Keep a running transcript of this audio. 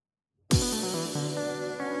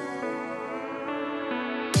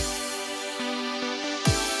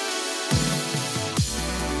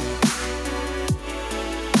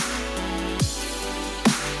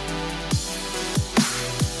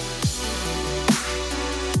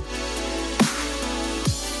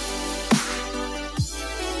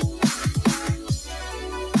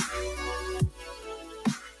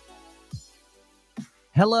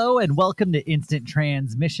Hello and welcome to Instant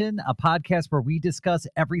Transmission, a podcast where we discuss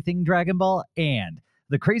everything Dragon Ball and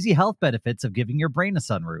the crazy health benefits of giving your brain a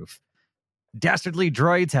sunroof. Dastardly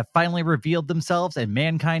droids have finally revealed themselves and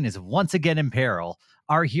mankind is once again in peril.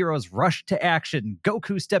 Our heroes rush to action,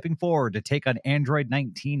 Goku stepping forward to take on Android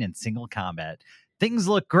 19 in single combat. Things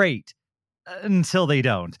look great. Until they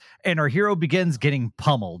don't, and our hero begins getting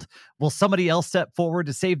pummeled. Will somebody else step forward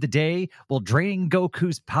to save the day? Will draining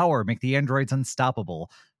Goku's power make the androids unstoppable?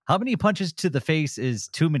 How many punches to the face is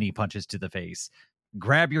too many punches to the face?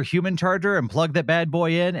 Grab your human charger and plug that bad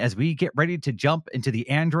boy in as we get ready to jump into the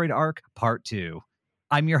Android Arc Part 2.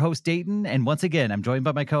 I'm your host, Dayton, and once again, I'm joined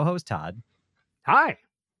by my co-host, Todd. Hi.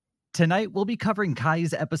 Tonight, we'll be covering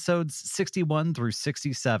Kai's episodes 61 through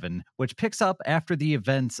 67, which picks up after the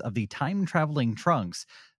events of the time-traveling Trunks,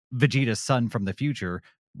 Vegeta's son from the future,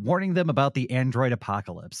 warning them about the android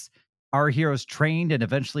apocalypse. Our heroes trained and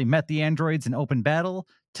eventually met the androids in open battle.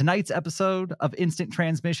 Tonight's episode of Instant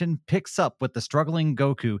Transmission picks up with the struggling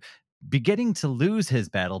Goku beginning to lose his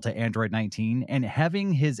battle to Android 19 and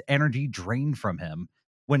having his energy drained from him.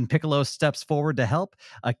 When Piccolo steps forward to help,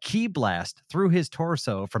 a ki blast through his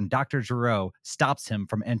torso from Dr. Gero stops him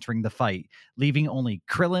from entering the fight, leaving only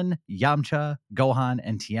Krillin, Yamcha, Gohan,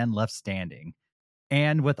 and Tien left standing.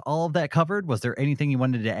 And with all of that covered, was there anything you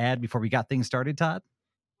wanted to add before we got things started, Todd?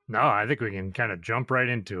 No, I think we can kind of jump right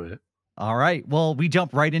into it. All right. Well, we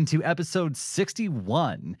jump right into episode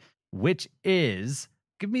 61, which is...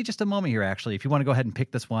 Give me just a moment here, actually, if you want to go ahead and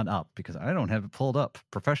pick this one up, because I don't have it pulled up.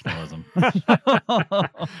 Professionalism.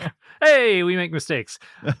 Hey, we make mistakes.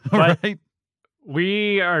 But right?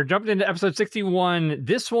 we are jumping into episode 61.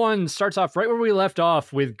 This one starts off right where we left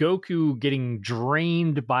off with Goku getting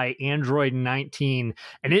drained by Android 19,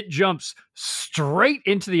 and it jumps straight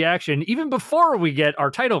into the action, even before we get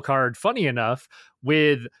our title card, funny enough,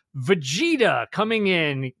 with Vegeta coming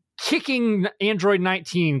in, kicking Android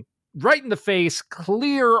 19 right in the face,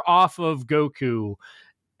 clear off of Goku.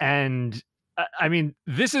 And I mean,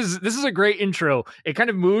 this is a great intro. It kind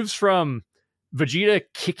of moves from Vegeta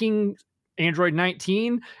kicking Android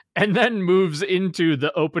 19 and then moves into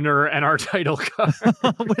the opener and our title card.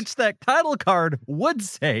 Which that title card would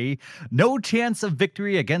say, no chance of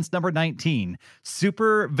victory against number 19.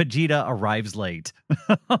 Super Vegeta arrives late.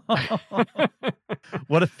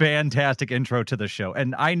 What a fantastic intro to the show.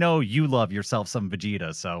 And I know you love yourself some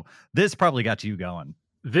Vegeta, so this probably got you going.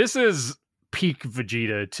 This is peak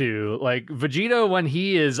Vegeta too. Like Vegeta when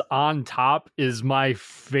he is on top is my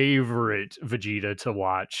favorite Vegeta to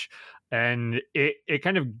watch. And it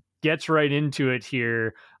kind of gets right into it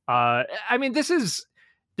here. I mean, this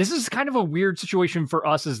is kind of a weird situation for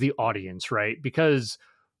us as the audience, right? Because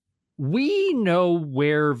we know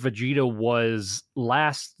where Vegeta was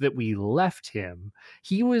last that we left him.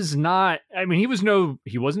 He was not, I mean, he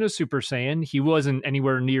wasn't a Super Saiyan. He wasn't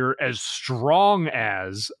anywhere near as strong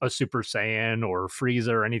as a Super Saiyan or Frieza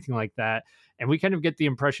or anything like that. And we kind of get the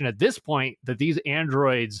impression at this point that these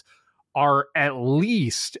androids are at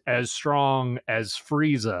least as strong as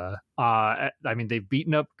Frieza. I mean, they've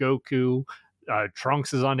beaten up Goku.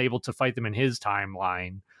 Trunks is unable to fight them in his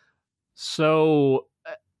timeline. So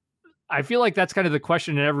I feel like that's kind of the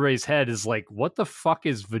question in everybody's head is like, what the fuck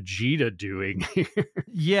is Vegeta doing here?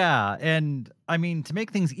 Yeah, and I mean, to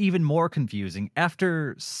make things even more confusing,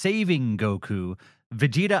 after saving Goku,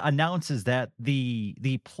 Vegeta announces that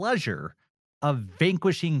the pleasure of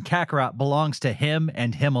vanquishing Kakarot belongs to him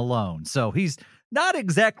and him alone. So he's not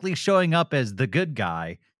exactly showing up as the good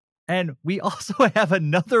guy. And we also have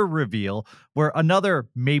another reveal where another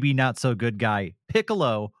maybe not so good guy,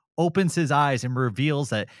 Piccolo, opens his eyes and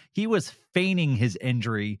reveals that he was feigning his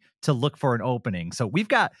injury to look for an opening. So we've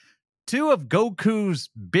got two of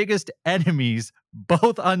Goku's biggest enemies,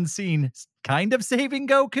 both unseen, kind of saving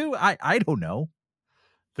Goku. I don't know.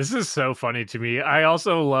 This is so funny to me. I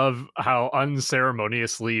also love how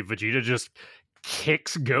unceremoniously Vegeta just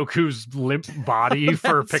kicks Goku's limp body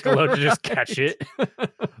for Piccolo to just catch it.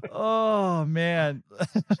 Oh man.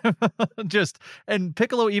 And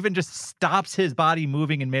Piccolo even just stops his body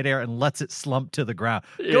moving in midair and lets it slump to the ground.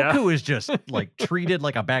 Yeah. Goku is just like treated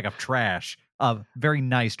like a bag of trash, of very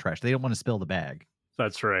nice trash. They don't want to spill the bag.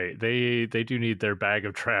 That's right. They do need their bag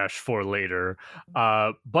of trash for later.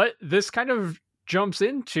 But this kind of jumps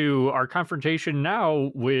into our confrontation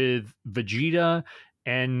now with Vegeta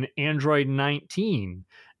and Android 19.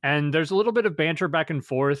 And there's a little bit of banter back and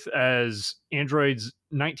forth as androids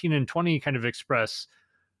 19 and 20 kind of express,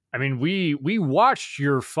 I mean, we watched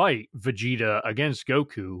your fight, Vegeta, against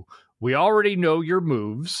Goku. We already know your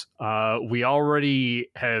moves. We already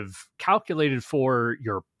have calculated for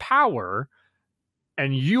your power,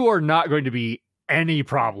 and you are not going to be any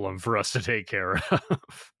problem for us to take care of.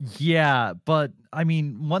 Yeah, but I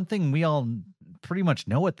mean, one thing we all pretty much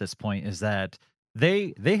know at this point is that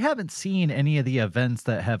they haven't seen any of the events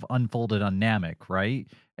that have unfolded on Namek, right?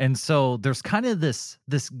 And so there's kind of this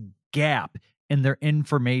gap in their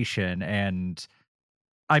information. And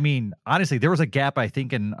I mean, honestly, there was a gap, I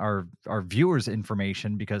think, in our viewers'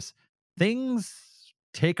 information, because things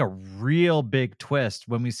take a real big twist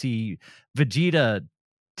when we see Vegeta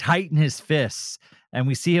tighten his fists and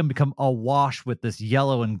we see him become awash with this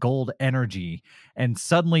yellow and gold energy, and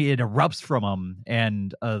suddenly it erupts from him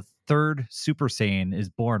and a third Super Saiyan is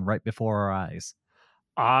born right before our eyes.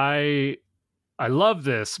 I love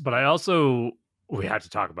this, but I also, we have to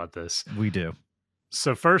talk about this. We do.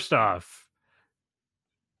 So first off,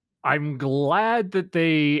 I'm glad that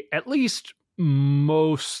they at least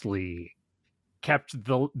mostly kept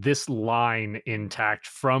this line intact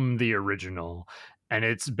from the original. And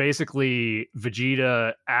it's basically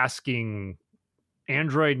Vegeta asking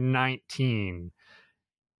Android 19,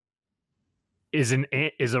 is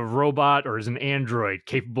a robot or is an android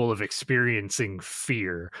capable of experiencing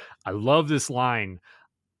fear? I love this line.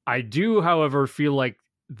 I do, however, feel like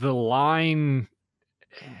the line,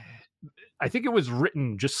 I think it was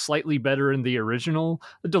written just slightly better in the original.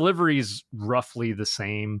 The delivery is roughly the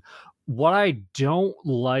same. What I don't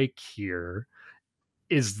like here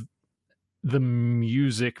is the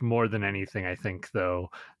music more than anything, I think, though.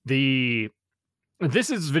 This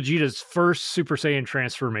is Vegeta's first Super Saiyan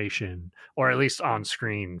transformation, or at least on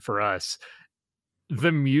screen for us.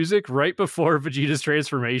 The music right before Vegeta's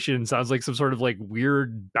transformation sounds like some sort of like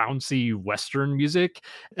weird bouncy Western music.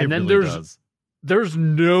 And then there's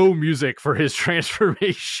no music for his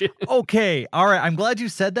transformation. Okay. All right. I'm glad you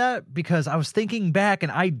said that, because I was thinking back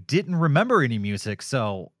and I didn't remember any music.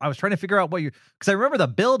 So I was trying to figure out what because I remember the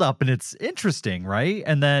build up and it's interesting, right?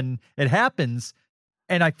 And then it happens.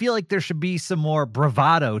 And I feel like there should be some more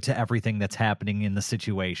bravado to everything that's happening in the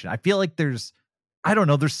situation. I feel like there's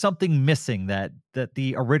something missing that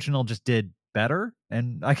the original just did better.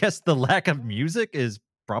 And I guess the lack of music is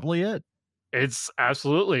probably it. It's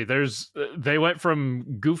absolutely, they went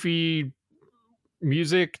from goofy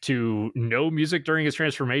music to no music during his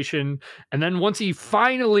transformation, and then once he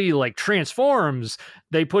finally like transforms,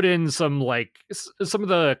 they put in some of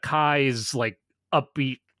the Kai's like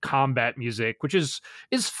upbeat combat music, which is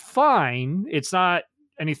fine. It's not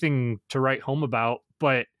anything to write home about,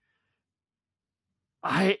 but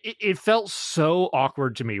it felt so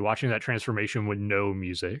awkward to me watching that transformation with no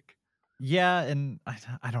music. Yeah, and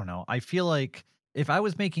I don't know. I feel like if I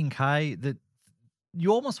was making Kai, that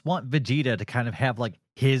you almost want Vegeta to kind of have like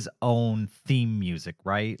his own theme music,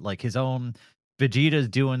 right? Like his own Vegeta's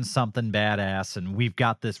doing something badass, and we've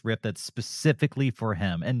got this riff that's specifically for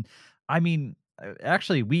him. And I mean,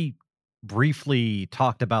 actually, we briefly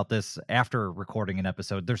talked about this after recording an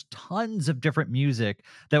episode. There's tons of different music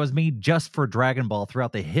that was made just for Dragon Ball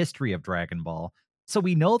throughout the history of Dragon Ball. So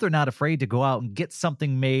we know they're not afraid to go out and get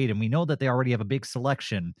something made, and we know that they already have a big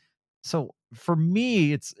selection. So for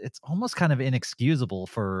me, it's almost kind of inexcusable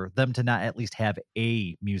for them to not at least have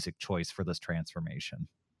a music choice for this transformation.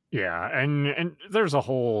 Yeah, and there's a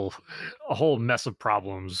whole mess of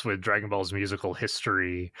problems with Dragon Ball's musical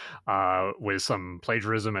history, with some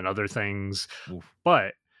plagiarism and other things. Oof.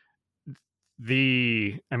 But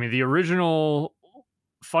the original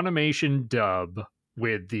Funimation dub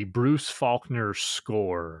with the Bruce Faulkner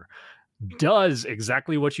score does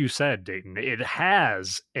exactly what you said, Dayton. It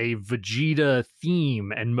has a Vegeta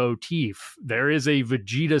theme and motif. There is a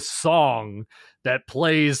Vegeta song that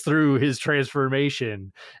plays through his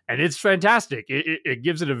transformation, and it's fantastic. It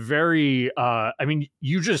gives it a very,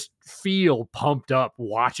 you just feel pumped up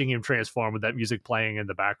watching him transform with that music playing in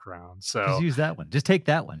the background. So just use that one. Just take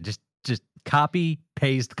that one. Just copy,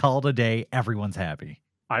 paste, call it a day. Everyone's happy.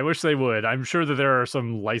 I wish they would. I'm sure that there are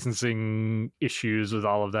some licensing issues with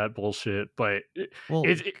all of that bullshit, but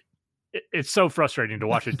it's so frustrating to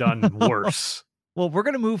watch it done worse. Well, we're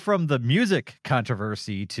going to move from the music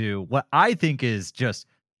controversy to what I think is just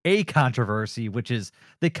a controversy, which is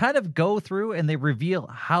they kind of go through and they reveal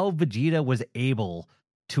how Vegeta was able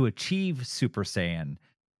to achieve Super Saiyan.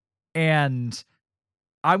 And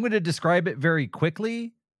I'm going to describe it very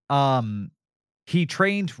quickly. He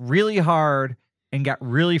trained really hard and got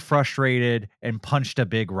really frustrated and punched a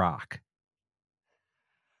big rock.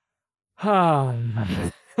 I'll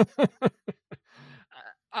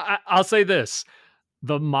say this.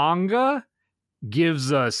 The manga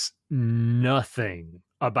gives us nothing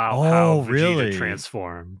about how Vegeta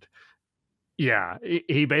transformed. Yeah,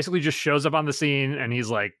 he basically just shows up on the scene and he's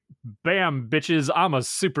like, bam, bitches, I'm a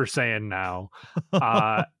Super Saiyan now.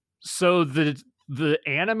 So the the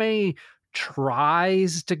anime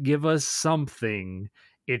tries to give us something.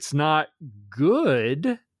 It's not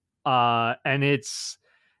good, and it's.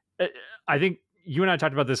 I think you and I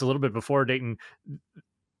talked about this a little bit before, Dayton.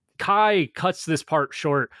 Kai cuts this part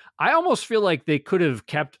short. I almost feel like they could have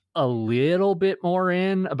kept a little bit more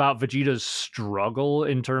in about Vegeta's struggle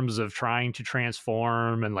in terms of trying to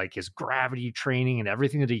transform and like his gravity training and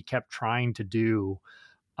everything that he kept trying to do.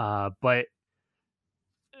 But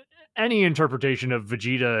any interpretation of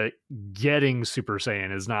Vegeta getting Super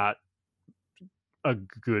Saiyan is not a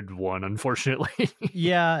good one, unfortunately.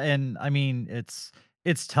 Yeah, and I mean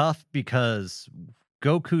it's tough because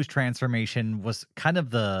Goku's transformation was kind of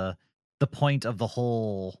the point of the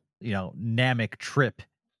whole, Namek trip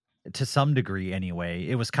to some degree anyway.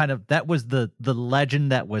 It was kind of that was the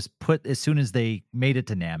legend that was put as soon as they made it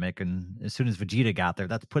to Namek and as soon as Vegeta got there,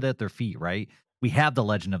 that's put at their feet, right? We have the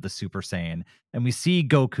legend of the Super Saiyan and we see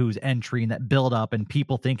Goku's entry and that build up and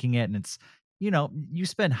people thinking it and it's you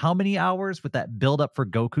spend how many hours with that build up for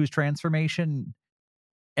Goku's transformation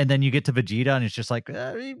and then you get to Vegeta and it's just like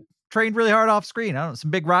he trained really hard off screen. I don't know,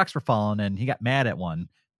 some big rocks were falling and he got mad at one.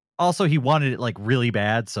 Also, he wanted it like really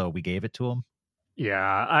bad, so we gave it to him.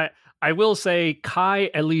 Yeah, I will say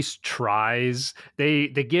Kai at least tries. They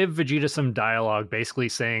give Vegeta some dialogue basically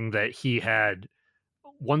saying that he had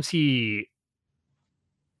once he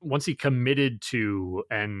committed to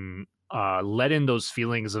and let in those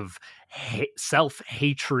feelings of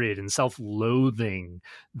self-hatred and self-loathing,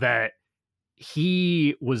 that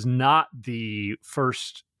he was not the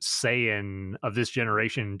first Saiyan of this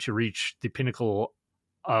generation to reach the pinnacle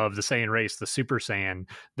of the Saiyan race, the Super Saiyan,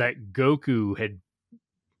 that Goku had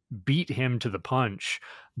beat him to the punch.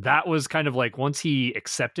 That was kind of like once he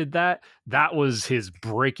accepted that, that was his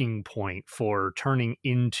breaking point for turning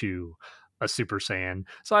into a Super Saiyan.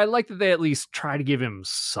 So I like that they at least try to give him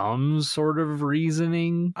some sort of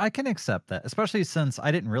reasoning. I can accept that, especially since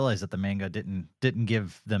I didn't realize that the manga didn't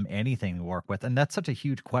give them anything to work with, and that's such a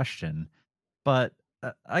huge question. But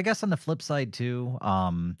I guess on the flip side too,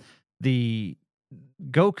 the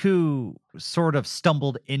Goku sort of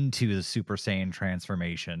stumbled into the Super Saiyan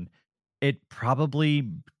transformation. It probably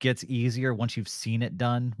gets easier once you've seen it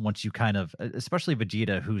done, once you kind of, especially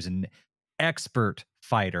Vegeta, who's an expert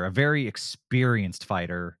fighter, a very experienced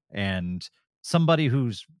fighter, and somebody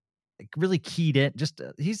who's like, really keyed in. Just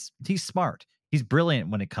he's smart. He's brilliant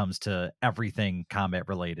when it comes to everything combat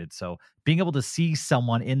related. So being able to see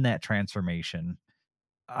someone in that transformation,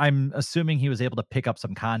 I'm assuming he was able to pick up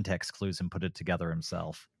some context clues and put it together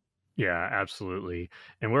himself. Yeah, absolutely.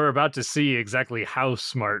 And we're about to see exactly how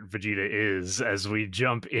smart Vegeta is as we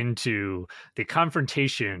jump into the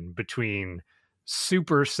confrontation between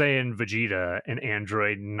Super Saiyan Vegeta and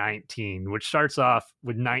Android 19, which starts off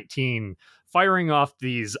with 19 firing off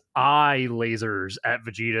these eye lasers at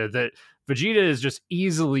Vegeta that Vegeta is just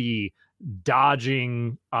easily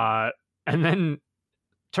dodging, and then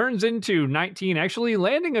turns into 19 actually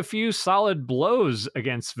landing a few solid blows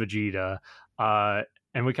against Vegeta.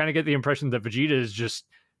 And we kind of get the impression that Vegeta is just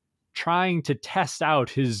trying to test out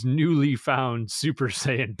his newly found Super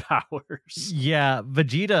Saiyan powers. Yeah,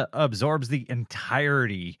 Vegeta absorbs the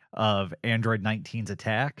entirety of Android 19's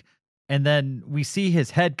attack. And then we see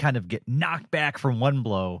his head kind of get knocked back from one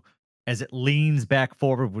blow as it leans back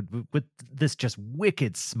forward with this just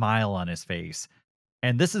wicked smile on his face.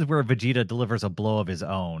 And this is where Vegeta delivers a blow of his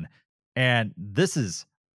own. And this is,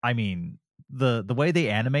 I mean, the way they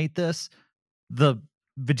animate this, the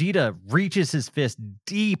Vegeta reaches his fist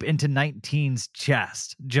deep into 19's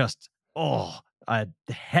chest. Just, a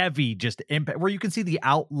heavy just impact where you can see the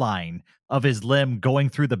outline of his limb going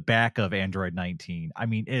through the back of Android 19. I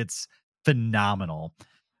mean, it's phenomenal.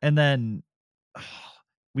 And then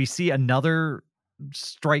we see another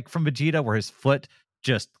strike from Vegeta where his foot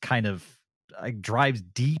just kind of drives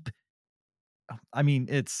deep. I mean,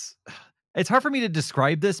 it's hard for me to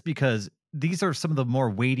describe this because these are some of the more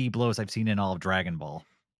weighty blows I've seen in all of Dragon Ball.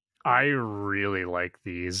 I really like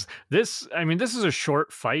these. This is a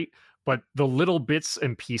short fight, but the little bits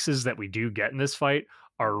and pieces that we do get in this fight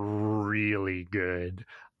are really good.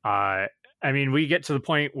 We get to the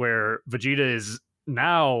point where Vegeta is,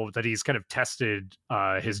 now that he's kind of tested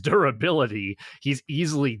his durability, he's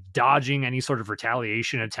easily dodging any sort of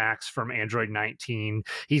retaliation attacks from Android 19.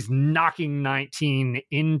 He's knocking 19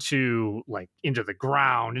 into the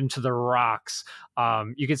ground, into the rocks.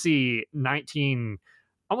 You can see 19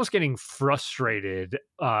 almost getting frustrated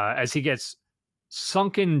as he gets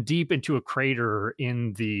sunken deep into a crater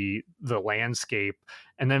in the landscape,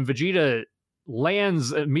 and then Vegeta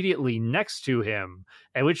lands immediately next to him,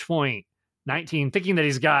 at which point 19, thinking that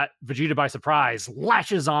he's got Vegeta by surprise,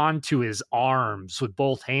 latches on to his arms with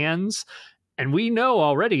both hands. And we know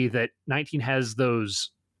already that 19 has those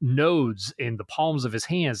nodes in the palms of his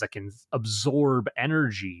hands that can absorb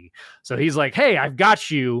energy. So he's like, hey, I've got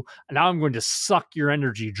you. And now I'm going to suck your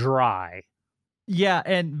energy dry. Yeah,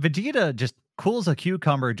 and Vegeta just cools a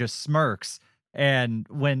cucumber, just smirks. And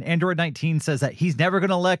when Android 19 says that he's never going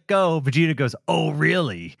to let go, Vegeta goes, oh,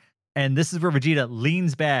 really? And this is where Vegeta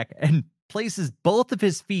leans back and places both of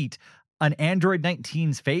his feet on Android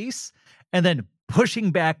 19's face and then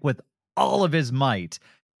pushing back with all of his might.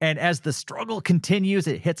 And as the struggle continues,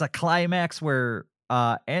 it hits a climax where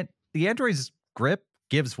the android's grip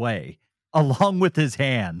gives way along with his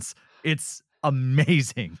hands. It's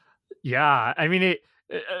amazing. Yeah, I mean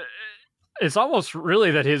it's almost really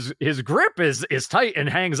that his grip is tight and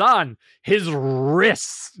hangs on. His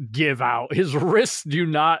wrists give out. His wrists do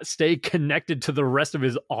not stay connected to the rest of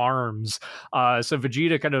his arms. So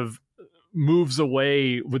Vegeta kind of moves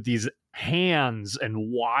away with these hands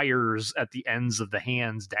and wires at the ends of the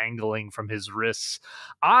hands dangling from his wrists.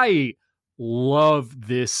 I love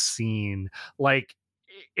this scene. Like,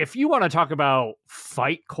 if you want to talk about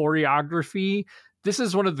fight choreography, this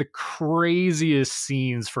is one of the craziest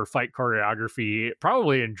scenes for fight choreography,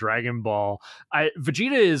 probably in Dragon Ball.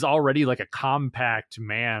 Vegeta is already like a compact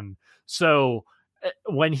man. So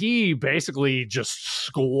when he basically just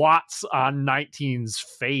squats on 19's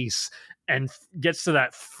face and gets to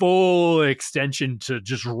that full extension to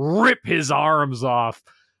just rip his arms off,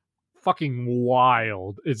 fucking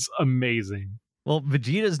wild. It's amazing. Well,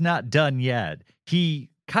 Vegeta's not done yet.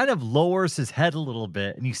 He kind of lowers his head a little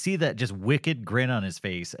bit, and you see that just wicked grin on his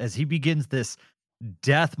face as he begins this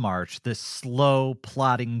death march, this slow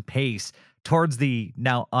plodding pace towards the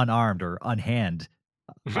now unarmed or unhanded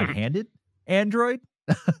android,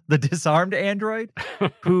 the disarmed android,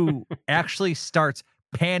 who actually starts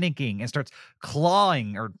panicking and starts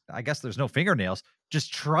clawing, or I guess there's no fingernails,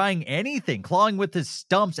 just trying anything, clawing with his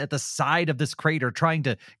stumps at the side of this crater, trying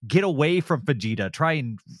to get away from Vegeta, try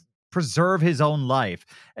and preserve his own life,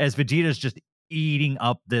 as Vegeta's just eating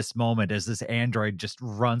up this moment as this android just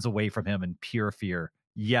runs away from him in pure fear.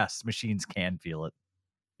 Yes, machines can feel it.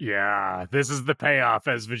 Yeah, this is the payoff,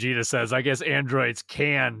 as Vegeta says. I guess androids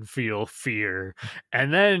can feel fear.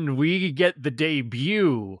 And then we get the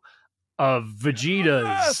debut of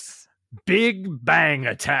Vegeta's Big Bang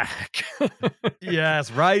attack. Yes,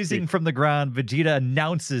 rising from the ground, Vegeta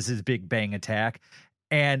announces his Big Bang attack.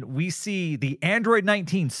 And we see the Android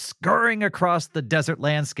 19 scurrying across the desert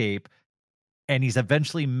landscape. And he's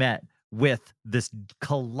eventually met with this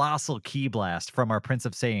colossal ki blast from our Prince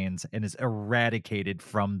of Saiyans and is eradicated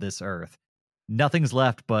from this earth. Nothing's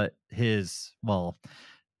left but his, well,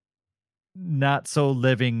 not so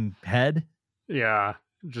living head. Yeah,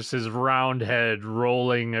 just his round head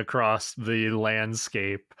rolling across the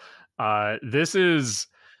landscape. This is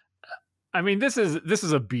a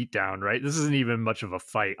beatdown, right? This isn't even much of a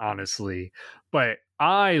fight, honestly. But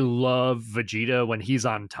I love Vegeta when he's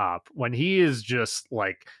on top, when he is just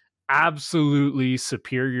like absolutely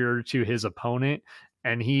superior to his opponent,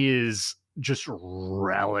 and he is just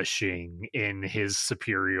relishing in his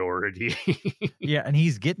superiority. Yeah, and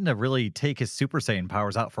he's getting to really take his Super Saiyan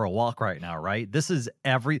powers out for a walk right now, right? This is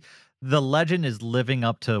the legend is living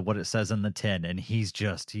up to what it says in the tin, and he's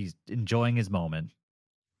enjoying his moment.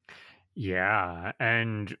 Yeah,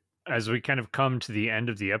 and as we kind of come to the end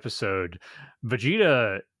of the episode,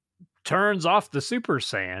 Vegeta turns off the Super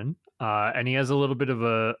Saiyan, and he has a little bit of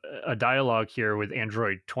a dialogue here with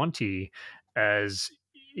Android 20 as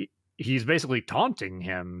he's basically taunting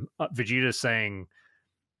him. Vegeta saying,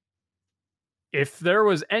 if there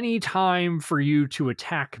was any time for you to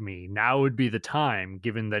attack me, now would be the time,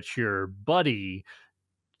 given that your buddy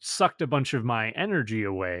sucked a bunch of my energy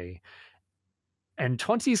away. And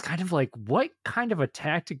 20's kind of like, what kind of a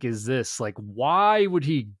tactic is this? Like, why would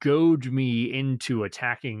he goad me into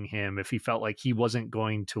attacking him if he felt like he wasn't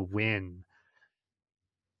going to win?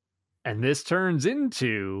 And this turns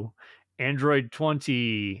into Android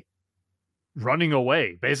 20 running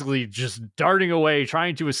away, basically just darting away,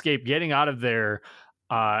 trying to escape, getting out of there.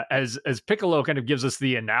 As Piccolo kind of gives us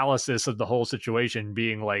the analysis of the whole situation,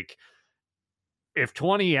 being like, if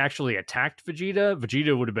 20 actually attacked Vegeta,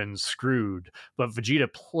 Vegeta would have been screwed. But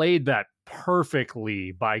Vegeta played that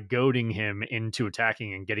perfectly by goading him into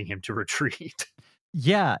attacking and getting him to retreat.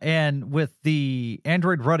 Yeah, and with the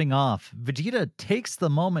android running off, Vegeta takes the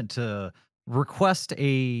moment to request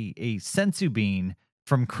a sensu bean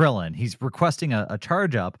from Krillin. He's requesting a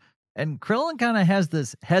charge up, and Krillin kind of has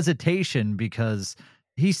this hesitation because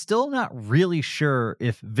He's still not really sure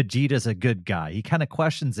if Vegeta's a good guy. He kind of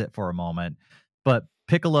questions it for a moment, but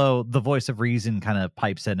Piccolo, the voice of reason, kind of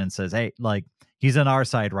pipes in and says, "Hey, like, he's on our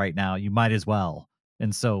side right now. You might as well."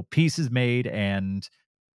 And so peace is made, and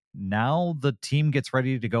now the team gets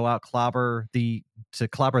ready to go out clobber the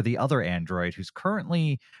other android who's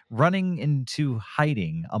currently running into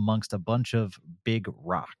hiding amongst a bunch of big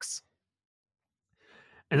rocks.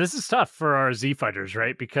 And this is tough for our Z fighters,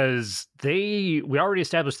 right? Because we already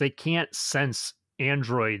established they can't sense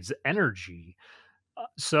androids' energy.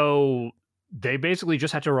 So they basically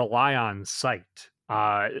just have to rely on sight.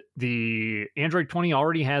 The Android 20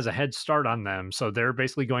 already has a head start on them, so they're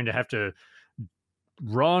basically going to have to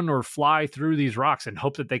run or fly through these rocks and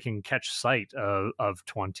hope that they can catch sight of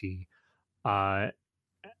 20. I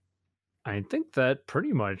think that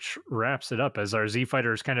pretty much wraps it up as our Z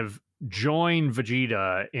fighters kind of join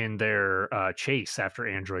Vegeta in their chase after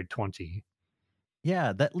Android 20.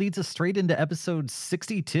 Yeah, that leads us straight into episode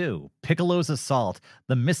 62, Piccolo's Assault,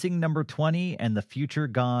 the missing number 20, and the future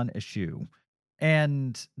gone eschew.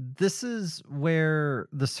 And this is where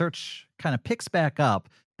the search kind of picks back up,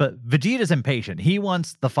 but Vegeta's impatient. He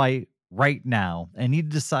wants the fight right now, and he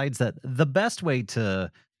decides that the best way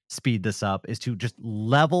to speed this up is to just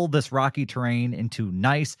level this rocky terrain into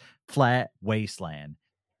nice, flat wasteland.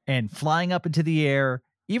 And flying up into the air,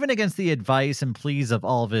 even against the advice and pleas of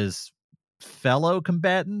all of his fellow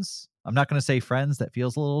combatants, I'm not going to say friends, that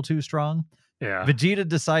feels a little too strong. Yeah. Vegeta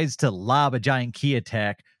decides to lob a giant ki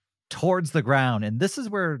attack towards the ground. And this is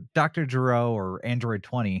where Dr. Gero, or Android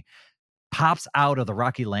 20, pops out of the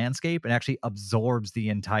rocky landscape and actually absorbs the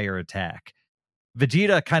entire attack.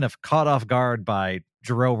 Vegeta, kind of caught off guard by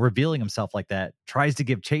Gero revealing himself like that, tries to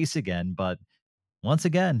give chase again, but once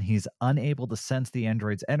again, he's unable to sense the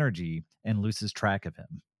android's energy and loses track of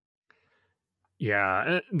him.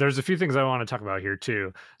 Yeah, there's a few things I want to talk about here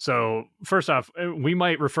too. So first off, we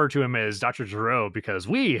might refer to him as Dr. Gero because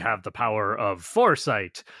we have the power of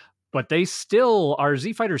foresight, but our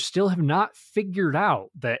Z fighters still have not figured out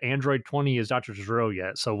that Android 20 is Dr. Gero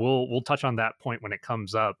yet. So we'll touch on that point when it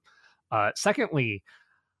comes up. Secondly,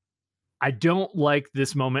 I don't like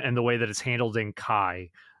this moment and the way that it's handled in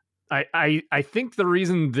Kai. I think the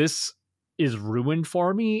reason this is ruined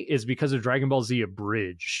for me is because of Dragon Ball Z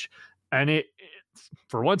Abridged. And it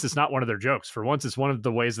for once, it's not one of their jokes. For once, it's one of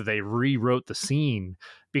the ways that they rewrote the scene,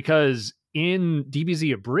 because in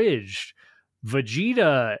DBZ Abridged,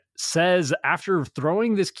 Vegeta says after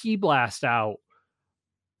throwing this ki blast out,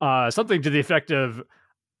 something to the effect of,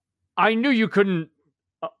 I knew you couldn't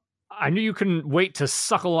wait to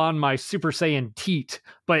suckle on my Super Saiyan teat.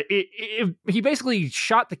 But he basically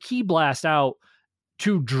shot the ki blast out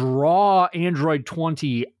to draw Android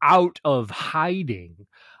 20 out of hiding.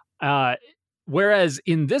 Whereas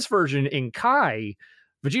in this version, in Kai,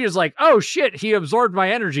 Vegeta's like, oh shit, he absorbed my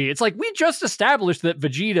energy. It's like, we just established that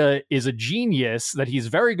Vegeta is a genius, that he's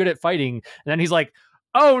very good at fighting. And then he's like,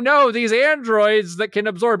 oh no, these androids that can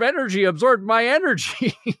absorb energy absorbed my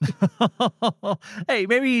energy. Hey,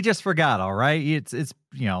 maybe he just forgot, all right? It's it's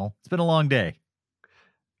been a long day.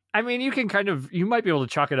 I mean, you might be able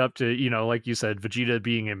to chalk it up to, like you said, Vegeta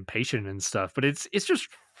being impatient and stuff, but it's just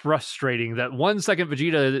frustrating that 1 second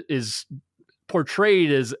Vegeta is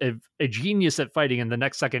portrayed as a genius at fighting, and the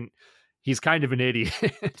next second he's kind of an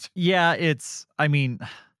idiot. Yeah,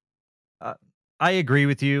 I agree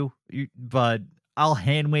with you, but I'll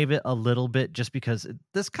hand wave it a little bit just because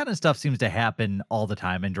this kind of stuff seems to happen all the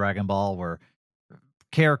time in Dragon Ball, where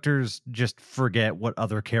characters just forget what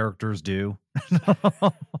other characters do.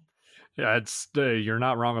 Yeah, you're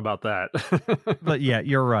not wrong about that. But yeah,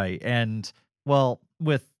 you're right. And well,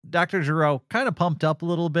 with Dr. Gero kind of pumped up a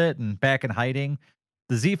little bit and back in hiding,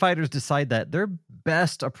 the Z fighters decide that their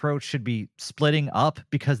best approach should be splitting up,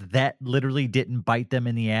 because that literally didn't bite them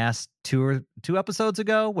in the ass two episodes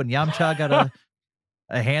ago when Yamcha got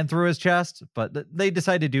a hand through his chest, but they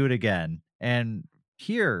decide to do it again. And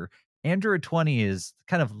here, Android 20 is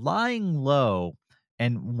kind of lying low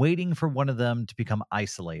and waiting for one of them to become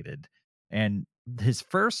isolated. And his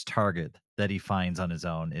first target that he finds on his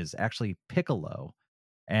own is actually Piccolo.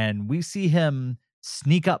 And we see him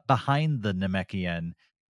sneak up behind the Namekian,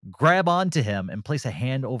 grab onto him, and place a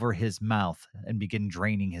hand over his mouth and begin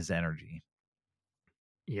draining his energy.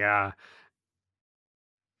 Yeah.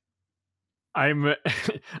 I'm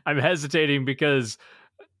I'm hesitating because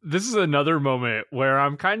this is another moment where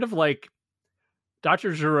I'm kind of like,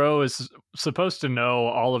 Dr. Gero is supposed to know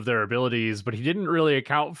all of their abilities, but he didn't really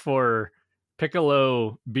account for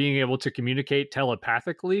Piccolo being able to communicate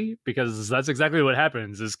telepathically, because that's exactly what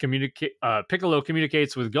happens is Piccolo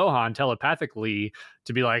communicates with Gohan telepathically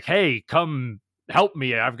to be like, hey, come help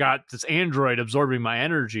me, I've got this android absorbing my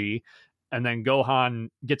energy. And then Gohan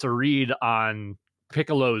gets a read on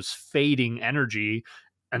Piccolo's fading energy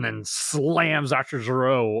and then slams Dr.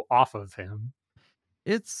 Zero off of him.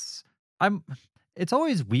 It's I'm it's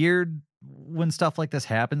always weird when stuff like this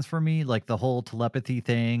happens for me, like the whole telepathy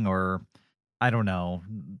thing, or I don't know,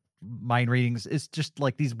 mind readings. It's just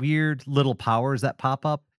like these weird little powers that pop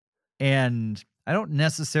up, and I don't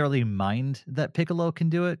necessarily mind that Piccolo can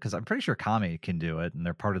do it because I'm pretty sure Kame can do it, and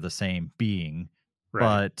they're part of the same being. Right.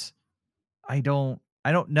 But I don't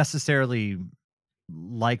necessarily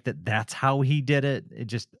like that. That's how he did it. It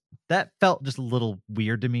just that felt just a little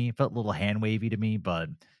weird to me. It felt a little hand wavy to me, but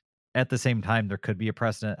at the same time, there could be a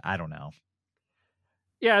precedent. I don't know.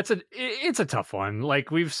 Yeah, it's a tough one.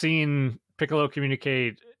 Like we've seen Piccolo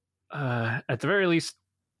communicate at the very least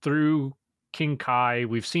through King Kai.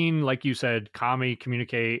 We've seen, like you said, Kami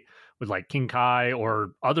communicate with like King Kai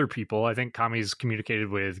or other people. I think Kami's communicated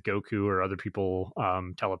with Goku or other people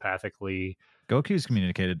telepathically. Goku's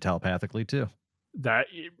communicated telepathically too. That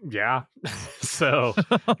yeah. So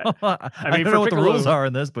I mean, don't for know what the rules Piccolo, are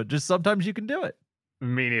in this, but just sometimes you can do it.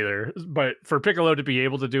 me neither. But for Piccolo to be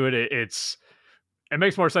able to do it, it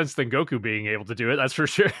makes more sense than Goku being able to do it. That's for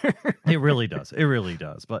sure. It really does. It really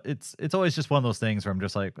does. But it's always just one of those things where I'm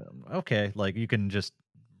just like, okay, like you can just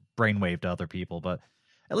brainwave to other people, but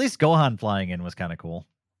at least Gohan flying in was kind of cool.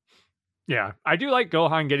 Yeah, I do like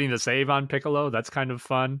Gohan getting the save on Piccolo. That's kind of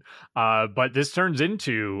fun. But this turns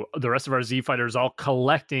into the rest of our Z fighters all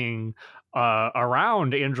collecting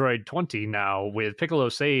around Android 20 now, with Piccolo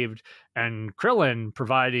saved and Krillin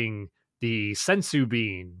providing the Sensu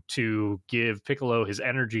Bean to give Piccolo his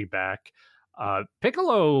energy back.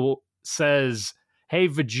 Piccolo says, "Hey,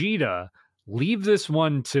 Vegeta, leave this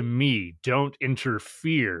one to me. Don't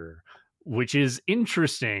interfere." Which is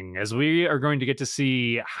interesting, as we are going to get to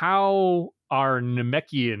see how our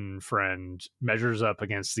Namekian friend measures up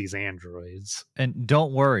against these androids. And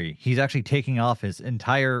don't worry, he's actually taking off his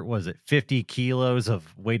entire, was it 50 kilos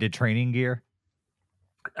of weighted training gear?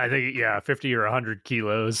 I think, yeah, 50 or 100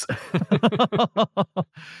 kilos.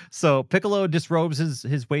 So Piccolo disrobes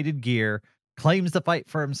his weighted gear, claims the fight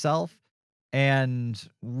for himself, and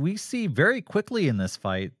we see very quickly in this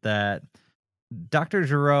fight that Dr.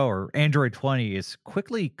 Gero, or Android 20, is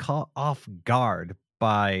quickly caught off guard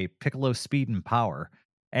by Piccolo's speed and power.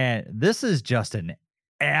 And this is just an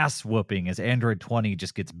ass whooping as Android 20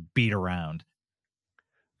 just gets beat around.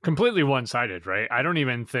 Completely one-sided, right? I don't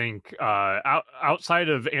even think outside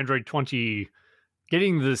of Android 20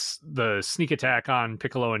 getting the sneak attack on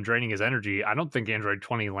Piccolo and draining his energy, I don't think Android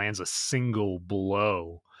 20 lands a single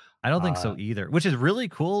blow. I don't think so either, which is really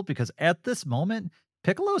cool because at this moment,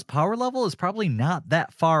 Piccolo's power level is probably not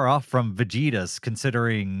that far off from Vegeta's,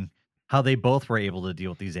 considering how they both were able to deal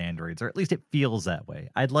with these androids, or at least it feels that way.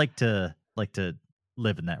 I'd like to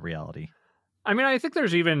live in that reality. I mean, I think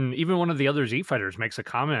there's even one of the other Z fighters makes a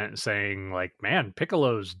comment saying like, "Man,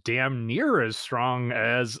 Piccolo's damn near as strong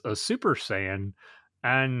as a Super Saiyan,"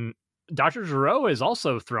 and Dr. Gero is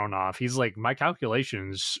also thrown off. He's like, "My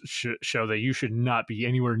calculations show that you should not be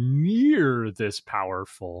anywhere near this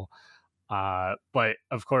powerful." But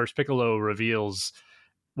of course, Piccolo reveals,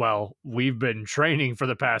 "Well, we've been training for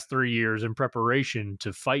the past 3 years in preparation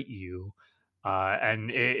to fight you," and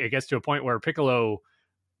it gets to a point where Piccolo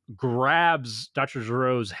grabs Dr.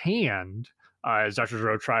 Zero's hand as Dr.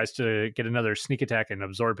 Zero tries to get another sneak attack and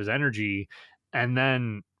absorb his energy. And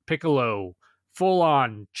then Piccolo full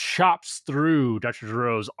on chops through Dr.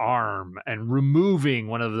 Zero's arm and removing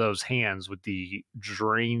one of those hands with the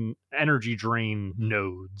energy drain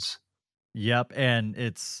nodes. Yep, and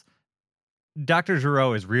it's Dr.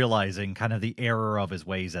 Gero is realizing kind of the error of his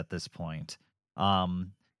ways at this point.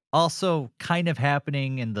 Um, Also kind of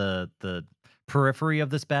happening in the periphery of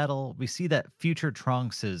this battle, we see that future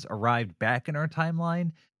Trunks has arrived back in our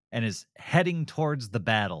timeline and is heading towards the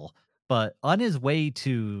battle. But on his way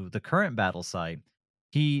to the current battle site,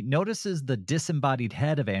 he notices the disembodied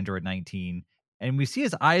head of Android 19, and we see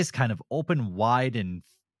his eyes kind of open wide in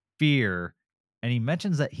fear. And he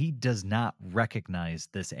mentions that he does not recognize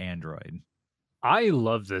this android. I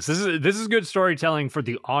love this. This is good storytelling for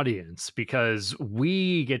the audience because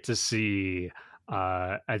we get to see.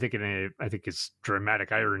 I think it's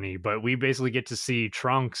dramatic irony, but we basically get to see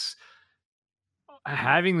Trunks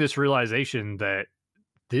having this realization that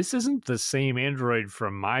this isn't the same android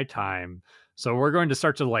from my time. So we're going to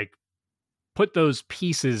start to like put those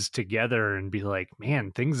pieces together and be like,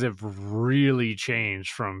 man, things have really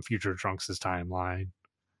changed from future Trunks' timeline.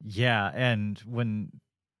 Yeah, and when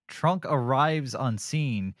Trunk arrives on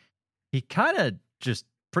scene, he kind of just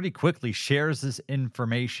pretty quickly shares this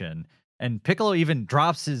information. And Piccolo even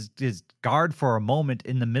drops his guard for a moment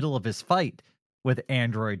in the middle of his fight with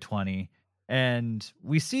Android 20. And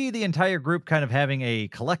we see the entire group kind of having a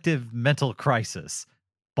collective mental crisis.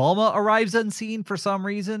 Bulma arrives unseen for some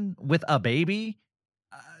reason with a baby.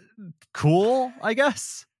 Cool, I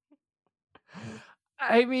guess.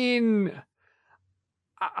 I mean,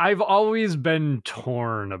 I've always been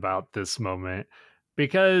torn about this moment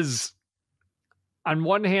because on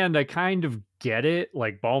one hand, I kind of get it.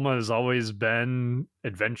 Like, Bulma has always been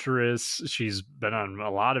adventurous. She's been on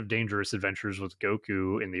a lot of dangerous adventures with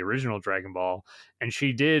Goku in the original Dragon Ball. And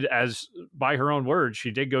she did, as by her own words,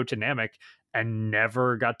 she did go to Namek and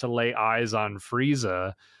never got to lay eyes on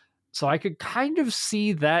Frieza. So I could kind of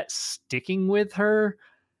see that sticking with her.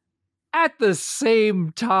 At the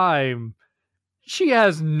same time, she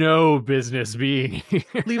has no business being here.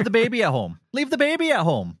 Leave the baby at home. Leave the baby at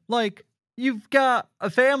home. Like, you've got a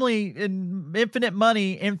family and infinite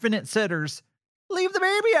money, infinite sitters. Leave the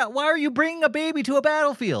baby out. Why are you bringing a baby to a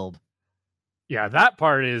battlefield? Yeah, that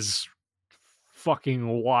part is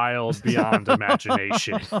fucking wild beyond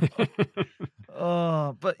imagination.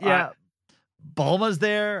 But yeah, Bulma's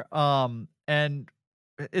there. And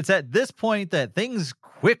it's at this point that things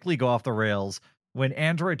quickly go off the rails when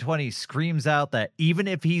Android 20 screams out that even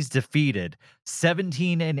if he's defeated,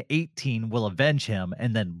 17 and 18 will avenge him,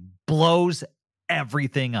 and then blows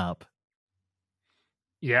everything up.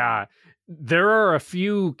 Yeah, there are a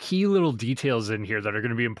few key little details in here that are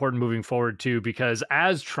going to be important moving forward too, because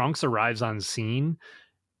as Trunks arrives on scene,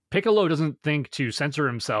 Piccolo doesn't think to censor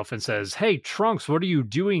himself and says, "Hey, Trunks, what are you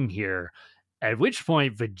doing here?" At which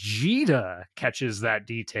point Vegeta catches that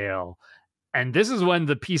detail. And this is when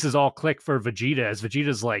the pieces all click for Vegeta, as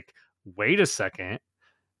Vegeta's like, wait a second,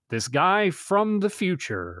 this guy from the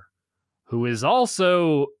future, who is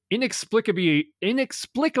also inexplicably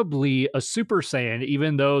a Super Saiyan,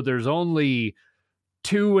 even though there's only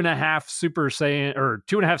 2.5 Super Saiyan or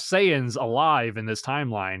 2.5 Saiyans alive in this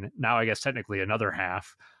timeline. Now, I guess technically another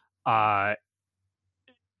half.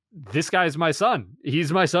 This guy's my son.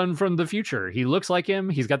 He's my son from the future. He looks like him.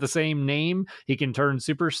 He's got the same name. He can turn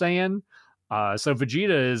Super Saiyan. So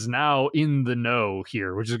Vegeta is now in the know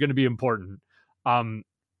here, which is going to be important.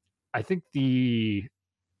 I think there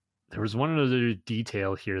was one other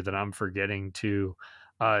detail here that I'm forgetting too.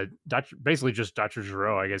 Basically just Dr.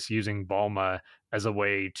 Gero, I guess, using Bulma as a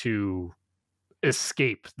way to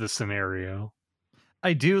escape the scenario.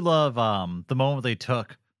 I do love the moment they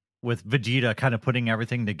took with Vegeta kind of putting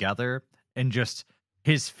everything together and just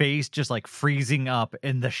his face just like freezing up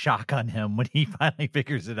and the shock on him when he finally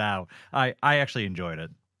figures it out. I actually enjoyed it.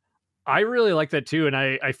 I really like that too. And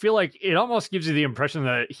I feel like it almost gives you the impression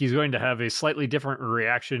that he's going to have a slightly different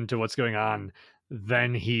reaction to what's going on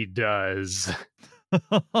than he does.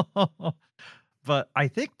 But I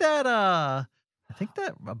think that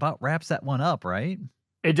about wraps that one up, right?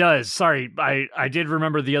 It does. Sorry, I did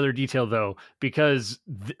remember the other detail though, because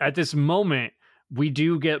at this moment we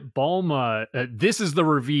do get Bulma. This is the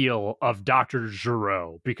reveal of Dr.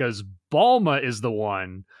 Gero, because Bulma is the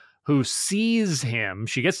one who sees him.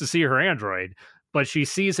 She gets to see her android, but she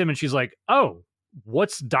sees him and she's like, "Oh,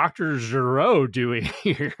 what's Dr. Gero doing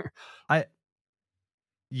here?"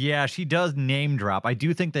 Yeah, she does name drop. I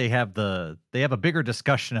do think they have a bigger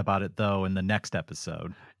discussion about it though in the next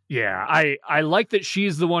episode. Yeah, I like that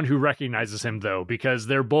she's the one who recognizes him though, because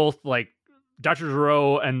they're both like Dr.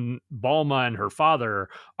 Gero and Bulma and her father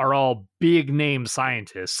are all big name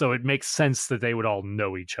scientists, so it makes sense that they would all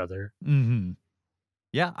know each other. Mm-hmm.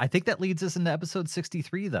 Yeah, I think that leads us into episode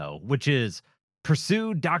 63 though, which is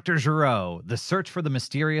Pursue Dr. Gero, the search for the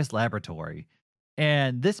mysterious laboratory.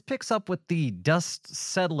 And this picks up with the dust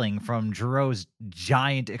settling from Gero's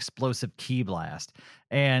giant explosive ki blast.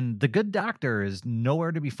 And the good doctor is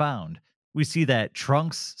nowhere to be found. We see that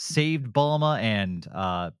Trunks saved Bulma and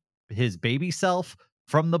his baby self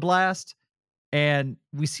from the blast. And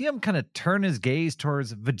we see him kind of turn his gaze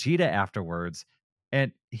towards Vegeta afterwards.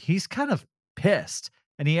 And he's kind of pissed.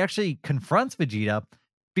 And he actually confronts Vegeta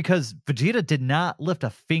because Vegeta did not lift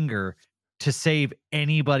a finger to save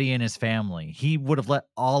anybody in his family. He would have let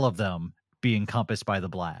all of them be encompassed by the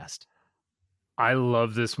blast. I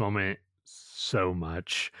love this moment so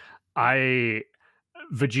much. Vegeta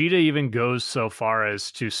even goes so far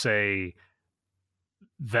as to say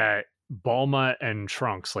that Bulma and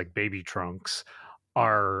Trunks, like baby Trunks,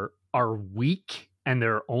 are weak and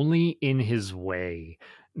they're only in his way.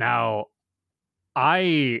 Now,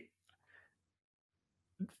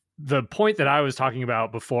 the point that I was talking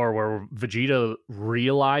about before, where Vegeta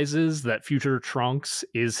realizes that future Trunks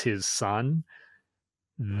is his son,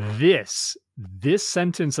 this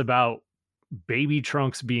sentence about baby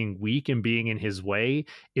Trunks being weak and being in his way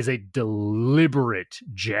is a deliberate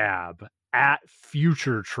jab at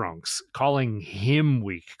future Trunks, calling him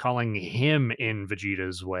weak, calling him in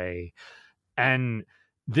Vegeta's way. And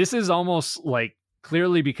this is almost like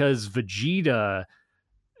clearly because Vegeta,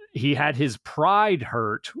 he had his pride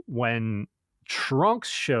hurt when Trunks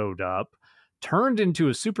showed up, turned into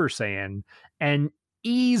a Super Saiyan, and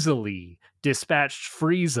easily dispatched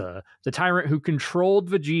Frieza, the tyrant who controlled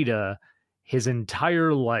Vegeta his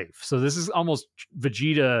entire life. So this is almost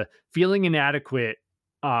Vegeta feeling inadequate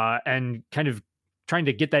and kind of trying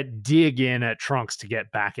to get that dig in at Trunks to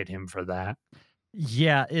get back at him for that.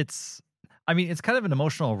 Yeah, it's kind of an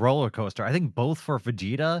emotional roller coaster. I think both for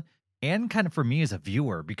Vegeta and kind of for me as a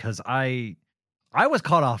viewer, because I was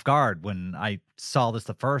caught off guard when I saw this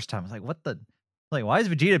the first time. I was like, why is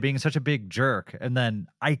Vegeta being such a big jerk? And then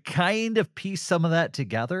I kind of pieced some of that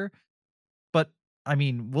together. But I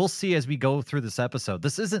mean, we'll see as we go through this episode.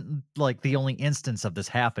 This isn't like the only instance of this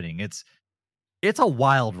happening. It's a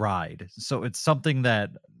wild ride. So it's something that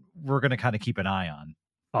we're going to kind of keep an eye on.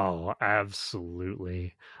 Oh,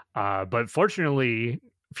 absolutely. But fortunately,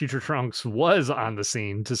 Future Trunks was on the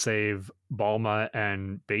scene to save Bulma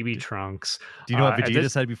and Baby Trunks. Do you know what at Vegeta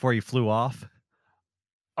this- said before he flew off?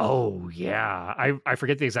 Oh, yeah. I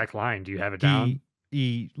forget the exact line. Do you have it down?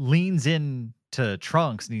 He leans in to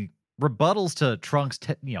Trunks and he rebuttals to Trunks,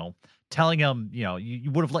 telling him,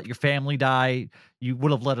 you would have let your family die. You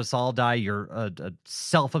would have let us all die. You're a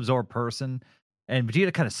self-absorbed person. And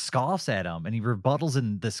Vegeta kind of scoffs at him and he rebuttals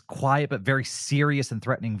in this quiet but very serious and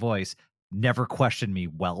threatening voice, "Never question me,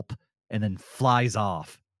 whelp," and then flies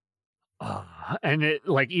off. And it,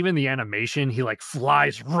 like, even the animation, he like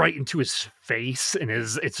flies right into his face and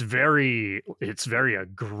it's very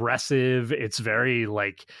aggressive. It's very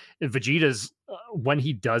like Vegeta's when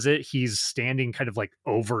he does it, he's standing kind of like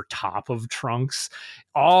over top of Trunks.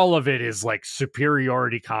 All of it is like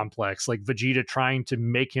superiority complex, like Vegeta trying to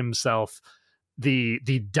make himself the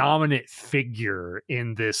dominant figure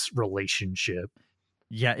in this relationship.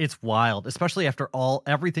 Yeah, it's wild, especially after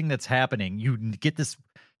everything that's happening. You get this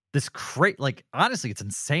like, honestly, it's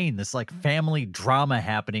insane. This like family drama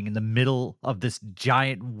happening in the middle of this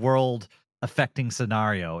giant world affecting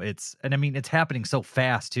scenario. It's happening so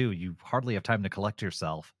fast too. You hardly have time to collect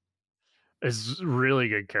yourself. It's really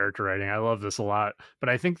good character writing. I love this a lot. But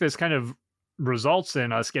I think this kind of results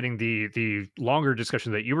in us getting the longer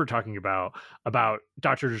discussion that you were talking about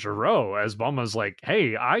Dr. Gero, as Bulma's like,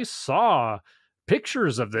 "Hey, I saw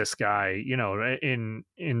pictures of this guy, in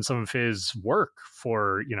some of his work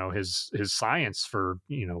for, his science for,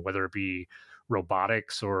 whether it be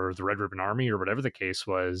robotics or the Red Ribbon Army or whatever the case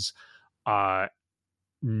was."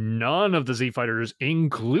 None of the Z fighters,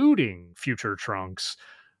 including Future Trunks,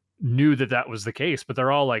 knew that was the case, but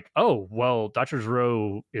they're all like, "Oh, well, Dr.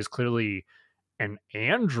 Gero is clearly an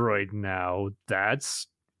android now. That's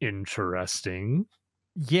interesting."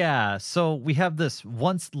 Yeah, so we have this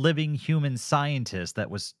once living human scientist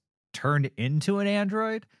that was turned into an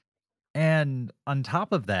android. And on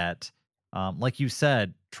top of that, like you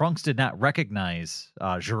said, Trunks did not recognize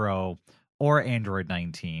Gero or Android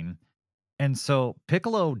 19. And so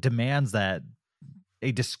Piccolo demands that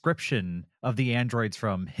a description of the androids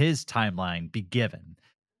from his timeline be given.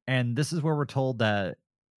 And this is where we're told that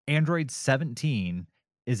Android 17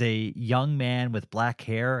 is a young man with black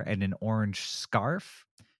hair and an orange scarf.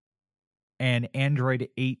 And Android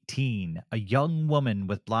 18, a young woman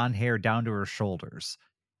with blonde hair down to her shoulders.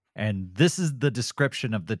 And this is the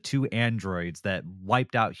description of the two androids that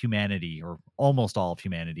wiped out humanity, or almost all of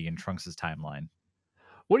humanity, in Trunks' timeline.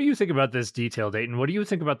 What do you think about this detail, Dayton? What do you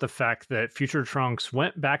think about the fact that Future Trunks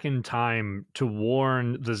went back in time to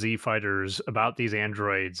warn the Z fighters about these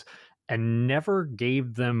androids and never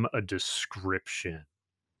gave them a description?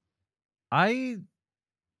 I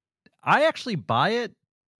actually buy it,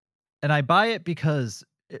 and I buy it because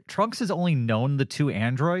Trunks has only known the two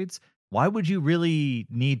androids. Why would you really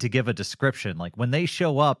need to give a description? Like, when they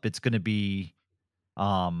show up, it's going to be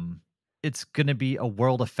a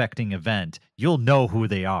world affecting event. You'll know who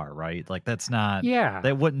they are, right? Like,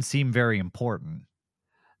 that wouldn't seem very important.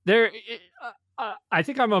 I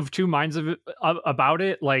think I'm of two minds about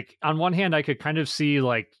it. Like, on one hand, I could kind of see,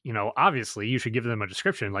 like, obviously you should give them a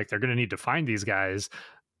description. Like, they're going to need to find these guys.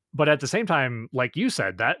 But at the same time, like you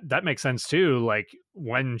said, that makes sense too. Like,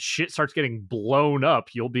 when shit starts getting blown up,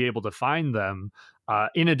 you'll be able to find them.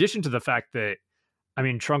 In addition to the fact that,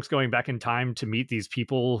 Trunks going back in time to meet these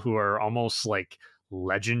people who are almost like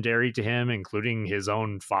legendary to him, including his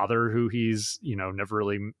own father, who he's, never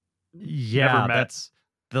met. That's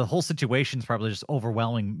the whole situation's probably just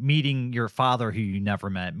overwhelming. Meeting your father who you never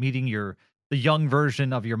met, meeting your the young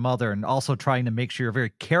version of your mother, and also trying to make sure you're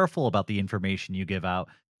very careful about the information you give out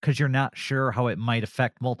because you're not sure how it might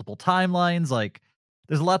affect multiple timelines. Like,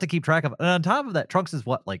 there's a lot to keep track of. And on top of that, Trunks is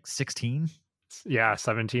what, like 16? Yeah,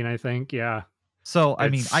 17, I think. Yeah. So, I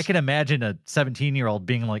mean, I It's can imagine a 17-year-old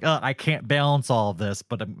being like, I can't balance all of this,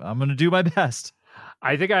 but I'm going to do my best.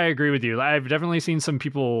 I think I agree with you. I've definitely seen some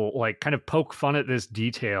people like kind of poke fun at this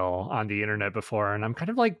detail on the internet before, and I'm kind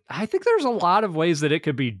of like, I think there's a lot of ways that it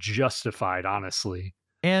could be justified, honestly.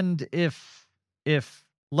 And if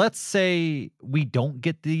let's say we don't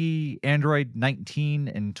get the Android 19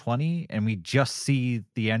 and 20 and we just see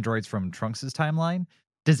the androids from Trunks's timeline,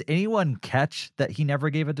 does anyone catch that he never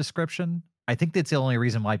gave a description? I think that's the only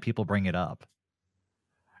reason why people bring it up.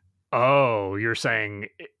 Oh, you're saying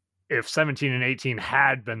if 17 and 18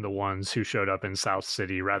 had been the ones who showed up in South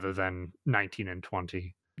City rather than 19 and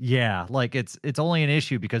 20. Yeah, like it's only an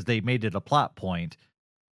issue because they made it a plot point.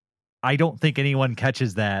 I don't think anyone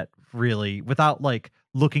catches that really without like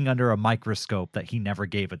looking under a microscope that he never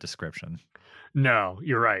gave a description. No,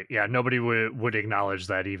 you're right. Yeah, nobody would acknowledge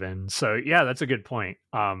that even. So yeah, that's a good point.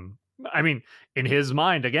 I mean, in his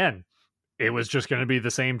mind, again, it was just going to be the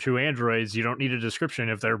same two androids. You don't need a description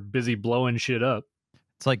if they're busy blowing shit up.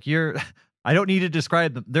 It's like I don't need to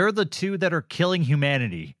describe them. They're the two that are killing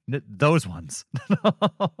humanity. Those ones.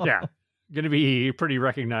 Yeah, going to be pretty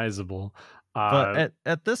recognizable. But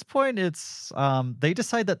at this point, it's they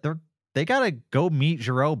decide that they gotta go meet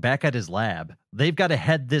Giro back at his lab. They've got to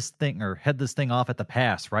head this thing off at the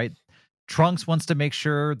pass, right? Trunks wants to make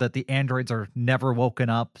sure that the androids are never woken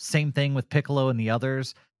up. Same thing with Piccolo and the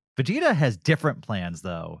others. Vegeta has different plans,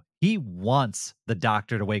 though. He wants the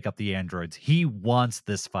doctor to wake up the androids. He wants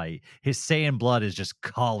this fight. His Saiyan blood is just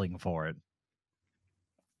calling for it.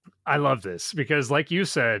 I love this because, like you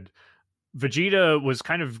said, Vegeta was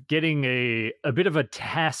kind of getting a bit of a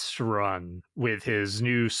test run with his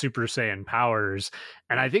new Super Saiyan powers.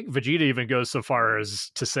 And I think Vegeta even goes so far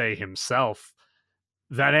as to say himself,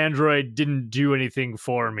 that android didn't do anything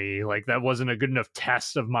for me. Like, that wasn't a good enough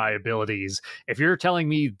test of my abilities. If you're telling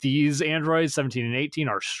me these androids, 17 and 18,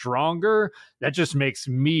 are stronger, that just makes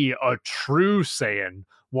me, a true Saiyan,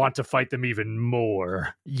 want to fight them even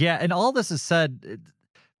more. Yeah, and all this is said,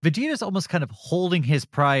 Vegeta's almost kind of holding his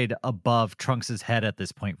pride above Trunks' head at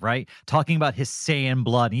this point, right? Talking about his Saiyan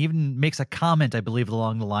blood. He even makes a comment, I believe,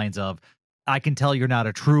 along the lines of, I can tell you're not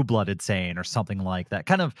a true-blooded Saiyan, or something like that.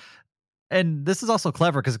 Kind of, and this is also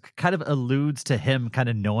clever because it kind of alludes to him kind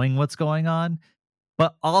of knowing what's going on,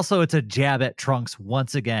 but also it's a jab at Trunks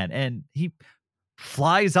once again. And he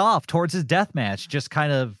flies off towards his death match, just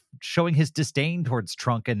kind of showing his disdain towards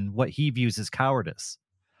Trunk and what he views as cowardice.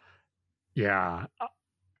 Yeah.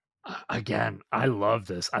 Again, I love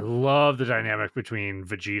this. I love the dynamic between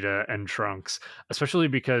Vegeta and Trunks, especially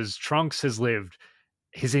because Trunks has lived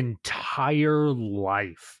his entire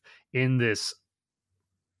life in this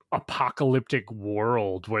apocalyptic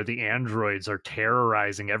world where the androids are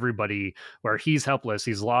terrorizing everybody, where he's helpless.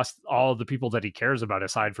 He's lost all the people that he cares about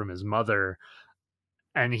aside from his mother.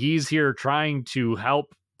 And he's here trying to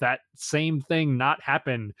help that same thing not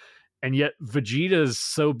happen. And yet Vegeta's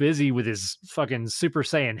so busy with his fucking Super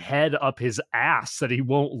Saiyan head up his ass that he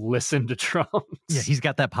won't listen to Trunks. Yeah, he's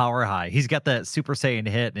got that power high. He's got that Super Saiyan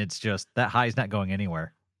hit, and it's just, that high's not going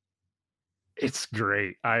anywhere. It's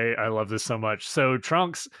great. I love this so much. So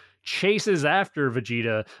Trunks chases after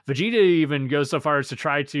Vegeta. Vegeta even goes so far as to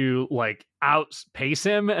try to like outpace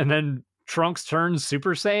him, and then Trunks turns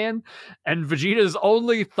Super Saiyan, and Vegeta's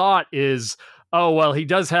only thought is, oh, well, he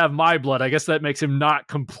does have my blood. I guess that makes him not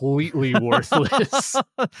completely worthless.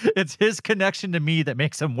 It's his connection to me that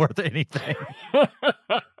makes him worth anything.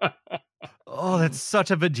 Oh, that's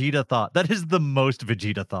such a Vegeta thought. That is the most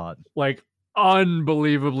Vegeta thought. Like,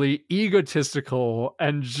 unbelievably egotistical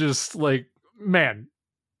and just like, man,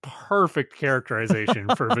 perfect characterization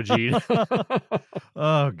for Vegeta.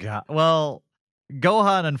 Oh, God. Well,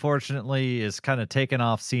 Gohan, unfortunately, is kind of taken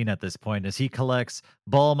off scene at this point as he collects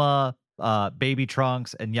Bulma, Baby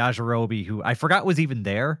Trunks, and Yajirobe, who I forgot was even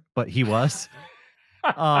there, but he was.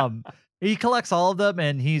 He collects all of them,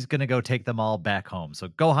 and he's going to go take them all back home. So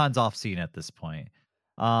Gohan's off scene at this point.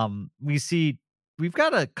 We've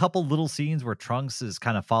got a couple little scenes where Trunks is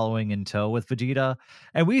kind of following in tow with Vegeta,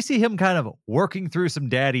 and we see him kind of working through some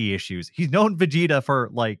daddy issues. He's known Vegeta for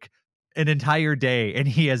like an entire day, and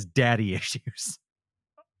he has daddy issues.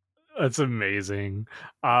 That's amazing.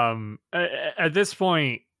 At this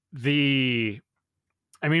point, we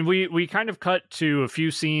kind of cut to a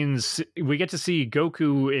few scenes. We get to see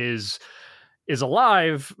Goku is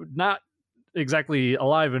alive, not exactly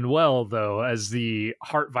alive and well, though, as the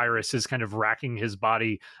heart virus is kind of racking his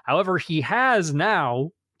body. However, he has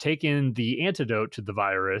now taken the antidote to the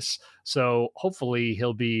virus, so hopefully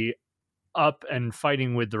he'll be up and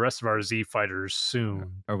fighting with the rest of our Z fighters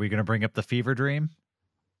soon. Are we going to bring up the fever dream?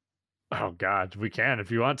 Oh God, we can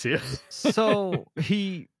if you want to. So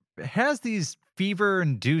he has these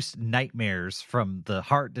fever-induced nightmares from the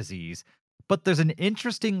heart disease, but there's an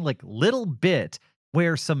interesting like little bit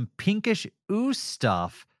where some pinkish ooze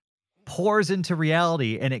stuff pours into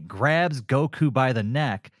reality and it grabs Goku by the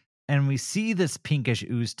neck, and we see this pinkish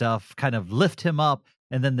ooze stuff kind of lift him up,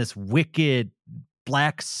 and then this wicked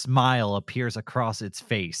black smile appears across its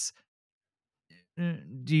face.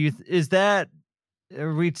 Is that,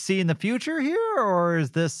 are we seeing the future here, or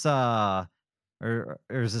is this or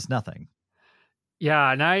is this nothing?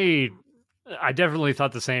 Yeah, and I definitely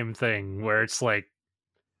thought the same thing, where it's like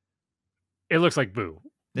it looks like Boo.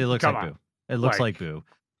 It looks Come like on. Boo. It looks like Boo.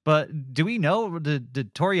 But do we know,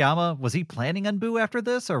 did Toriyama, was he planning on Boo after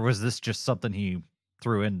this, or was this just something he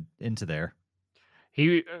threw into there?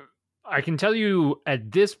 He I can tell you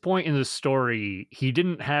at this point in the story, he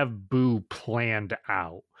didn't have Boo planned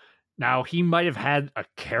out. Now, he might have had a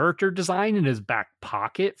character design in his back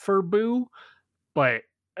pocket for Boo, but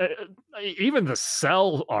even the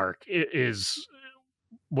Cell arc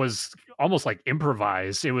was almost like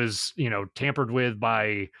improvised. It was, tampered with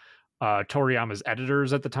by Toriyama's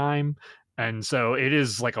editors at the time. And so it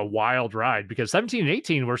is like a wild ride, because 17 and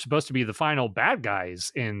 18 were supposed to be the final bad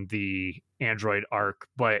guys in the Android arc,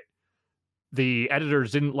 but the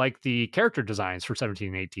editors didn't like the character designs for 17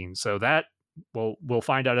 and 18. So that we'll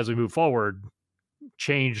find out as we move forward,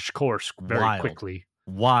 changed course very quickly.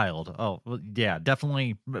 Wild. Oh, well, yeah,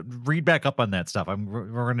 definitely read back up on that stuff.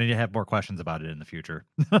 We're going to have more questions about it in the future.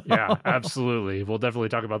 Yeah, absolutely. We'll definitely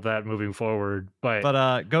talk about that moving forward. But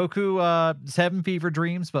Goku is having fever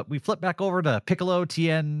dreams, but we flip back over to Piccolo,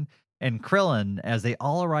 Tien, and Krillin as they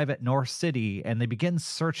all arrive at North City, and they begin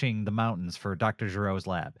searching the mountains for Dr. Giro's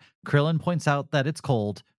lab. Krillin points out that it's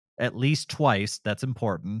cold at least twice. That's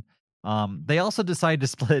important. They also decide to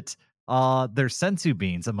split their sensu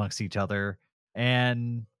beans amongst each other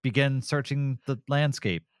and begin searching the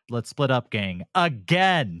landscape. Let's split up, gang.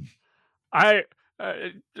 Again. I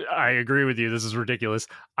agree with you. This is ridiculous.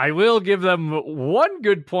 I will give them one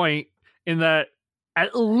good point in that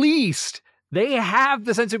at least they have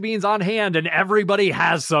the sensu beans on hand and everybody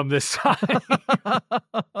has some this time.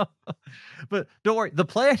 But don't worry. The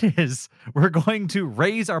plan is we're going to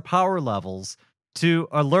raise our power levels to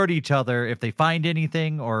alert each other if they find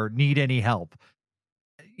anything or need any help.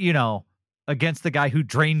 Against the guy who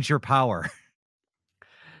drains your power.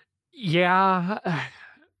 Yeah,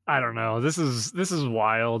 I don't know. This is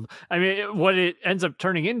wild. I mean, what it ends up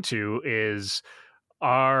turning into is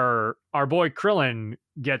our boy Krillin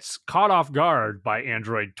gets caught off guard by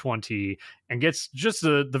Android 20 and gets just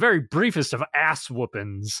the very briefest of ass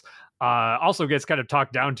whoopings. Also gets kind of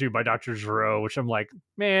talked down to by Dr. Gero, which I'm like,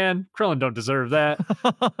 man, Krillin don't deserve that.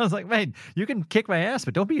 I was like, man, you can kick my ass,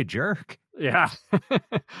 but don't be a jerk. Yeah.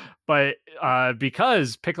 But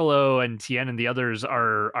because Piccolo and Tien and the others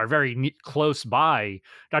are very close by,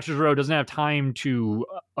 Dr. Gero doesn't have time to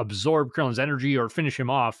absorb Krillin's energy or finish him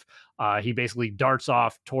off. He basically darts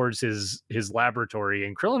off towards his laboratory,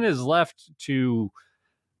 and Krillin is left to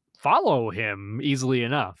follow him easily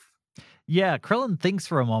enough. Yeah, Krillin thinks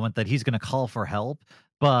for a moment that he's going to call for help,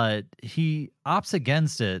 but he opts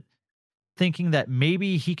against it, thinking that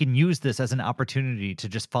maybe he can use this as an opportunity to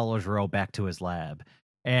just follow Gero back to his lab.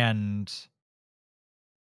 And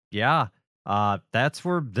yeah, that's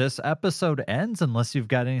where this episode ends, unless you've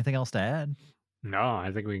got anything else to add. No,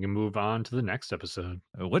 I think we can move on to the next episode,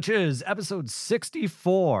 which is episode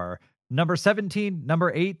 64, number 17,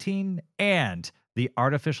 number 18, and The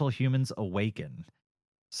Artificial Humans Awaken.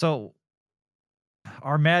 So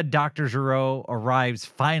our mad Dr. Gero arrives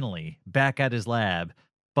finally back at his lab,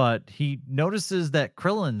 but he notices that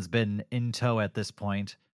Krillin's been in tow at this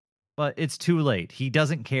point, but it's too late. He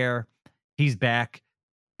doesn't care. He's back,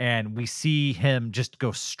 and we see him just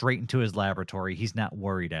go straight into his laboratory. He's not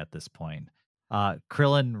worried at this point.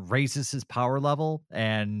 Krillin raises his power level,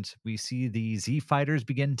 and we see the Z fighters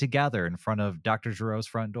begin to gather in front of Dr. Gero's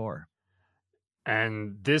front door.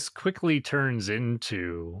 And this quickly turns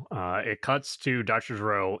into, it cuts to Dr.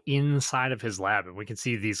 Gero inside of his lab, and we can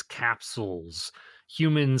see these capsules,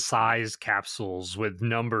 human-sized capsules with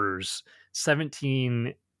numbers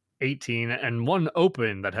 17, 18, and one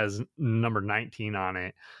open that has number 19 on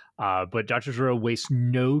it. But Dr. Gero wastes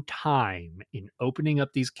no time in opening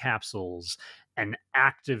up these capsules and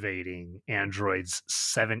activating androids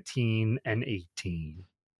 17 and 18.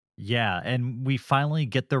 Yeah, and we finally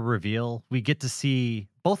get the reveal. We get to see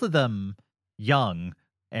both of them young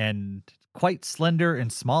and quite slender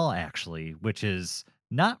and small actually, which is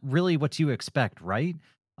not really what you expect, right?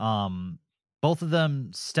 Um Both of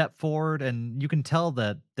them step forward and you can tell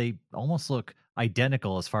that they almost look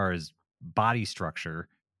identical as far as body structure,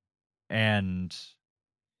 and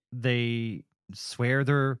they swear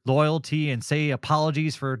their loyalty and say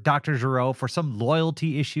apologies for Dr. Giro for some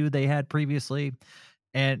loyalty issue they had previously.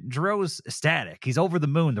 And Giro's ecstatic. He's over the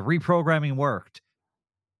moon. The reprogramming worked.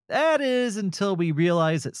 That is until we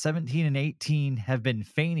realize that 17 and 18 have been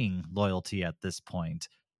feigning loyalty at this point.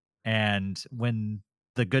 And when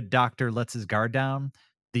the good doctor lets his guard down,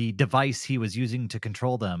 the device he was using to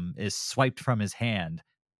control them is swiped from his hand.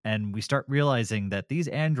 And we start realizing that these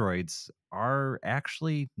androids are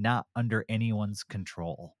actually not under anyone's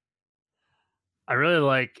control. I really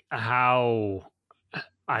like how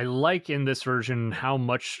I like in this version how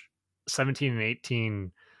much 17 and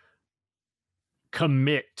 18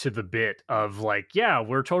 commit to the bit of like, yeah,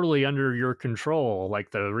 we're totally under your control.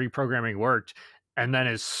 Like the reprogramming worked. And then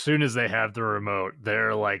as soon as they have the remote,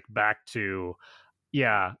 they're like back to,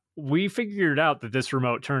 yeah, we figured out that this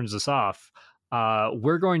remote turns us off.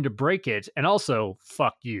 We're going to break it. And also,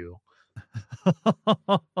 fuck you.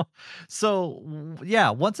 Yeah,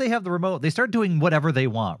 once they have the remote, they start doing whatever they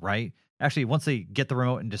want, right? Actually, once they get the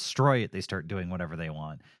remote and destroy it, they start doing whatever they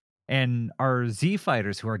want. And our Z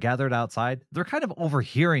fighters who are gathered outside, they're kind of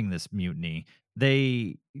overhearing this mutiny.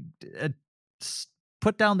 They uh, s-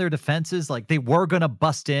 put down their defenses, like they were going to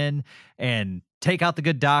bust in and take out the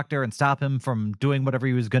good doctor and stop him from doing whatever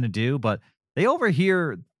he was going to do, but they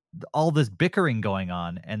overhear all this bickering going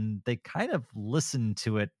on and they kind of listen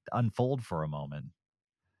to it unfold for a moment.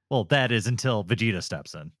 Well, that is until Vegeta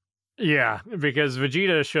steps in. Yeah, because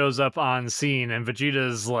Vegeta shows up on scene and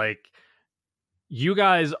Vegeta's like, you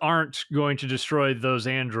guys aren't going to destroy those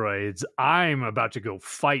androids. I'm about to go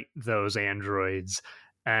fight those androids.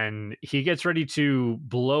 And he gets ready to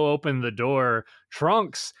blow open the door.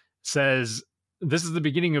 Trunks says, this is the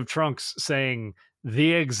beginning of Trunks saying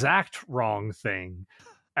the exact wrong thing.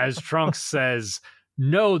 As Trunks says,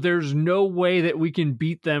 no, there's no way that we can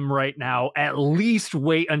beat them right now. At least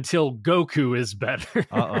wait until Goku is better.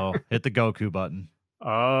 Uh-oh, hit the Goku button.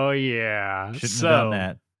 Oh, yeah. Shouldn't have done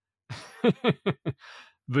that.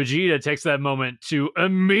 Vegeta takes that moment to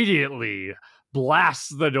immediately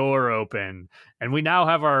blast the door open, and we now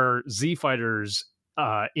have our Z fighters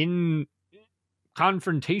in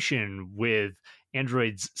confrontation with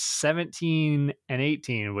androids 17 and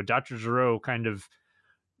 18, with Dr. Zero kind of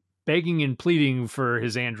begging and pleading for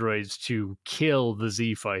his androids to kill the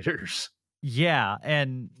Z fighters. Yeah,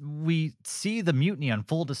 and we see the mutiny on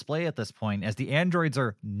full display at this point as the androids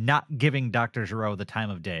are not giving Dr. Giro the time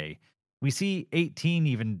of day. We see 18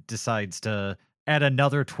 even decides to add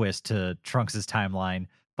another twist to Trunks' timeline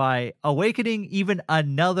by awakening even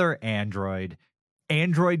another android,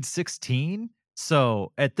 Android 16.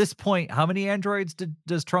 So at this point, how many androids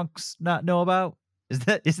does Trunks not know about?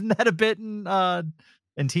 Isn't that a bit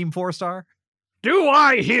in Team 4 Star? Do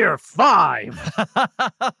I hear 5?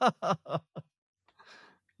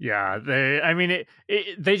 Yeah,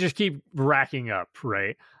 they just keep racking up,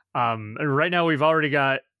 right? And right now we've already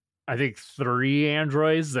got, I think, 3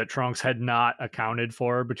 androids that Trunks had not accounted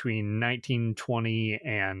for between 19, 20,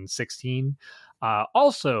 and 16.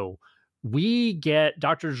 Also, we get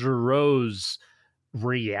Dr. Giro's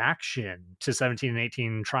reaction to 17 and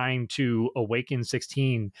 18 trying to awaken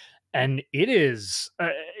 16, and it is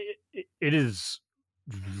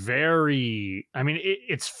very, I mean,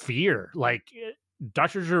 it's fear. Like,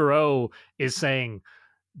 Dr. Giro is saying,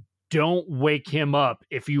 don't wake him up.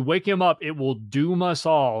 If you wake him up, it will doom us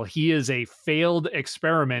all. He is a failed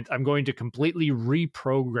experiment. I'm going to completely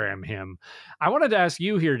reprogram him. I wanted to ask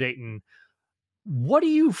you here, Dayton, what do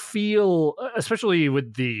you feel, especially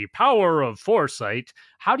with the power of foresight,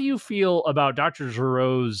 how do you feel about Dr.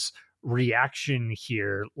 Giro's reaction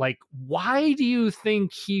here? Like, why do you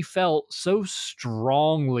think he felt so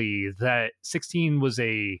strongly that 16 was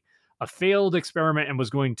a failed experiment and was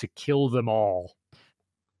going to kill them all?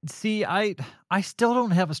 See, I still don't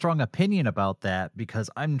have a strong opinion about that because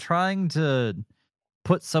I'm trying to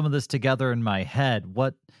put some of this together in my head.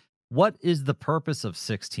 What is the purpose of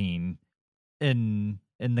 16 in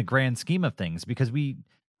the grand scheme of things? Because we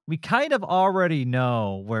kind of already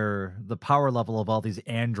know where the power level of all these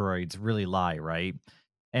androids really lie, right?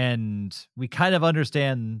 And we kind of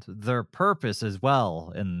understand their purpose as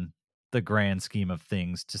well in the grand scheme of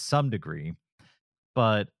things to some degree.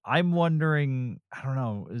 But I'm wondering, I don't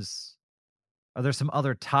know, Are there some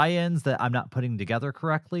other tie-ins that I'm not putting together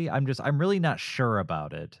correctly? I'm really not sure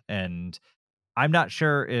about it, and I'm not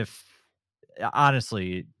sure if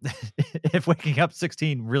honestly, if waking up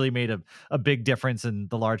 16 really made a big difference in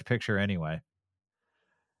the large picture anyway.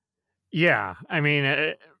 Yeah, I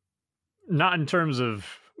mean, not in terms of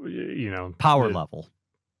Power the level.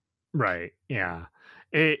 right. Yeah,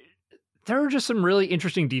 it. There are just some really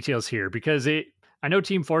interesting details here because it. I know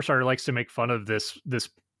Team Four Star likes to make fun of this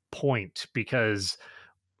point because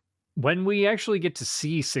when we actually get to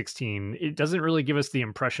see 16, it doesn't really give us the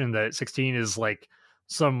impression that 16 is like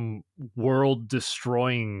some world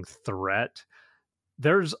destroying threat.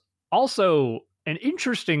 There's also an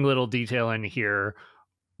interesting little detail in here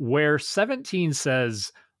where 17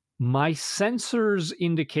 says, "My sensors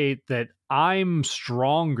indicate that I'm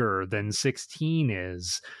stronger than 16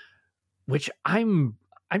 is," which I'm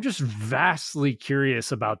just vastly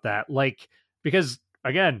curious about that. Like, because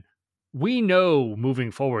again, we know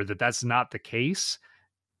moving forward that that's not the case.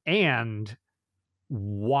 And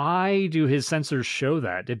why do his sensors show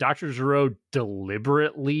that? Did Dr. Gero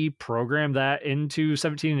deliberately program that into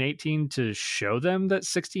 17 and 18 to show them that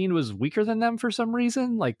 16 was weaker than them for some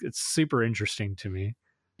reason? Like, it's super interesting to me.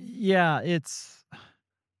 Yeah,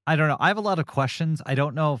 I don't know. I have a lot of questions. I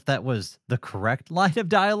don't know if that was the correct line of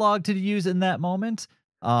dialogue to use in that moment.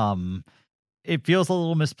 Um, it feels a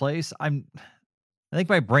little misplaced. I think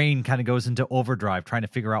my brain kind of goes into overdrive trying to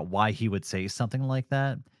figure out why he would say something like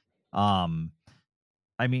that. Um,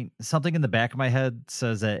 I mean, something in the back of my head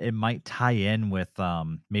says that it might tie in with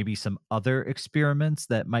maybe some other experiments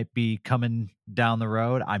that might be coming down the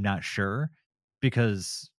road. I'm not sure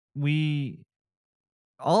because we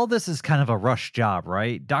all this is kind of a rush job,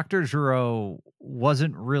 right? Dr. Gero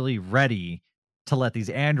wasn't really ready to let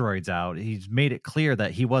these androids out. He's made it clear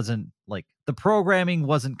that he wasn't like the programming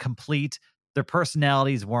wasn't complete. Their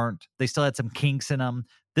personalities weren't, they still had some kinks in them.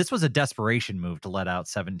 This was a desperation move to let out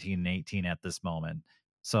 17 and 18 at this moment.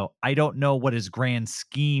 So I don't know what his grand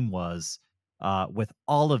scheme was with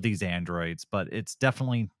all of these androids, but it's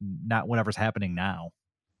definitely not whatever's happening now.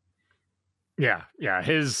 Yeah, yeah.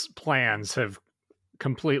 His plans have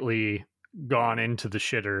completely gone into the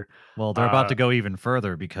shitter. Well, they're about to go even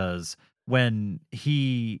further because when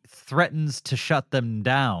he threatens to shut them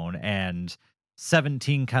down and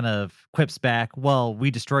 17 kind of quips back, well,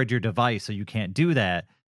 we destroyed your device, so you can't do that.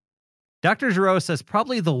 Dr. Gero says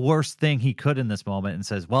probably the worst thing he could in this moment and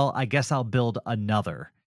says, well, I guess I'll build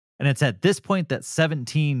another. And it's at this point that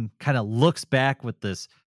 17 kind of looks back with this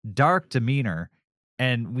dark demeanor,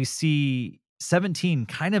 and we see 17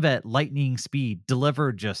 kind of at lightning speed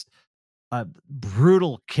deliver just a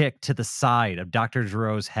brutal kick to the side of Dr.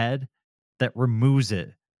 Gero's head that removes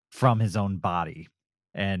it from his own body.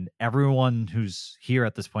 And everyone who's here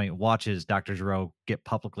at this point watches Dr. Gero get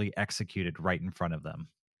publicly executed right in front of them.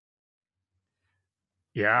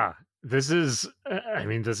 Yeah, this is, I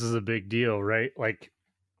mean, this is a big deal, right? Like,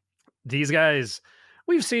 these guys,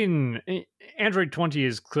 we've seen Android 20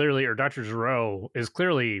 is clearly, or Dr. Gero is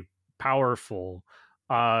clearly powerful.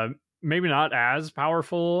 Uh, Maybe not as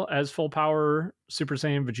powerful as full power Super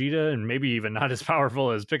Saiyan Vegeta, and maybe even not as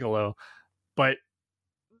powerful as Piccolo, but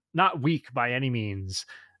not weak by any means.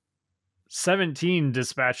 17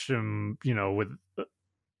 dispatched him, with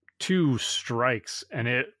two strikes, and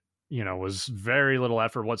it, was very little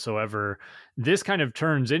effort whatsoever. This kind of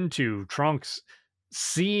turns into Trunks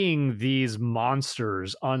seeing these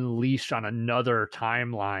monsters unleashed on another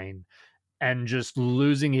timeline and just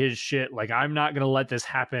losing his shit. Like, I'm not going to let this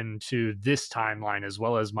happen to this timeline as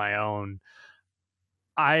well as my own.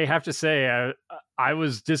 I have to say, I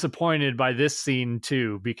was disappointed by this scene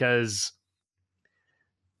too, because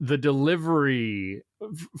the delivery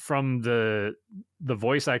from the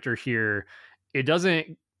voice actor here, it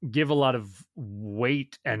doesn't give a lot of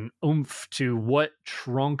weight and oomph to what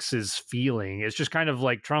Trunks is feeling. It's just kind of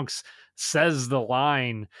like Trunks says the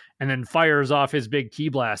line and then fires off his big ki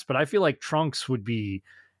blast. But I feel like Trunks would be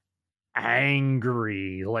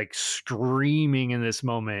angry, like screaming in this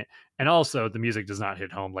moment. And also the music does not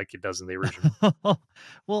hit home like it does in the original.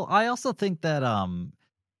 Well, I also think that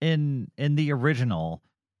in the original,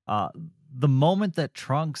 uh the moment that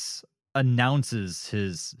Trunks announces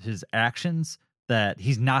his actions that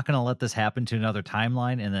he's not going to let this happen to another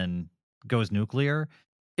timeline and then goes nuclear,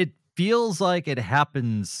 it feels like it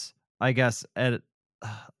happens, I guess, at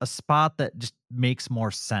a spot that just makes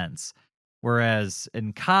more sense. Whereas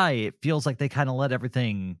in Kai, it feels like they kind of let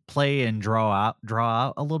everything play and draw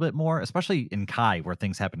out a little bit more, especially in Kai where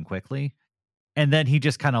things happen quickly. And then he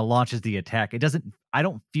just kind of launches the attack. It doesn't, I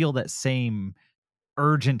don't feel that same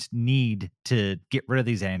urgent need to get rid of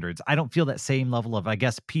these androids. I don't feel that same level of, I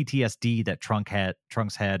guess, PTSD that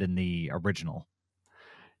Trunks had in the original.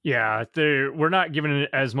 Yeah, we're not given it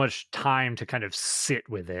as much time to kind of sit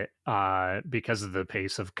with it because of the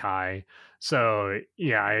pace of Kai. So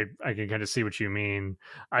yeah, I can kind of see what you mean.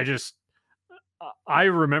 I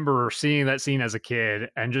remember seeing that scene as a kid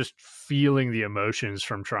and just feeling the emotions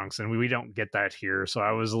from Trunks, and we don't get that here. So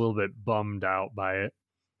I was a little bit bummed out by it.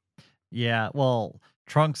 Yeah, well,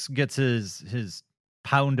 Trunks gets his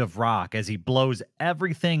pound of rock as he blows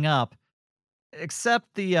everything up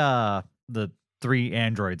except the 3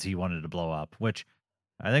 androids he wanted to blow up, which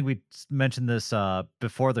I think we mentioned this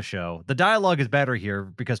before the show. The dialogue is better here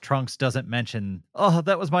because Trunks doesn't mention, "Oh,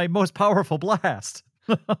 that was my most powerful blast."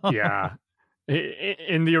 Yeah.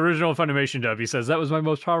 In the original Funimation dub, he says that was my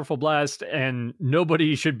most powerful blast, and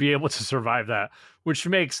nobody should be able to survive that, which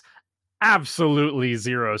makes absolutely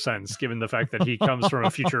zero sense given the fact that he comes from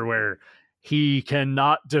a future where he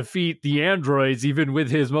cannot defeat the androids even with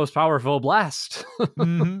his most powerful blast.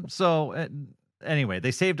 So anyway,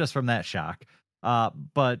 they saved us from that shock.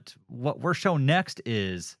 But what we're shown next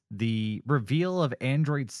is the reveal of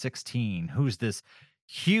Android 16, who's this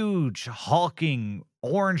huge, hulking,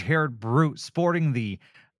 orange-haired brute sporting the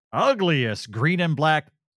ugliest green and black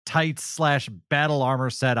tights / battle armor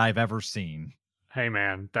set I've ever seen. Hey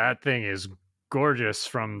man, that thing is gorgeous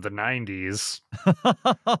from the 90s.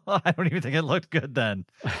 I don't even think it looked good then.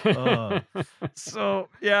 So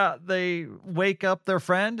yeah, they wake up their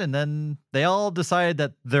friend and then they all decide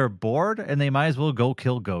that they're bored and they might as well go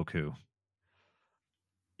kill Goku.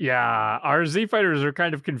 Yeah, our Z fighters are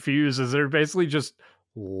kind of confused as they're basically just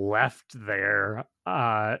left there.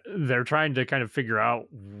 They're trying to kind of figure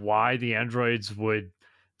out why the androids would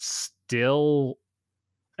still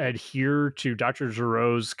adhere to Dr.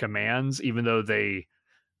 Gero's commands, even though they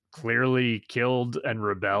clearly killed and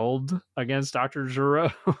rebelled against Dr.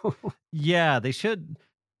 Gero. Yeah, they should.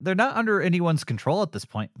 They're not under anyone's control at this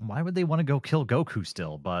point. Why would they want to go kill Goku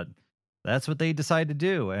still? But that's what they decide to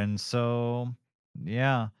do. And so,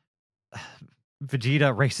 yeah,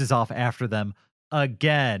 Vegeta races off after them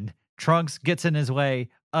again. Trunks gets in his way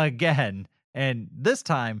again. And this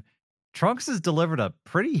time, Trunks has delivered a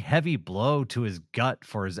pretty heavy blow to his gut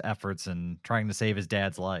for his efforts in trying to save his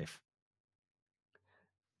dad's life.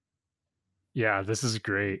 Yeah, this is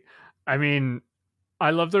great. I mean,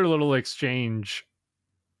 I love their little exchange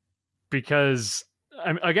because,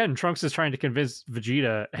 again, Trunks is trying to convince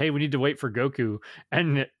Vegeta, hey, we need to wait for Goku.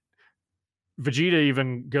 And Vegeta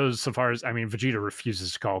even goes so far as, Vegeta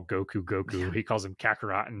refuses to call Goku Goku. He calls him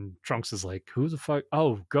Kakarot, and Trunks is like, who the fuck?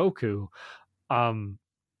 Oh, Goku.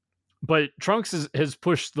 But Trunks has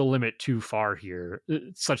pushed the limit too far here,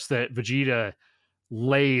 such that Vegeta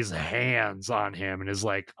lays hands on him and is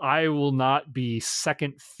like, I will not be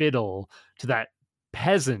second fiddle to that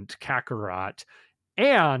peasant Kakarot,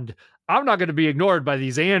 and I'm not going to be ignored by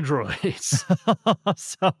these androids.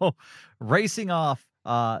 So, racing off,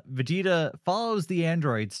 Vegeta follows the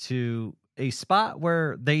androids to a spot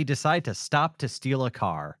where they decide to stop to steal a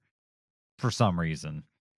car for some reason,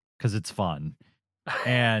 because it's fun.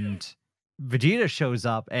 And Vegeta shows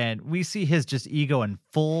up and we see his just ego in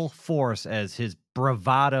full force as his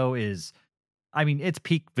bravado is, it's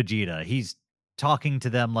peak Vegeta. He's talking to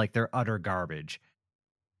them like they're utter garbage.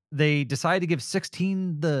 They decide to give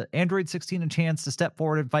the Android 16 a chance to step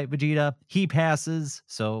forward and fight Vegeta. He passes,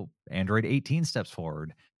 so Android 18 steps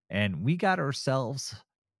forward. And we got ourselves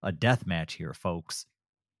a death match here, folks.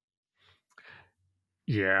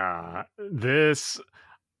 Yeah,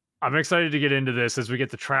 I'm excited to get into this as we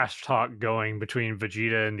get the trash talk going between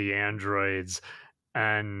Vegeta and the androids.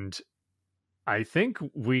 And I think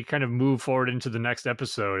we kind of move forward into the next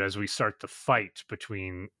episode as we start the fight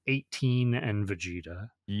between 18 and Vegeta.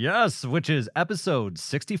 Yes, which is episode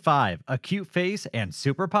 65, Acute Face and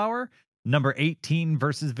Superpower, number 18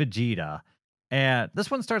 versus Vegeta. And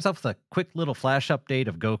this one starts off with a quick little flash update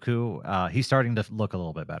of Goku. He's starting to look a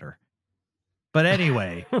little bit better. But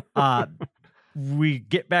anyway, we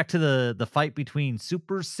get back to the fight between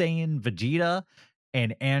Super Saiyan Vegeta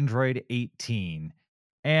and Android 18.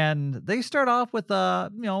 And they start off with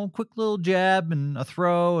a, quick little jab and a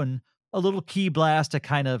throw and a little key blast to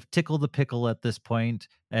kind of tickle the pickle at this point,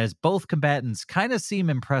 as both combatants kind of seem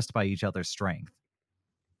impressed by each other's strength.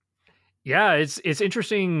 Yeah, it's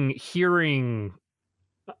interesting hearing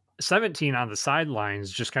 17 on the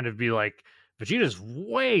sidelines just kind of be like, Vegeta's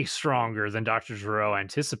way stronger than Dr. Gero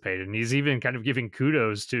anticipated, and he's even kind of giving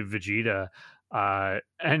kudos to Vegeta.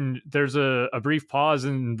 And there's a brief pause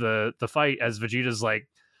in the fight as Vegeta's like,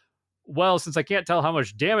 well, since I can't tell how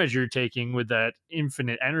much damage you're taking with that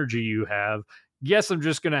infinite energy you have, guess I'm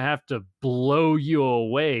just going to have to blow you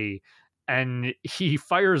away. And he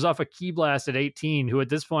fires off a key blast at 18, who at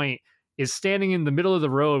this point is standing in the middle of the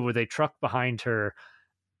road with a truck behind her.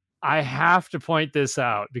 I have to point this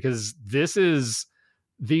out because this is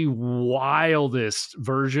the wildest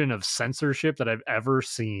version of censorship that I've ever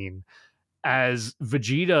seen. As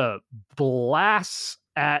Vegeta blasts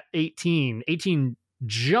at 18, 18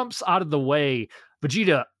 jumps out of the way.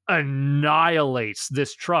 Vegeta annihilates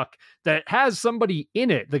this truck that has somebody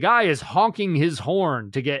in it. The guy is honking his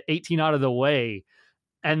horn to get 18 out of the way.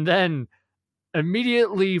 And then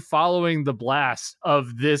immediately following the blast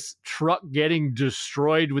of this truck getting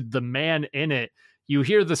destroyed with the man in it, you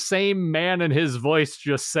hear the same man and his voice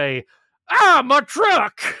just say, "Ah, my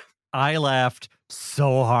truck!" I laughed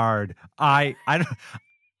so hard. I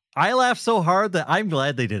laughed so hard that I'm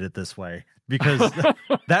glad they did it this way, because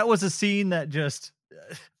that was a scene that just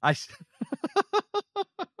I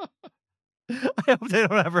hope they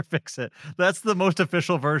don't ever fix it. That's the most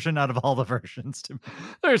official version out of all the versions to me.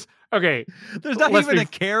 There's not even a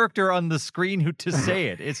character on the screen who to say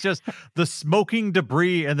it. It's just the smoking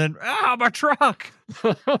debris and then my truck.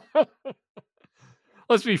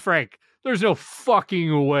 Let's be frank. There's no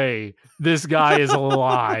fucking way this guy is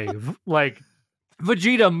alive. Like,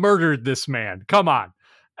 Vegeta murdered this man. Come on.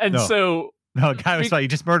 And no, guy was fine. He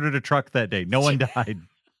just murdered a truck that day. No one died.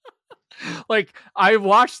 Like, I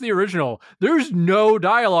watched the original. There's no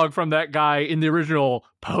dialogue from that guy in the original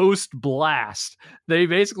post-blast. They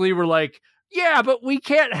basically were like, yeah, but we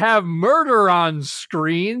can't have murder on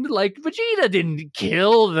screen. Like, Vegeta didn't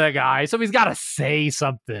kill the guy, so he's got to say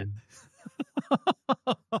something.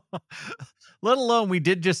 Let alone we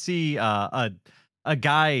did just see a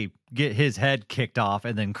guy get his head kicked off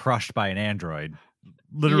and then crushed by an android.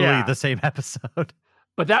 Literally the same episode.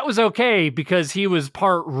 But that was okay because he was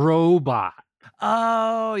part robot.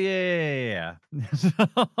 Oh, yeah.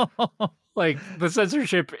 Like, the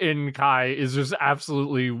censorship in Kai is just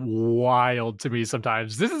absolutely wild to me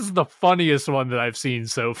sometimes. This is the funniest one that I've seen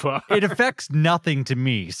so far. It affects nothing to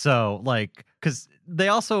me. So, like, because they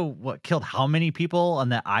also killed how many people on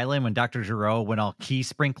that island when Dr. Gero went all key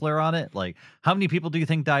sprinkler on it? Like, how many people do you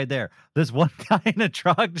think died there? This one guy in a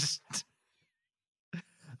truck just...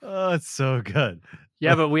 Oh, it's so good.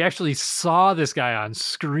 Yeah, but we actually saw this guy on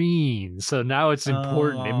screen, so now it's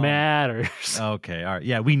important. It matters. Okay, all right.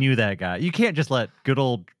 Yeah, we knew that guy. You can't just let good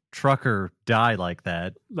old trucker die like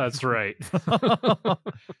that. That's right.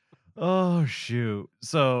 Oh, shoot.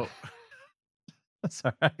 So,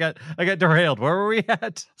 sorry, I got derailed. Where were we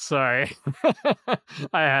at? Sorry.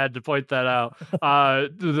 I had to point that out.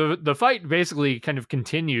 The fight basically kind of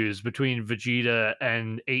continues between Vegeta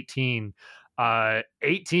and 18.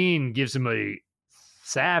 18 gives him a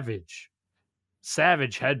savage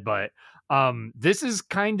headbutt. This is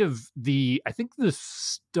kind of the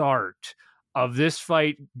start of this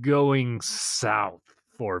fight going south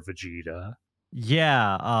for Vegeta.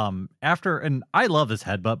 Yeah, and I love this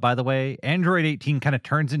headbutt, by the way. Android 18 kind of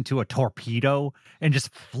turns into a torpedo and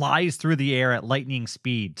just flies through the air at lightning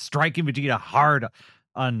speed, striking Vegeta hard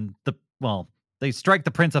on they strike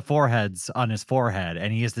the Prince of Foreheads on his forehead,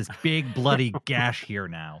 and he has this big bloody gash here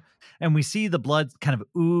now. And we see the blood kind of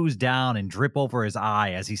ooze down and drip over his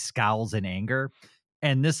eye as he scowls in anger.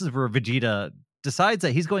 And this is where Vegeta decides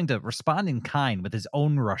that he's going to respond in kind with his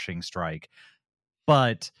own rushing strike.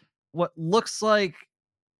 But what looks like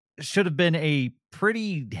should have been a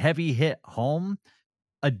pretty heavy hit home,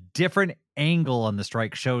 a different angle on the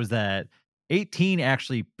strike shows that 18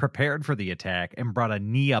 actually prepared for the attack and brought a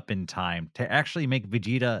knee up in time to actually make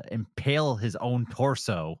Vegeta impale his own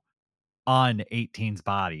torso on 18's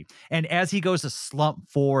body. And as he goes to slump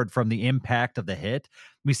forward from the impact of the hit,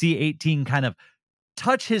 we see 18 kind of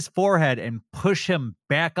touch his forehead and push him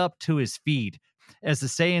back up to his feet as the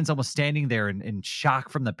Saiyan's almost standing there in shock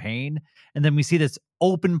from the pain. And then we see this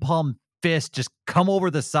open palm fist just come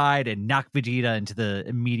over the side and knock Vegeta into the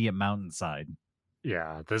immediate mountainside.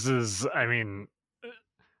 Yeah, this is, I mean,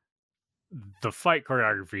 the fight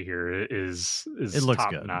choreography here is it looks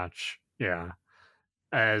top good. Notch. Yeah.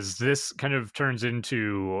 As this kind of turns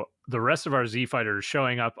into the rest of our Z fighters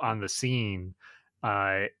showing up on the scene,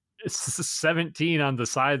 17 on the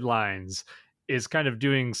sidelines is kind of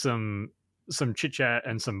doing some chit chat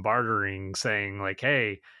and some bartering, saying like,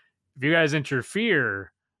 hey, if you guys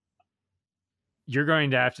interfere, you're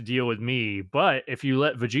going to have to deal with me. But if you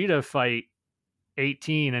let Vegeta fight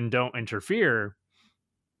 18 and don't interfere,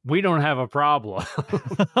 we don't have a problem.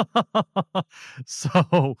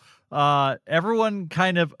 So everyone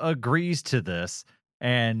kind of agrees to this,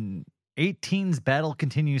 and 18's battle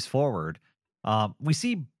continues forward. We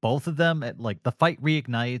see both of them at like the fight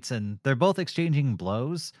reignites and they're both exchanging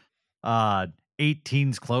blows. Uh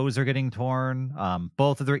 18's clothes are getting torn.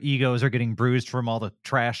 Both of their egos are getting bruised from all the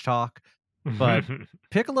trash talk. But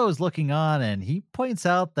Piccolo is looking on and he points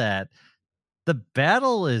out that the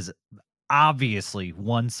battle is obviously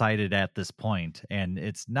one-sided at this point, and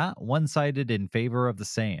it's not one-sided in favor of the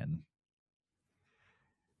Saiyan.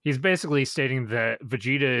 He's basically stating that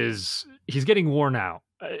he's getting worn out.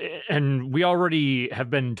 And we already have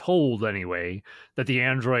been told anyway that the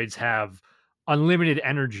androids have unlimited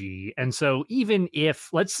energy. And so even if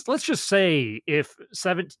let's just say if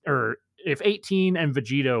 7 or if 18 and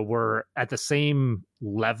Vegeta were at the same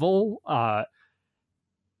level,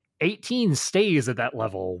 18 stays at that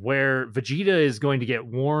level where Vegeta is going to get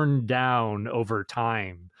worn down over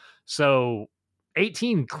time. So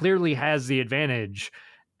 18 clearly has the advantage.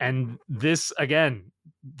 And this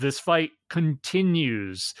fight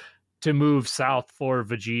continues to move south for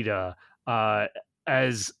Vegeta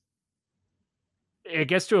as it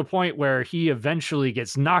gets to a point where he eventually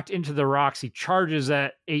gets knocked into the rocks. He charges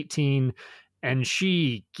at 18 and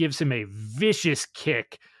she gives him a vicious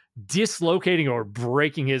kick, dislocating or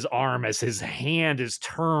breaking his arm as his hand is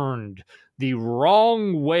turned the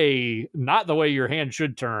wrong way, not the way your hand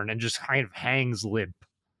should turn, and just kind of hangs limp.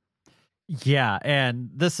 Yeah, and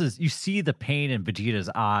this is you see the pain in Vegeta's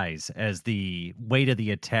eyes as the weight of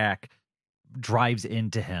the attack drives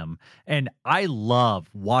into him. And I love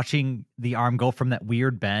watching the arm go from that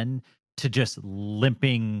weird bend to just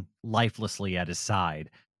limping lifelessly at his side.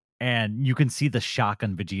 And you can see the shock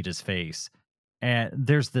on Vegeta's face. And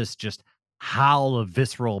there's this just howl of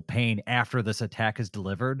visceral pain after this attack is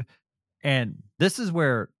delivered. And this is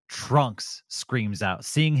where Trunks screams out,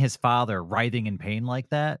 seeing his father writhing in pain like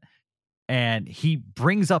that. And he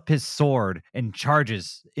brings up his sword and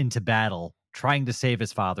charges into battle, trying to save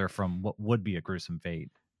his father from what would be a gruesome fate.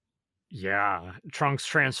 Yeah, Trunks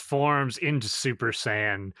transforms into Super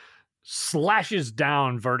Saiyan, slashes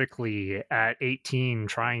down vertically at 18,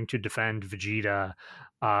 trying to defend Vegeta.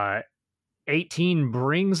 18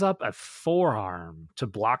 brings up a forearm to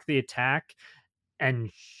block the attack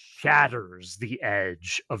and shatters the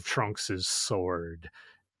edge of Trunks's sword.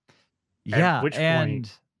 At Yeah, which point,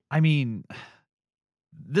 and I mean,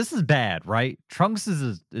 this is bad, right? Trunks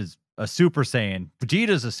is a Super Saiyan,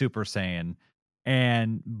 Vegeta's a Super Saiyan,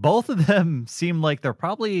 and both of them seem like they're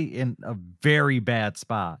probably in a very bad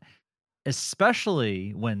spot,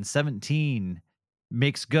 especially when 17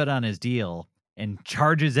 makes good on his deal and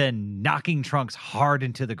charges in, knocking Trunks hard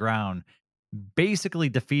into the ground, basically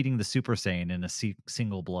defeating the Super Saiyan in a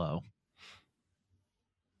single blow.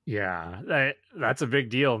 yeah, that's a big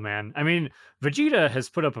deal, man. I mean, Vegeta has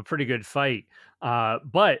put up a pretty good fight,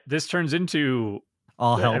 but this turns into,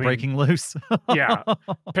 All hell I mean, breaking loose. yeah,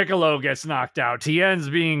 Piccolo gets knocked out. Tien's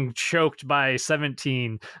being choked by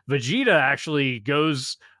 17. Vegeta actually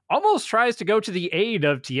almost tries to go to the aid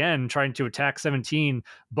of Tien, trying to attack 17,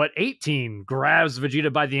 but 18 grabs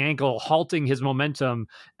Vegeta by the ankle, halting his momentum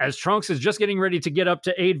as Trunks is just getting ready to get up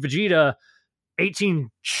to aid Vegeta. 18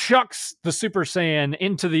 chucks the Super Saiyan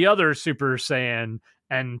into the other Super Saiyan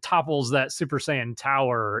and topples that Super Saiyan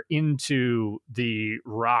tower into the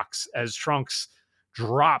rocks as Trunks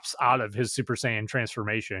drops out of his Super Saiyan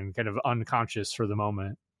transformation, kind of unconscious for the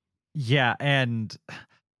moment. Yeah, and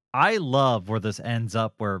I love where this ends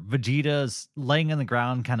up, where Vegeta's laying on the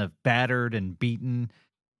ground, kind of battered and beaten,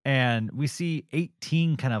 and we see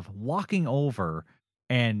 18 kind of walking over,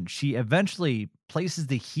 and she eventually places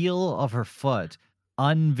the heel of her foot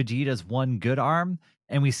on Vegeta's one good arm,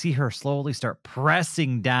 and we see her slowly start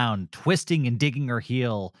pressing down, twisting and digging her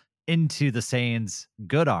heel into the Saiyan's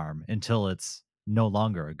good arm until it's no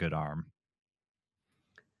longer a good arm.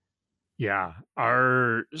 Yeah,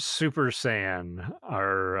 our Super Saiyan,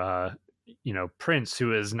 our Prince,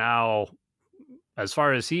 who is now, as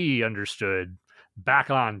far as he understood, back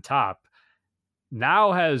on top,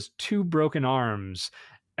 now has two broken arms.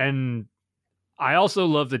 And I also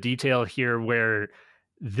love the detail here where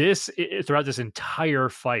throughout this entire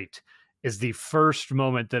fight is the first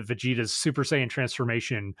moment that Vegeta's Super Saiyan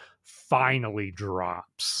transformation finally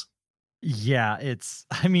drops. Yeah,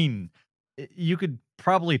 I mean, you could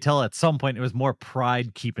probably tell at some point it was more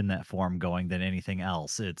pride keeping that form going than anything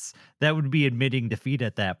else. That would be admitting defeat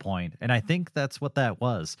at that point, and I think that's what that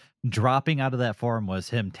was. Dropping out of that form was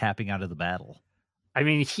him tapping out of the battle. I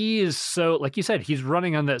mean, he is so, like you said, he's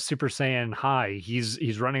running on that Super Saiyan high.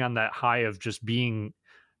 He's running on that high of just being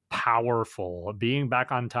powerful, being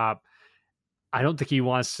back on top. I don't think he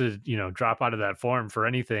wants to, drop out of that form for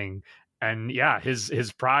anything. And yeah,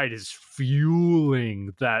 his pride is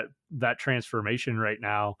fueling that transformation right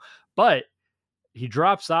now. But he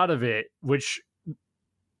drops out of it, which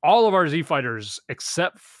all of our Z fighters,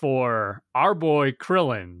 except for our boy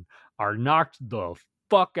Krillin, are knocked the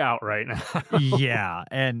fuck out right now. Yeah,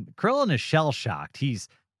 and Krillin is shell shocked. He's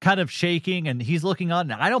kind of shaking and he's looking on.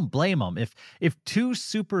 And I don't blame him. If two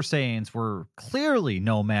Super Saiyans were clearly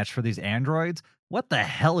no match for these androids, what the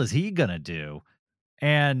hell is he gonna do?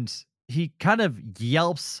 And he kind of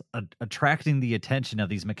yelps, attracting the attention of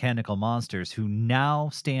these mechanical monsters who now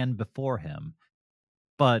stand before him.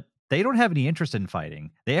 But they don't have any interest in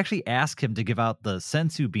fighting. They actually ask him to give out the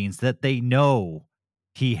sensu beans that they know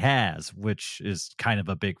he has, which is kind of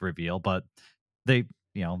a big reveal, but they,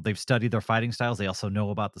 they've studied their fighting styles. They also know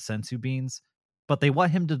about the sensu beans, but they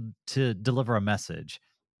want him to deliver a message.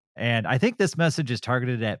 And I think this message is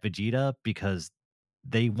targeted at Vegeta because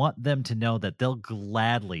they want them to know that they'll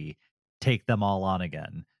gladly take them all on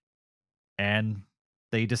again. And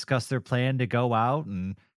they discuss their plan to go out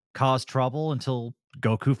and cause trouble until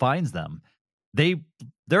Goku finds them.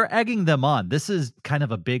 They're egging them on. This is kind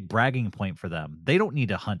of a big bragging point for them. They don't need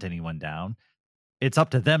to hunt anyone down. It's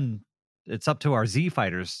up to them. It's up to our Z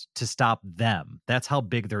fighters to stop them. That's how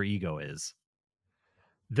big their ego is.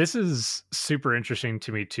 This is super interesting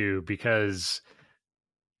to me too, because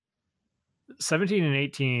 17 and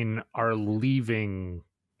 18 are leaving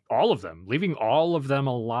all of them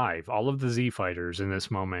alive, all of the Z fighters in this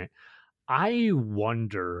moment. I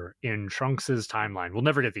wonder in Trunks's timeline, we'll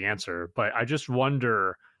never get the answer, but I just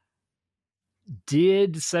wonder,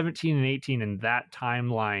 did 17 and 18 in that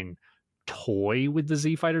timeline toy with the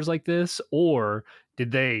Z fighters like this, or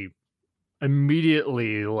did they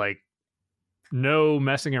immediately, like, no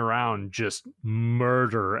messing around, just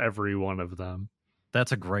murder every one of them?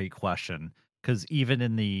 That's a great question, because even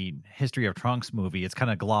in the History of Trunks movie, it's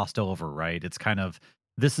kind of glossed over, right? It's kind of,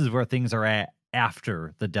 this is where things are at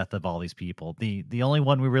after the death of all these people. The only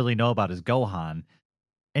one we really know about is Gohan.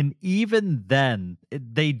 And even then,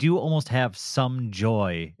 they do almost have some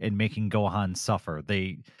joy in making Gohan suffer.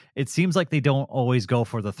 It seems like they don't always go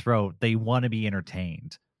for the throat. They want to be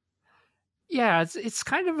entertained. Yeah, it's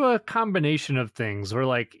kind of a combination of things where,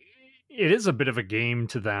 like, it is a bit of a game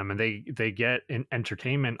to them, and they get an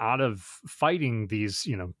entertainment out of fighting these,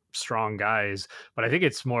 strong guys. But I think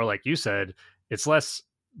it's more like you said, it's less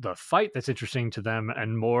the fight that's interesting to them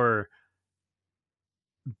and more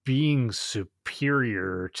being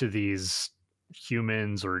superior to these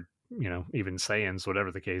humans, or even Saiyans, whatever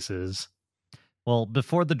the case is. Well,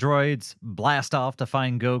 before the droids blast off to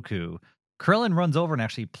find Goku, Krillin runs over and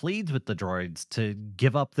actually pleads with the droids to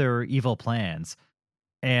give up their evil plans.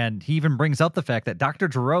 And he even brings up the fact that Dr.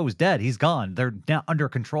 Gero is dead. He's gone. They're not under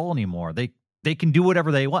control anymore. They can do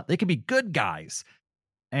whatever they want. They can be good guys.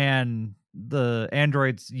 And the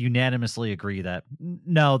androids unanimously agree that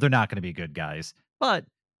no, they're not going to be good guys. But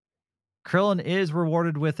Krillin is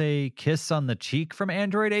rewarded with a kiss on the cheek from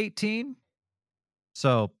Android 18.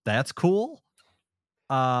 So that's cool.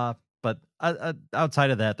 But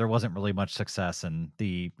outside of that, there wasn't really much success, and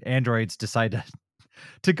the androids decide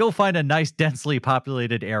to go find a nice, densely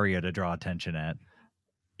populated area to draw attention at.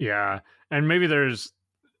 Yeah, and maybe there's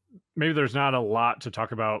not a lot to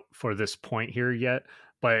talk about for this point here yet,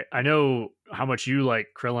 but I know how much you like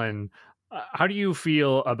Krillin. How do you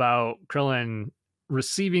feel about Krillin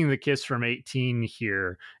receiving the kiss from 18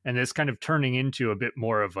 here, and this kind of turning into a bit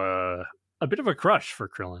more of a bit of a crush for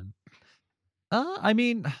Krillin? I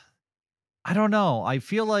mean, I don't know. I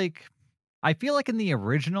feel like in the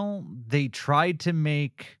original they tried to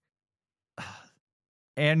make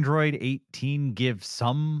Android 18 give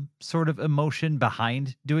some sort of emotion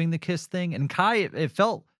behind doing the kiss thing, and Kai, it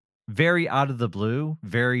felt very out of the blue,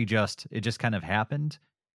 very it just kind of happened.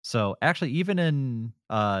 So actually, even in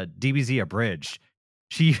DBZ Abridged,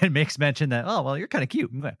 she even makes mention that, oh well, you're kind of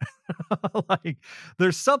cute. Like,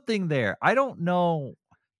 there's something there. I don't know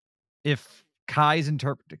if Kai's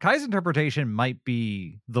interpretation might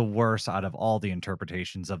be the worst out of all the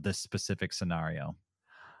interpretations of this specific scenario.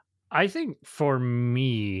 I think for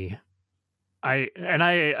me, I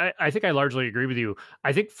think I largely agree with you.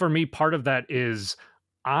 I think for me, part of that is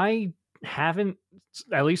I haven't,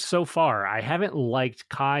 at least so far, I haven't liked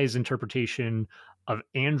Kai's interpretation of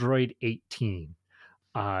Android 18.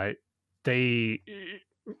 Her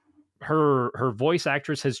voice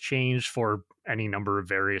actress has changed for any number of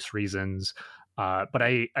various reasons. But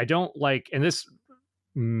I don't like, and this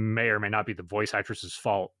may or may not be the voice actress's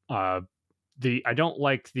fault. I don't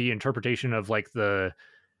like the interpretation of, like, the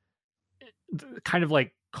kind of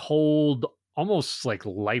like cold, almost like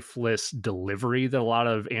lifeless delivery that a lot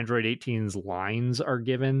of Android 18's lines are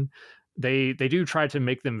given. They do try to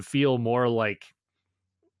make them feel more like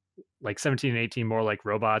like 17 and 18 more like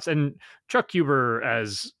robots, and Chuck Huber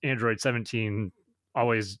as Android 17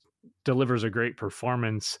 always delivers a great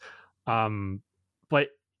performance. But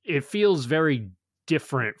it feels very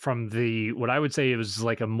different from the what I would say it was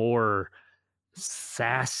like a more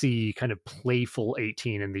sassy kind of playful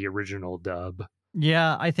 18 in the original dub.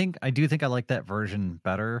 Yeah, I do think I like that version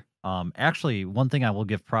better. Actually, one thing I will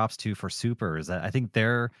give props to for Super is that I think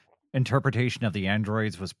their interpretation of the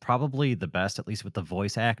androids was probably the best, at least with the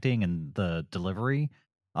voice acting and the delivery.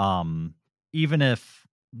 Um, Even if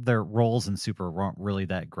their roles in Super weren't really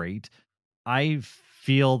that great, I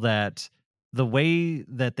feel that the way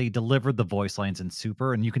that they delivered the voice lines in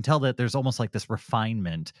Super, and you can tell that there's almost like this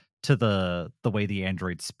refinement to the way the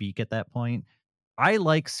androids speak at that point. I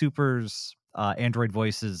like Super's Android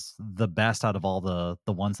voices the best out of all the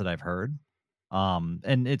ones that I've heard.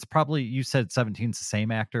 And it's probably you said 17's the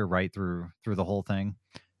same actor right through the whole thing.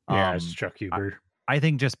 Yeah, it's Um, Chuck I, Huber. I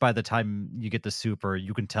think just by the time you get the Super,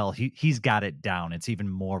 you can tell he's got it down. It's even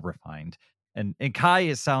more refined. And Kai,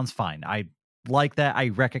 it sounds fine. I like that. I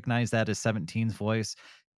recognize that as 17's voice.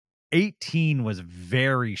 18 was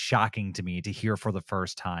very shocking to me to hear for the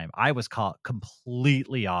first time. I was caught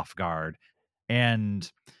completely off guard. And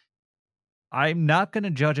I'm not going to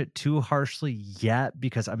judge it too harshly yet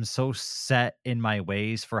because I'm so set in my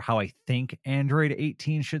ways for how I think Android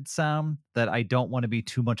 18 should sound that I don't want to be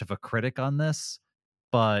too much of a critic on this.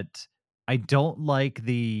 But I don't like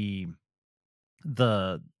the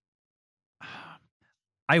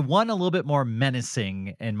I want a little bit more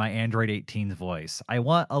menacing in my Android 18's voice. I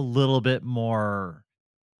want a little bit more,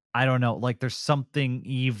 I don't know, like there's something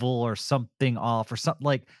evil or something off or something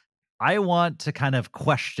like I want to kind of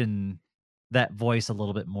question that voice a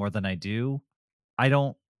little bit more than I do. I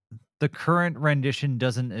don't The current rendition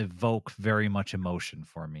doesn't evoke very much emotion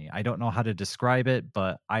for me. I don't know how to describe it,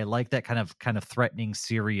 but I like that kind of threatening,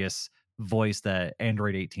 serious voice that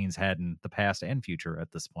Android 18's had in the past and future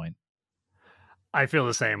at this point. I feel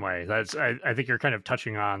the same way. I think you're kind of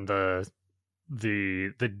touching on the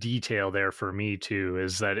detail there for me too,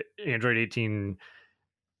 is that Android 18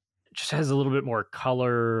 just has a little bit more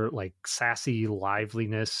color, like sassy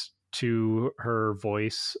liveliness to her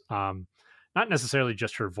voice. Not necessarily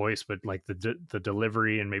just her voice, but like the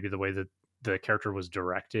delivery and maybe the way that the character was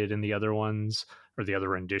directed in the other ones or the other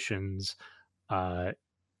renditions. Uh,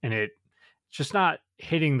 and it's just not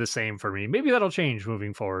hitting the same for me. Maybe that'll change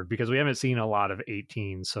moving forward because we haven't seen a lot of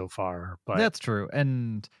 18 so far. But That's true.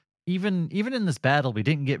 And even in this battle, we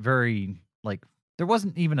didn't get very like there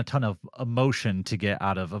wasn't even a ton of emotion to get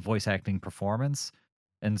out of a voice acting performance.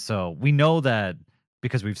 And so we know that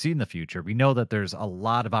because we've seen the future, we know that there's a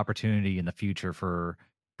lot of opportunity in the future for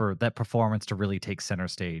that performance to really take center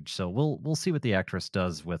stage. So we'll see what the actress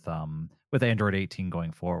does with Android 18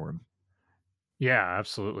 going forward. yeah,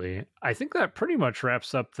 absolutely. I think that pretty much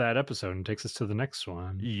wraps up that episode and takes us to the next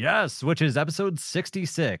one. Yes, which is episode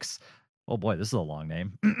 66. Oh boy, this is a long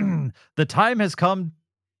name. The time has come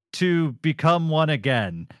to become one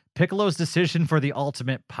again. Piccolo's decision for the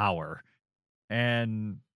ultimate power.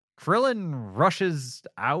 And Krillin rushes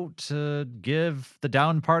out to give the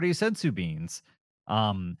down party sensu beans.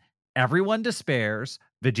 Um, Everyone despairs.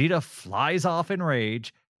 Vegeta flies off in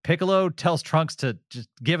rage. Piccolo tells Trunks to just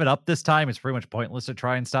give it up this time. It's pretty much pointless to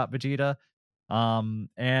try and stop Vegeta.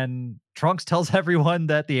 And Trunks tells everyone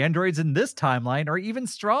that the androids in this timeline are even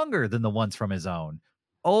stronger than the ones from his own.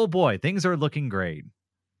 Oh boy, things are looking great.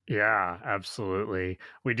 Yeah, absolutely.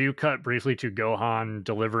 We do cut briefly to Gohan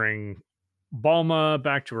delivering Bulma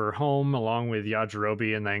back to her home along with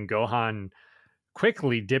Yajirobe, and then Gohan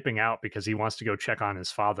quickly dipping out because he wants to go check on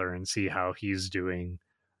his father and see how he's doing.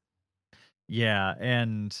 Yeah,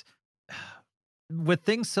 and with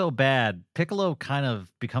things so bad, Piccolo kind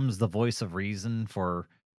of becomes the voice of reason for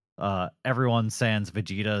everyone sans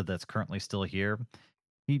Vegeta that's currently still here.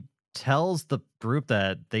 He tells the group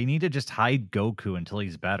that they need to just hide Goku until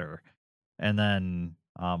he's better. And then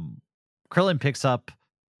Krillin picks up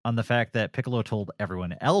on the fact that Piccolo told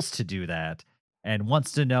everyone else to do that and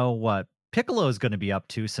wants to know what Piccolo is going to be up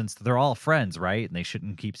to since they're all friends, right? And they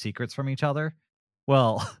shouldn't keep secrets from each other.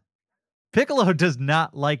 Well, Piccolo does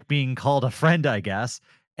not like being called a friend, I guess,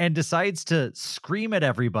 and decides to scream at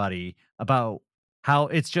everybody about how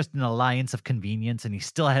it's just an alliance of convenience and he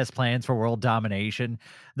still has plans for world domination,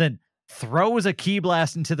 then throws a key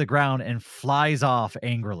blast into the ground and flies off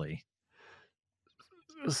angrily.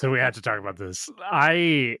 So we had to talk about this.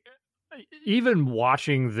 I even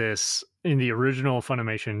watching this in the original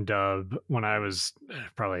Funimation dub when I was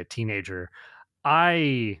probably a teenager,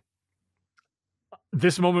 I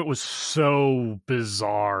this moment was so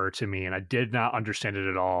bizarre to me and I did not understand it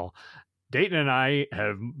at all. Dayton and I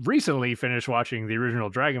have recently finished watching the original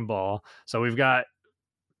Dragon Ball. So we've got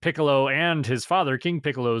Piccolo and his father, King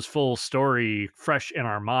Piccolo's full story fresh in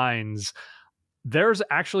our minds. There's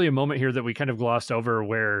actually a moment here that we kind of glossed over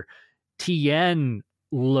where Tien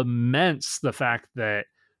laments the fact that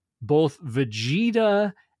both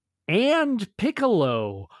Vegeta and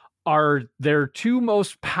Piccolo are their two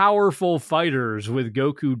most powerful fighters with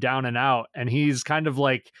Goku down and out. And he's kind of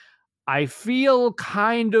like, I feel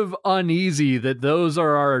kind of uneasy that those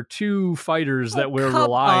are our two fighters that we're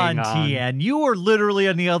relying on. Tien, you were literally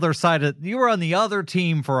on the other side you were on the other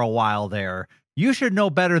team for a while there. You should know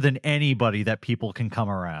better than anybody that people can come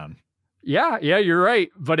around. Yeah, you're right.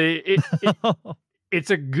 But it's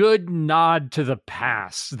a good nod to the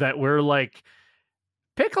past that we're like,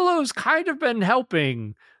 Piccolo's kind of been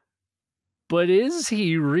helping, but is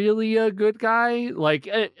he really a good guy? Like,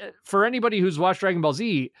 for anybody who's watched Dragon Ball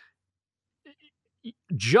Z,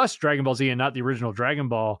 just Dragon Ball Z and not the original Dragon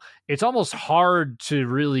Ball, it's almost hard to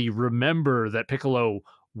really remember that Piccolo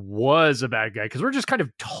was a bad guy because we're just kind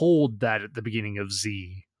of told that at the beginning of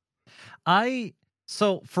Z.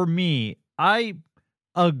 So for me, I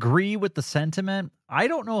agree with the sentiment. I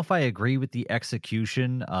don't know if I agree with the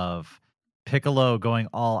execution of Piccolo going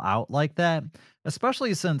all out like that,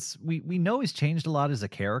 especially since we know he's changed a lot as a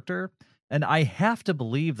character. And I have to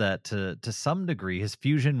believe that to some degree, his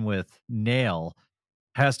fusion with Nail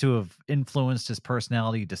has to have influenced his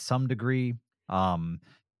personality to some degree.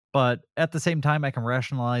 But at the same time, I can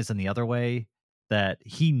rationalize in the other way that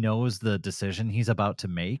he knows the decision he's about to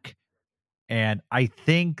make. And I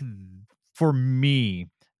think for me,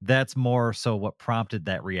 that's more so what prompted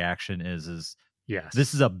that reaction is yes,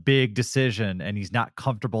 this is a big decision and he's not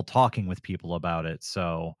comfortable talking with people about it.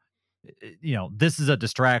 So, this is a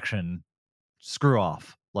distraction. Screw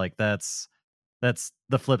off. Like that's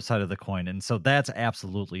the flip side of the coin. And so that's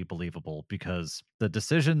absolutely believable because the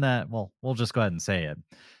decision that, well, we'll just go ahead and say it.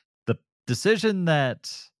 The decision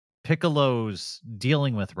that Piccolo's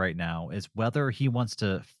dealing with right now is whether he wants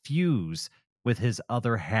to fuse with his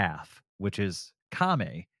other half, which is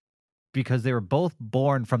Kame, because they were both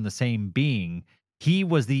born from the same being. He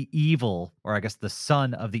was the evil, or I guess the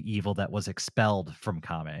son of the evil that was expelled from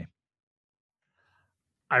Kame.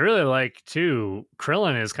 I really like, too,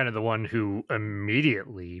 Krillin is kind of the one who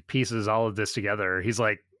immediately pieces all of this together. He's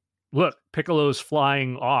like, look, Piccolo's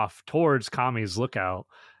flying off towards Kame's lookout.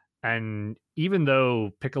 And even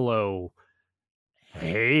though Piccolo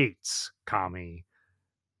hates Kame,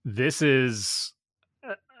 this is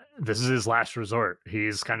his last resort.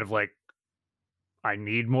 He's kind of like, I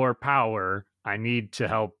need more power. I need to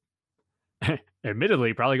help.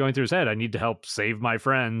 Admittedly, probably going through his head, I need to help save my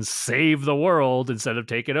friends, save the world instead of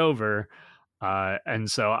take it over. And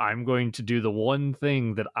so I'm going to do the one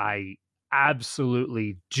thing that I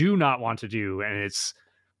absolutely do not want to do, and it's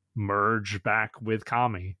merge back with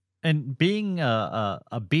Kami. And being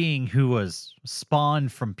a being who was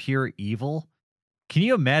spawned from pure evil, can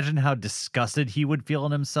you imagine how disgusted he would feel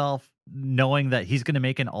in himself, knowing that he's going to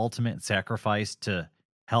make an ultimate sacrifice to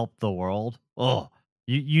help the world? Oh,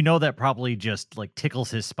 you know that probably just like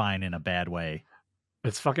tickles his spine in a bad way.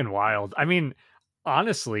 It's fucking wild. I mean,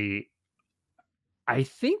 honestly, I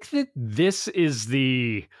think that this is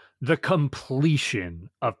the completion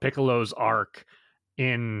of Piccolo's arc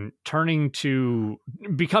in turning to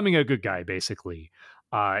becoming a good guy. Basically,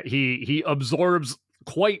 he absorbs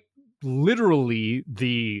quite literally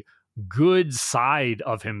the good side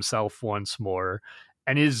of himself once more,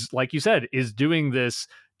 and is, like you said, is doing this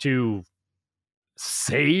to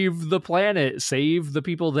save the planet, save the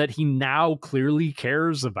people that he now clearly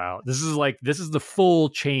cares about. This is the full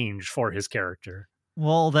change for his character.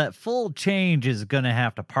 Well, that full change is going to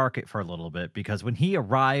have to park it for a little bit because when he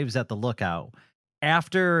arrives at the lookout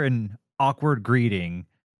after an awkward greeting,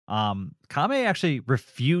 Kame actually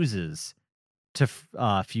refuses to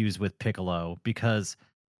fuse with Piccolo because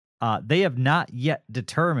they have not yet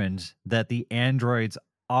determined that the androids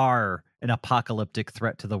are an apocalyptic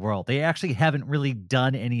threat to the world. They actually haven't really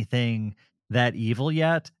done anything that evil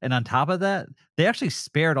yet. And on top of that, they actually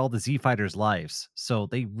spared all the Z fighters' lives. So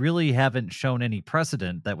they really haven't shown any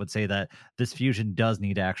precedent that would say that this fusion does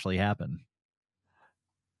need to actually happen.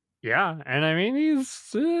 Yeah, and I mean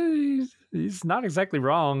he's not exactly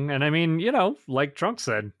wrong. And I mean, like Trunks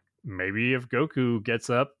said, maybe if Goku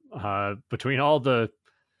gets up between all the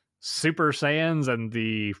Super Saiyans and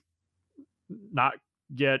the not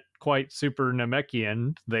yet quite Super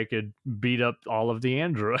Namekian, they could beat up all of the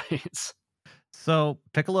androids. So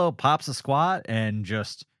Piccolo pops a squat and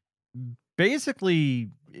just basically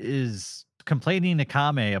is complaining to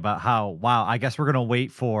Kame about how, wow, I guess we're going to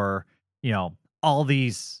wait for, all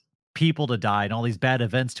these people to die and all these bad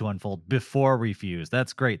events to unfold before we fuse.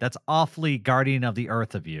 That's great. That's awfully guardian of the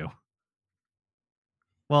earth of you.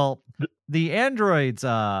 Well, the androids,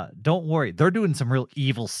 don't worry. They're doing some real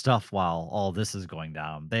evil stuff while all this is going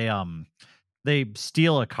down. They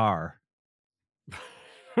steal a car.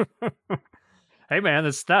 Hey man,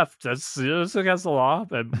 it's theft. That's against the law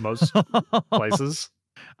in most places.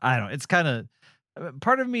 I don't know. It's kind of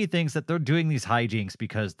part of me thinks that they're doing these hijinks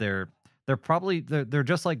because they're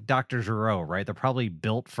just like Dr. Giro, right? They're probably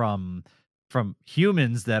built from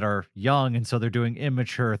humans that are young, and so they're doing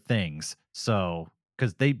immature things. So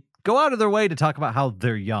because they go out of their way to talk about how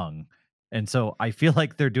they're young, and so I feel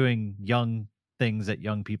like they're doing young things that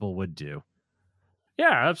young people would do.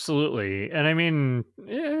 Yeah, absolutely. And I mean,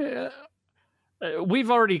 we've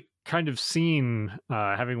already kind of seen,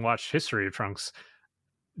 having watched History of Trunks,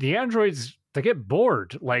 the androids, they get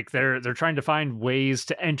bored. Like they're trying to find ways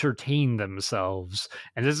to entertain themselves,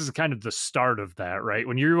 and this is kind of the start of that, right?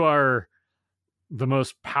 When you are the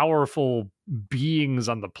most powerful beings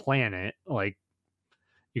on the planet, like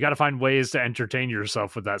you got to find ways to entertain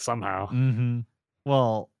yourself with that somehow. Mm-hmm.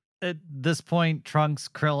 Well, at this point, Trunks,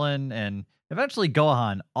 Krillin, and eventually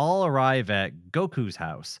Gohan all arrive at Goku's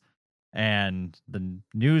house. And the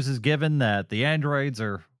news is given that the androids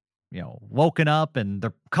are, woken up and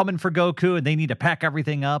they're coming for Goku and they need to pack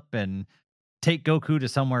everything up and take Goku to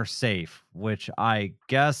somewhere safe, which I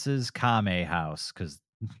guess is Kame house. Because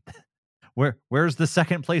where's the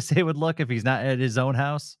second place they would look if he's not at his own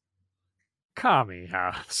house? Kami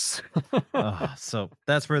house. So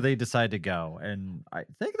that's where they decide to go. And I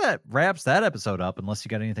think that wraps that episode up, unless you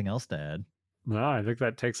got anything else to add. No, I think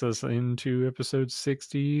that takes us into episode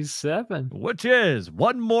 67. Which is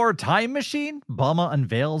One More Time Machine? Bulma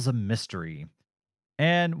unveils a mystery.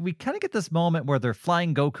 And we kind of get this moment where they're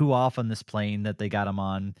flying Goku off on this plane that they got him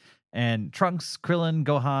on. And Trunks, Krillin,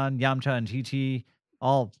 Gohan, Yamcha, and Chi-Chi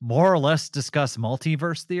all more or less discuss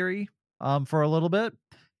multiverse theory for a little bit.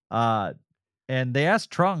 And they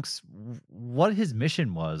asked Trunks what his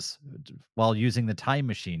mission was while using the time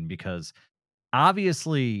machine, because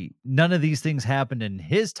obviously none of these things happened in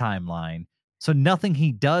his timeline. So nothing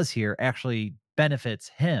he does here actually benefits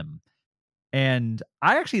him. And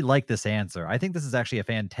I actually like this answer. I think this is actually a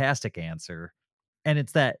fantastic answer. And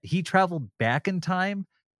it's that he traveled back in time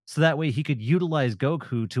so that way he could utilize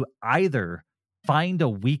Goku to either find a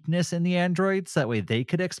weakness in the androids, that way they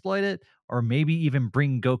could exploit it, or maybe even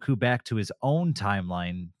bring Goku back to his own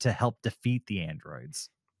timeline to help defeat the androids.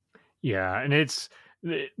 Yeah, and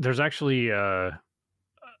there's actually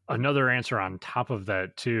another answer on top of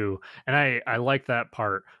that too, and I like that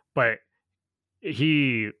part. But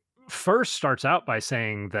he first starts out by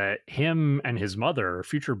saying that him and his mother,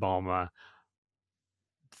 future Bulma,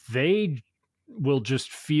 they will just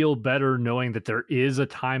feel better knowing that there is a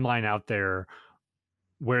timeline out there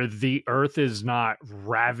where the earth is not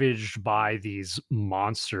ravaged by these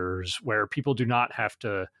monsters, where people do not have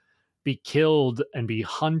to be killed and be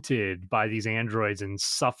hunted by these androids and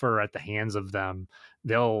suffer at the hands of them.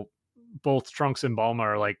 Both Trunks and Bulma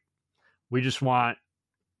are like, we just want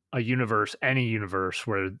a universe, any universe,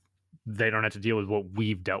 where they don't have to deal with what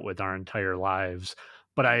we've dealt with our entire lives.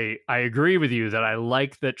 But I agree with you that I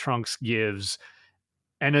like that Trunks gives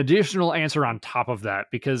an additional answer on top of that,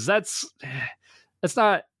 because that's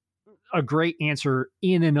not a great answer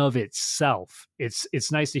in and of itself.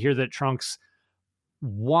 It's nice to hear that Trunks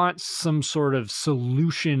wants some sort of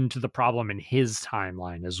solution to the problem in his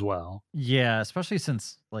timeline as well. Yeah, especially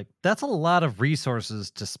since that's a lot of resources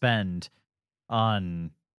to spend on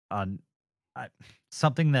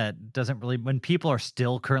something that doesn't really, when people are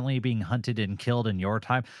still currently being hunted and killed in your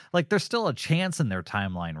time, there's still a chance in their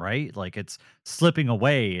timeline, right? It's slipping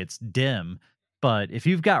away, it's dim. But if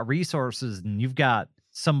you've got resources and you've got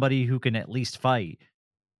somebody who can at least fight,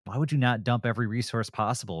 why would you not dump every resource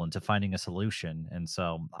possible into finding a solution? And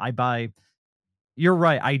so you're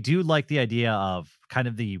right. I do like the idea of kind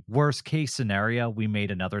of the worst case scenario. We made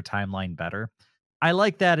another timeline better. I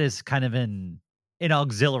like that as kind of an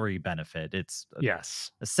auxiliary benefit. It's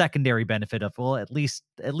a secondary benefit of, well, at least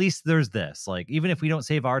there's this, even if we don't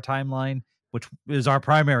save our timeline, which is our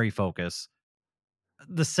primary focus,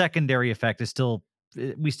 the secondary effect is still,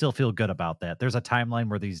 we still feel good about that. There's a timeline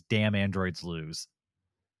where these damn androids lose.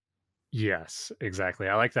 Yes, exactly.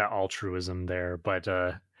 I like that altruism there, but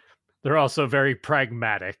they're also very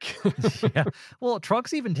pragmatic. Yeah. Well,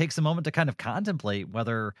 Trunks even takes a moment to kind of contemplate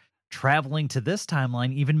whether traveling to this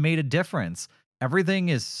timeline even made a difference. Everything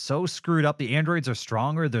is so screwed up. The androids are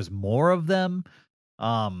stronger. There's more of them.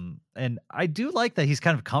 And I do like that he's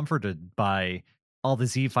kind of comforted by all the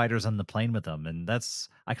Z fighters on the plane with him. And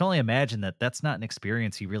I can only imagine that that's not an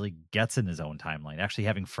experience he really gets in his own timeline, actually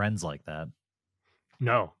having friends like that.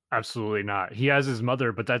 No, absolutely not. He has his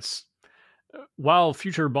mother, but that's while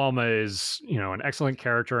future Bulma is, an excellent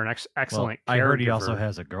character, an excellent I heard he also caregiver.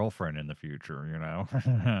 has a girlfriend in the future,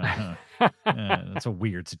 That's a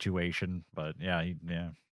weird situation, but yeah.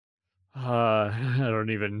 I don't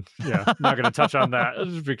even, not going to touch on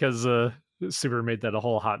that because Super made that a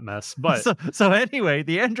whole hot mess. But so anyway,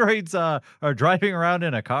 the androids are driving around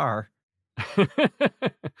in a car.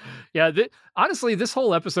 yeah, honestly, this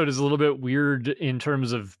whole episode is a little bit weird in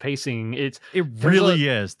terms of pacing. It really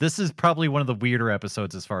is. This is probably one of the weirder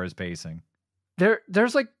episodes as far as pacing.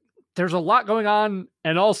 There's a lot going on,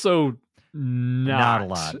 and also not a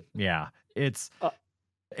lot. Yeah, it's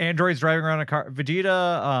androids driving around a car.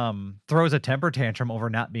 Vegeta throws a temper tantrum over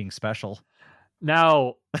not being special.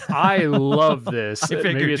 Now, I love this. I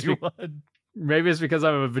figured you would. Maybe it's because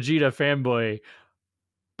I'm a Vegeta fanboy.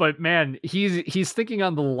 But man, he's thinking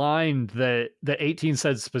on the line that 18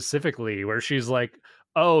 said specifically, where she's like,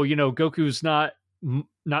 "Oh, Goku's not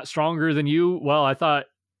stronger than you. Well, I thought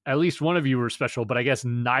at least one of you were special, but I guess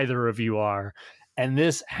neither of you are." And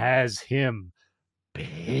this has him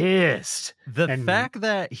pissed. The fact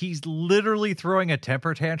that he's literally throwing a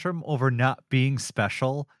temper tantrum over not being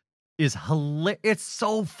special is hilarious. It's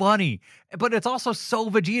so funny, but it's also so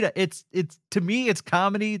Vegeta. It's to me, it's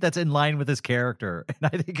comedy that's in line with his character, and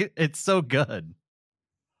I think it's so good.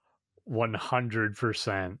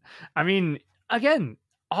 100%. I mean, again,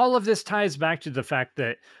 all of this ties back to the fact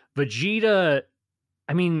that Vegeta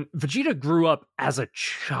grew up as a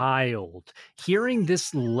child, hearing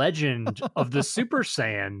this legend of the Super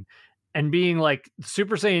Saiyan and being like,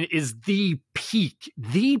 Super Saiyan is the peak,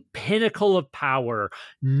 the pinnacle of power.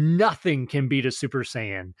 Nothing can beat a Super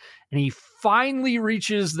Saiyan. And he finally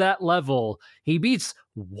reaches that level. He beats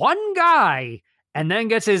one guy and then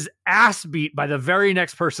gets his ass beat by the very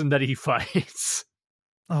next person that he fights.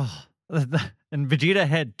 Oh, and Vegeta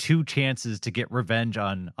had 2 chances to get revenge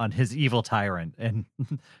on his evil tyrant, and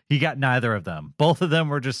he got neither of them. Both of them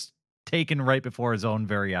were just taken right before his own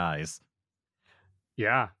very eyes.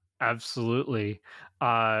 Yeah. Absolutely.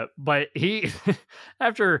 But he,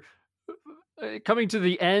 after coming to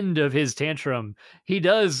the end of his tantrum, he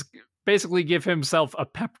does basically give himself a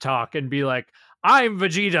pep talk and be like, "I'm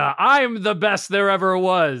Vegeta. I'm the best there ever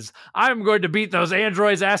was. I'm going to beat those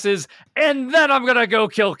androids' asses, and then I'm going to go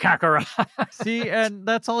kill Kakarot." See, and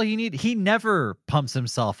that's all he needed. He never pumps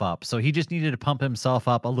himself up, so he just needed to pump himself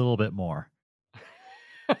up a little bit more.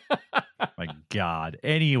 My God.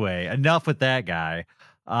 Anyway, enough with that guy.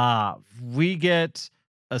 We get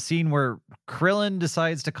a scene where Krillin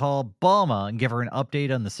decides to call Bulma and give her an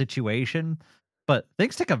update on the situation, but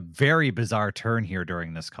things take a very bizarre turn here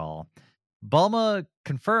during this call. Bulma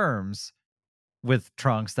confirms with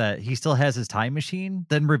Trunks that he still has his time machine,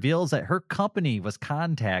 then reveals that her company was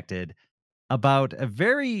contacted about a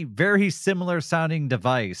very, very similar sounding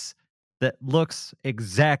device that looks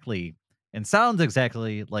exactly and sounds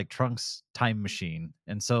exactly like Trunks' time machine.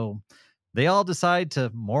 And so they all decide to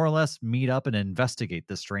more or less meet up and investigate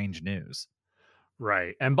this strange news.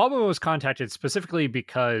 Right. And Bulma was contacted specifically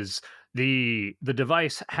because the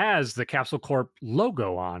device has the Capsule Corp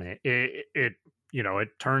logo on it. It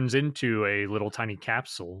turns into a little tiny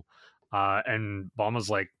capsule. And Bulma's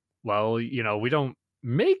like, "Well, we don't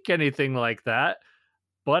make anything like that,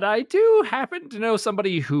 but I do happen to know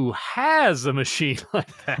somebody who has a machine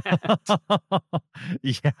like that."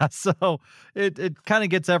 Yeah, so it kind of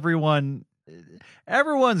gets everyone's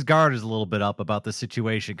guard is a little bit up about the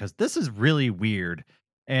situation, because this is really weird.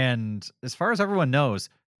 And as far as everyone knows,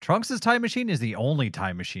 Trunks' time machine is the only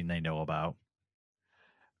time machine they know about.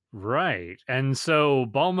 Right. And so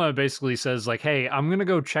Bulma basically says, like, "Hey, I'm going to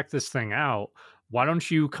go check this thing out. Why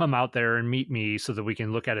don't you come out there and meet me so that we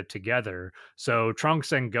can look at it together?" So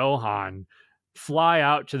Trunks and Gohan fly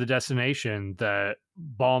out to the destination that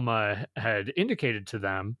Bulma had indicated to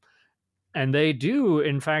them. And they do,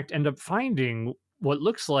 in fact, end up finding what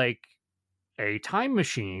looks like a time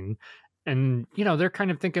machine. And, they're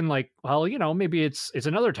kind of thinking like, well, maybe it's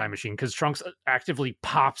another time machine, because Trunks actively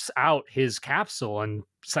pops out his capsule and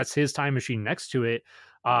sets his time machine next to it.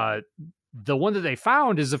 The one that they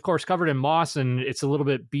found is, of course, covered in moss and it's a little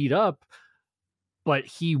bit beat up, but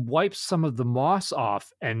he wipes some of the moss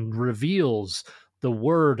off and reveals the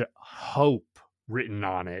word hope written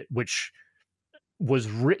on it, which was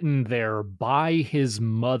written there by his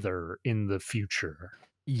mother in the future.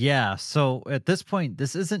 Yeah, so at this point,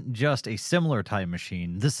 this isn't just a similar time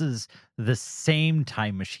machine. This is the same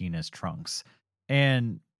time machine as Trunks.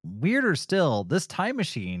 And weirder still, this time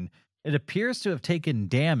machine It appears to have taken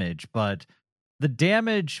damage, but the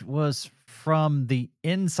damage was from the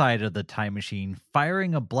inside of the time machine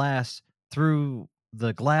firing a blast through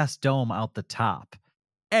the glass dome out the top.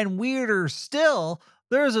 And weirder still,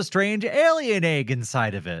 there's a strange alien egg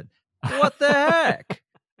inside of it. What the heck?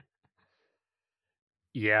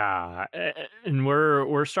 Yeah, and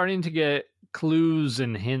we're starting to get clues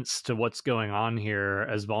and hints to what's going on here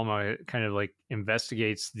as Bulma kind of like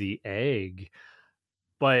investigates the egg.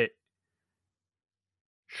 But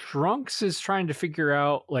Trunks is trying to figure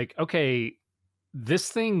out like, okay, this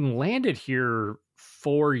thing landed here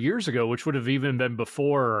 4 years ago, which would have even been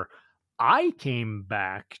before I came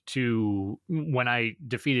back to when I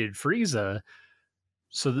defeated Frieza.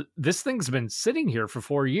 So this thing's been sitting here for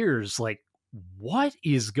 4 years. Like, what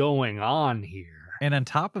is going on here? And on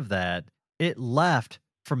top of that, it left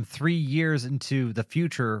from 3 years into the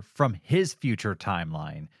future from his future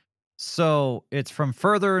timeline. So it's from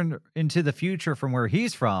further into the future from where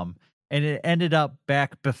he's from, and it ended up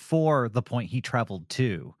back before the point he traveled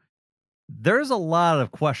to. There's a lot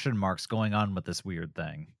of question marks going on with this weird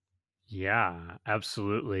thing. Yeah,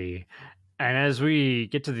 absolutely. And as we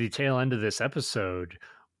get to the tail end of this episode,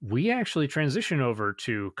 we actually transition over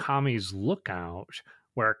to Kami's lookout,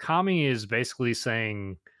 where Kami is basically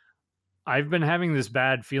saying, I've been having this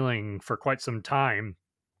bad feeling for quite some time,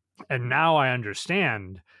 and now I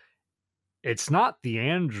understand it's not the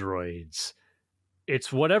androids.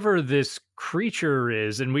 It's whatever this creature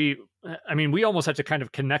is. And we almost had to kind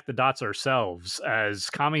of connect the dots ourselves as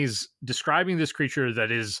Kami's describing this creature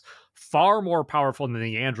that is far more powerful than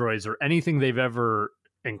the androids or anything they've ever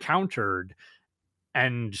encountered.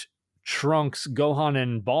 And Trunks, Gohan,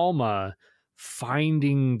 and Bulma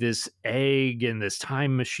finding this egg and this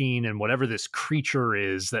time machine and whatever this creature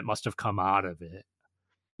is that must have come out of it.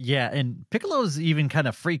 Yeah, and Piccolo's even kind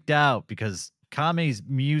of freaked out because Kami's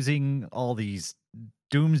musing all these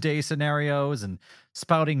doomsday scenarios and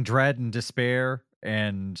spouting dread and despair,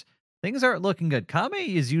 and things aren't looking good.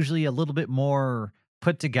 Kami is usually a little bit more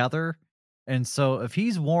put together, and so if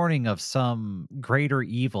he's warning of some greater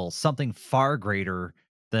evil, something far greater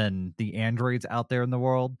than the androids out there in the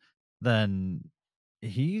world, then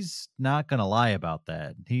he's not going to lie about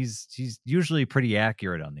that. He's usually pretty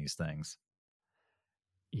accurate on these things.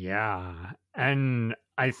 Yeah. And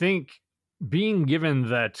I think being given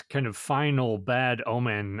that kind of final bad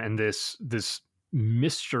omen and this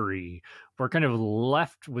mystery, we're kind of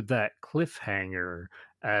left with that cliffhanger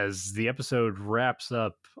as the episode wraps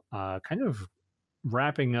up, kind of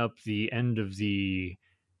wrapping up the end of the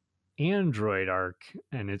Android arc,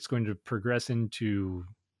 and it's going to progress into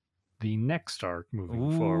the next arc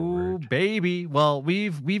moving forward. Baby. Well,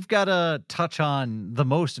 we've got to touch on the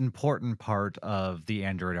most important part of the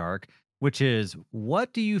Android arc, which is,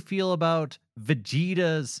 what do you feel about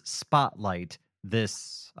Vegeta's spotlight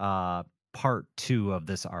this part 2 of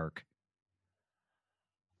this arc?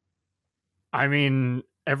 I mean,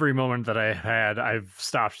 every moment that I had, I've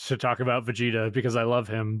stopped to talk about Vegeta because I love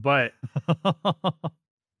him, but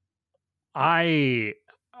I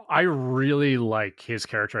really like his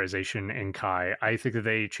characterization in Kai. I think that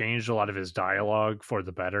they changed a lot of his dialogue for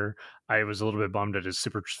the better. I was a little bit bummed at his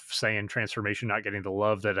Super Saiyan transformation not getting the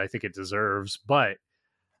love that I think it deserves, but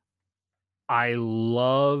I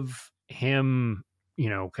love him,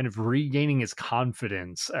 kind of regaining his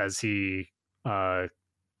confidence as he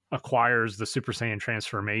acquires the Super Saiyan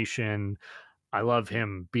transformation. I love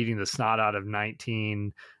him beating the snot out of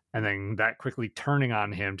 19 and then that quickly turning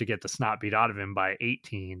on him to get the snot beat out of him by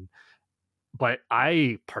 18. But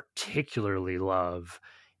I particularly love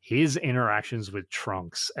his interactions with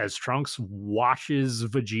Trunks as Trunks watches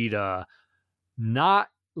Vegeta not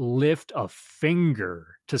lift a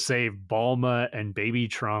finger to save Bulma and baby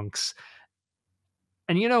Trunks.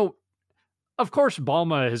 And of course,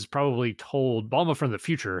 Bulma from the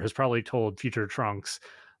future has probably told future Trunks,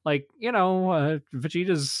 like,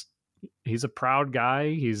 Vegeta's, he's a proud guy.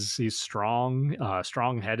 He's strong,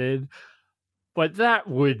 strong-headed, but that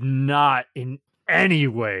would not in any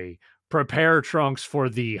way prepare Trunks for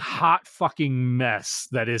the hot fucking mess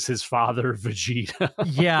that is his father, Vegeta.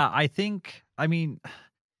 Yeah, I think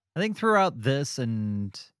throughout this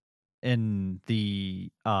and in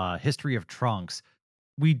the history of Trunks,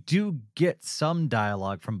 we do get some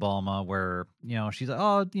dialogue from Bulma where, she's like,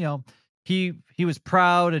 oh, he was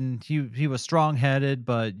proud and he was strong-headed,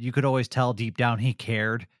 but you could always tell deep down he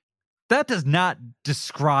cared. That does not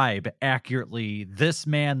describe accurately this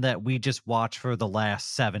man that we just watched for the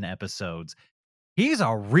last 7 episodes. He's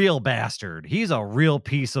a real bastard. He's a real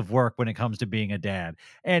piece of work when it comes to being a dad.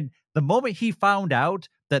 And the moment he found out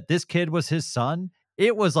that this kid was his son,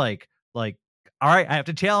 it was like all right, I have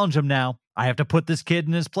to challenge him now. I have to put this kid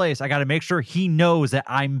in his place. I got to make sure he knows that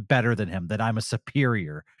I'm better than him, that I'm a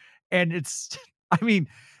superior. And it's, I mean,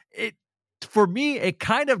 it, for me, it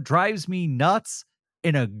kind of drives me nuts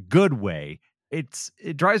in a good way. It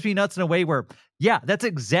drives me nuts in a way where, yeah, that's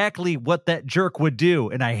exactly what that jerk would do.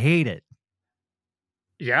 And I hate it.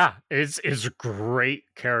 Yeah, it's great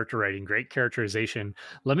character writing, great characterization.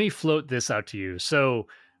 Let me float this out to you. So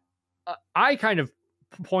I kind of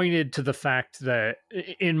pointed to the fact that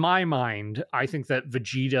in my mind, I think that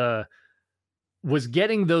Vegeta was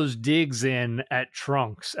getting those digs in at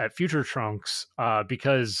Trunks, at Future Trunks,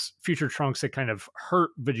 because Future Trunks had kind of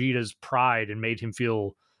hurt Vegeta's pride and made him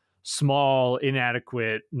feel small,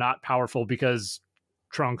 inadequate, not powerful because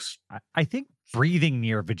Trunks. I think breathing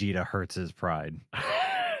near Vegeta hurts his pride.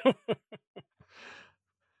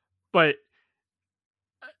 But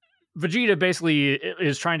Vegeta basically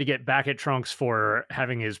is trying to get back at Trunks for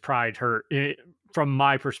having his pride hurt. From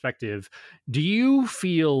my perspective, do you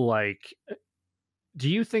think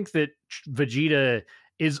that Vegeta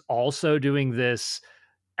is also doing this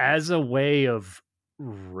as a way of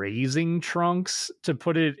raising Trunks, to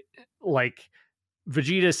put it like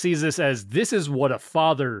Vegeta sees this is what a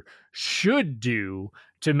father should do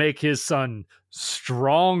to make his son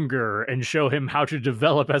stronger and show him how to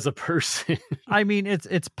develop as a person? I mean,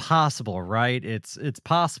 it's possible, right? It's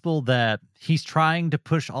possible that he's trying to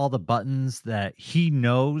push all the buttons that he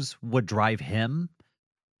knows would drive him,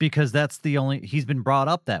 because that's the only, he's been brought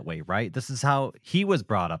up that way, right? This is how he was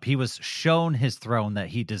brought up. He was shown his throne that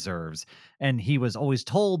he deserves, and he was always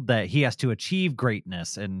told that he has to achieve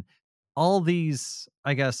greatness, and all these,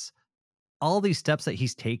 I guess, all these steps that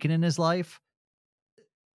he's taken in his life,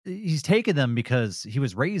 he's taken them because he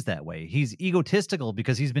was raised that way. He's egotistical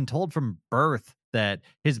because he's been told from birth that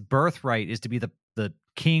his birthright is to be the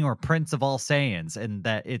king or prince of all Saiyans, and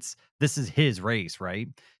that this is his race, right?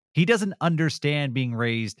 He doesn't understand being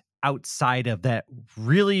raised outside of that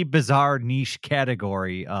really bizarre niche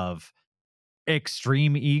category of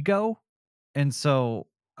extreme ego. And so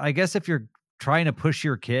I guess if you're trying to push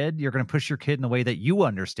your kid, you're going to push your kid in the way that you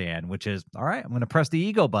understand, which is, all right, I'm going to press the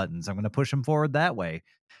ego buttons. I'm going to push him forward that way.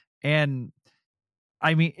 And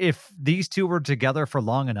I mean, if these two were together for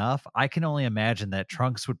long enough, I can only imagine that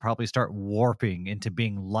Trunks would probably start warping into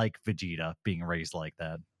being like Vegeta, being raised like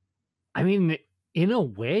that. I mean, in a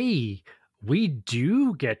way, we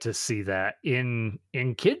do get to see that in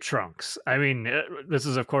Kid Trunks. I mean, this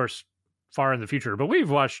is of course far in the future, but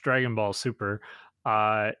we've watched Dragon Ball Super.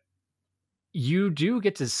 You do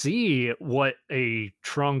get to see what a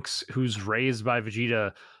Trunks who's raised by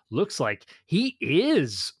Vegeta looks like. He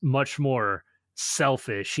is much more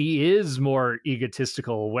selfish. He is more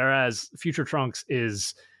egotistical, whereas Future Trunks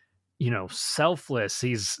is, selfless.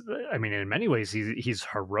 I mean, in many ways, he's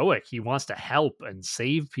heroic. He wants to help and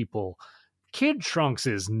save people. Kid Trunks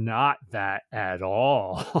is not that at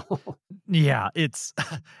all. Yeah, it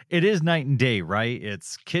is night and day, right?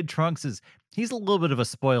 It's Kid Trunks he's a little bit of a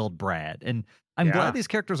spoiled brat, and I'm glad these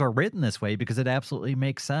characters are written this way because it absolutely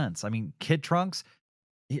makes sense. I mean, Kid Trunks,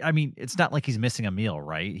 it's not like he's missing a meal,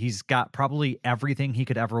 right? He's got probably everything he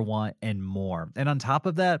could ever want and more. And on top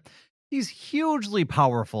of that, he's hugely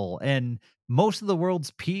powerful, and most of the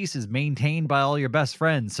world's peace is maintained by all your best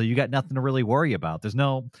friends, so you got nothing to really worry about. There's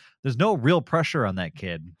no real pressure on that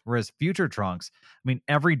kid. Whereas Future Trunks, I mean,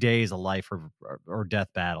 every day is a life or death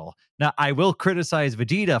battle. Now, I will criticize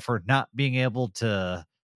Vegeta for not being able to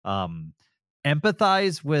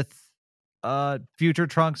empathize with Future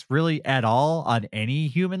Trunks really at all on any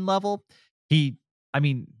human level.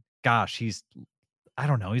 Gosh, I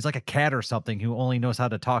don't know, he's like a cat or something who only knows how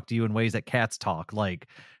to talk to you in ways that cats talk. Like,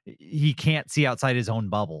 he can't see outside his own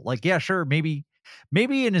bubble. Like, yeah, sure, maybe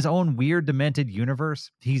in his own weird demented universe,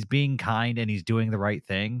 he's being kind and he's doing the right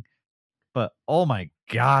thing. But oh my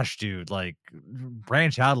gosh, dude, like,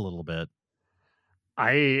 branch out a little bit.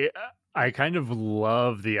 I kind of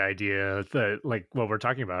love the idea that, like, what we're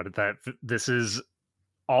talking about, that this is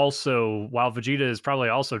also, while Vegeta is probably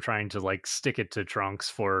also trying to like stick it to Trunks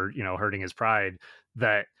for, hurting his pride,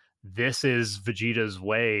 that this is Vegeta's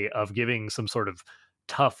way of giving some sort of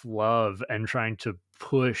tough love and trying to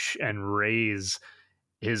push and raise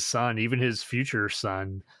his son, even his future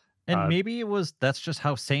son. And maybe that's just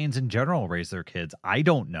how Saiyans in general raise their kids. I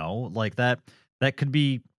don't know. Like, that could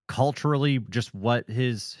be culturally just what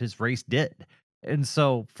his race did. And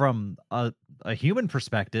so from a human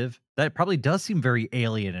perspective, that probably does seem very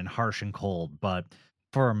alien and harsh and cold. But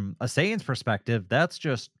from a Saiyan's perspective, that's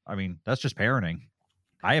just parenting.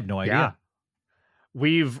 I have no idea.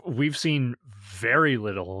 We've seen very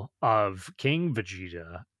little of King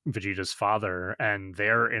Vegeta, Vegeta's father and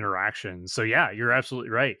their interactions. So yeah, you're absolutely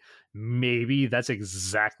right. Maybe that's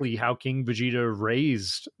exactly how King Vegeta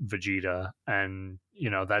raised Vegeta, and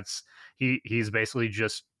that's he's basically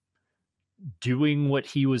just doing what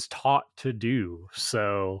he was taught to do.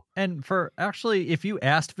 So And for actually, if you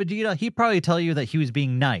asked Vegeta, he'd probably tell you that he was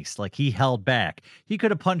being nice, like he held back. He could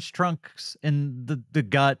have punched Trunks in the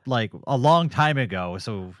gut like a long time ago.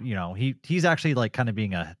 So, he's actually like kind of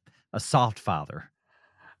being a soft father.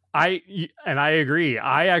 I agree.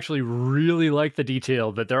 I actually really like the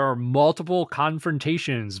detail that there are multiple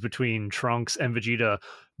confrontations between Trunks and Vegeta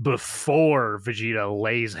before Vegeta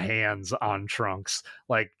lays hands on Trunks.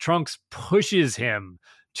 Like Trunks pushes him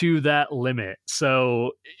to that limit.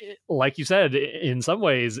 So, like you said, in some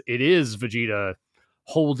ways, it is Vegeta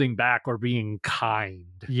holding back or being kind.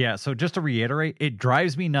 Yeah. So just to reiterate, it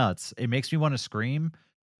drives me nuts. It makes me want to scream,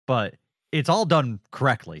 but it's all done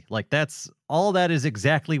correctly. Like that is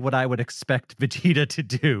exactly what I would expect Vegeta to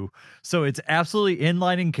do. So it's absolutely in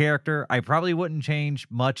line in character. I probably wouldn't change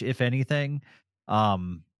much, if anything.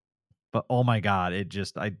 Um, but oh my god, I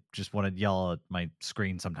just want to yell at my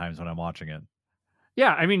screen sometimes when I'm watching it.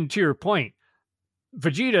 Yeah, I mean, to your point,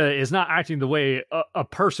 Vegeta is not acting the way a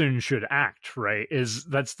person should act, right?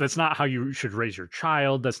 That's not how you should raise your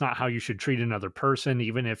child. That's not how you should treat another person,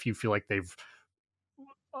 even if you feel like they've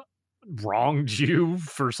wronged you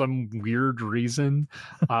for some weird reason.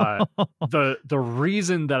 The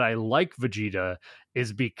reason that I like Vegeta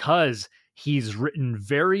is because he's written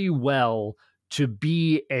very well to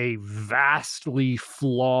be a vastly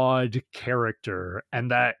flawed character, and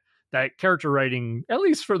that character writing, at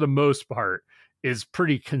least for the most part, is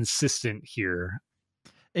pretty consistent here.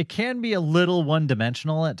 It can be a little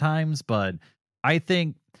one-dimensional at times, but I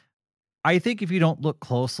think if you don't look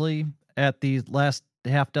closely at the last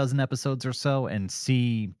half dozen episodes or so and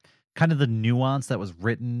see kind of the nuance that was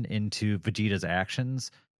written into Vegeta's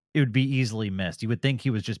actions, it would be easily missed. You would think he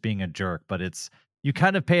was just being a jerk, but you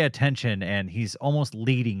kind of pay attention and he's almost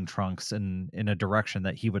leading Trunks in a direction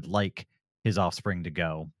that he would like his offspring to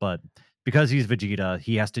go. But because he's Vegeta,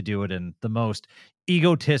 he has to do it in the most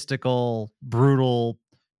egotistical, brutal,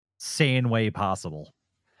 sane way possible.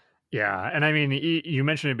 Yeah, and I mean, you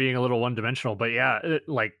mentioned it being a little one-dimensional, but yeah,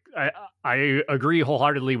 I agree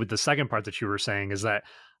wholeheartedly with the second part that you were saying, is that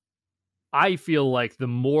I feel like the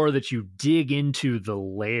more that you dig into the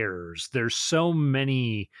layers, there's so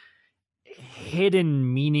many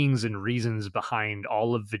hidden meanings and reasons behind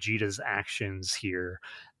all of Vegeta's actions here.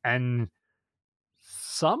 And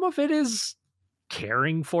some of it is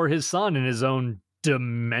caring for his son in his own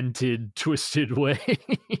demented, twisted way.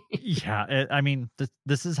 Yeah, I mean,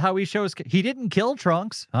 this is how he shows he didn't kill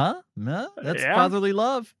Trunks, huh? No, that's Yeah. fatherly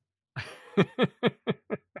love.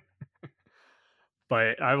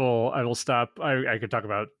 But I will stop. I could talk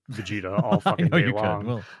about Vegeta all fucking day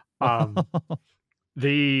long. Well.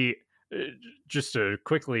 The just to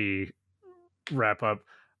quickly wrap up,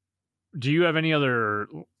 do you have any other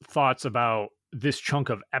thoughts about this chunk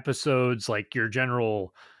of episodes, like your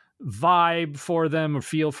general vibe for them or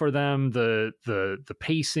feel for them, the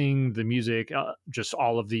pacing, the music, just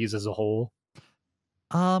all of these as a whole?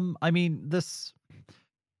 I mean,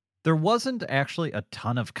 there wasn't actually a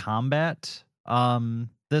ton of combat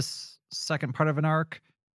this second part of an arc,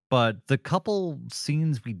 but the couple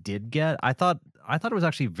scenes we did get, I thought it was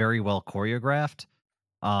actually very well choreographed.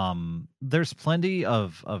 There's plenty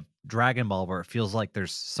of Dragon Ball where it feels like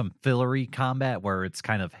there's some fillery combat where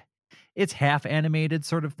it's half animated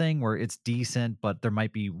sort of thing where it's decent, but there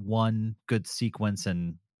might be one good sequence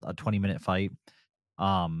in a 20-minute fight.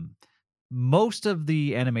 Most of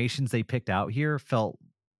the animations they picked out here felt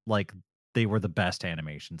like they were the best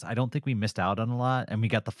animations. I don't think we missed out on a lot, and we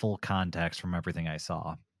got the full context from everything I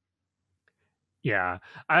saw. Yeah,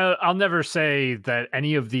 I'll never say that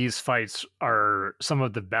any of these fights are some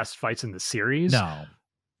of the best fights in the series. No,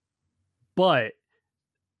 but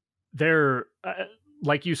they're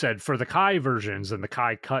like you said, for the Kai versions and the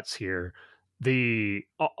Kai cuts here, the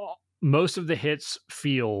most of the hits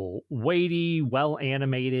feel weighty, well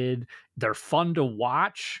animated. They're fun to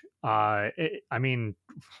watch. I mean,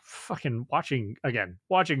 fucking watching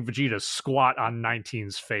Vegeta squat on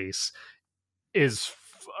 19's face is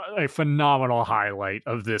a phenomenal highlight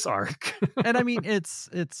of this arc. and I mean, it's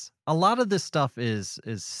a lot of this stuff is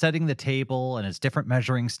setting the table and it's different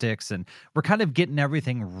measuring sticks, and we're kind of getting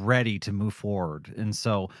everything ready to move forward. And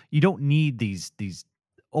so you don't need these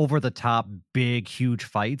over the top, big, huge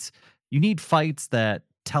fights. You need fights that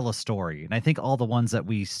tell a story, and I think all the ones that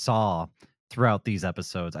we saw throughout these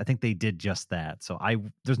episodes, I think they did just that. So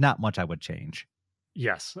there's not much I would change.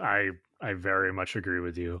 Yes, I very much agree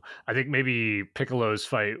with you. I think maybe Piccolo's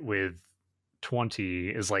fight with 20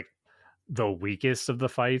 is like the weakest of the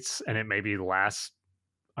fights, and it maybe lasts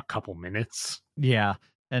a couple minutes. Yeah,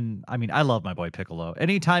 and I mean, I love my boy Piccolo.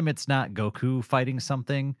 Anytime it's not Goku fighting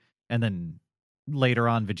something, and then later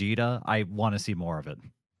on Vegeta, I want to see more of it.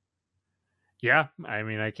 Yeah, I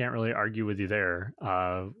mean, I can't really argue with you there.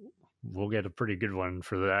 We'll get a pretty good one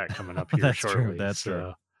for that coming up here That's true. shortly. That's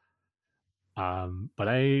true. So, but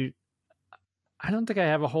I don't think I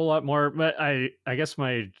have a whole lot more. But I guess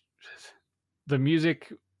the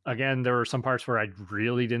music again. There were some parts where I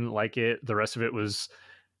really didn't like it. The rest of it was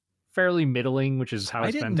fairly middling, which is how I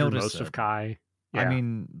it's didn't been through notice most it. of Kai. I Yeah,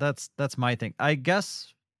 mean, that's my thing. I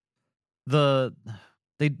guess the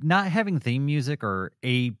they not having theme music or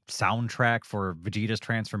a soundtrack for Vegeta's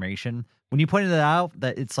transformation. When you pointed it out,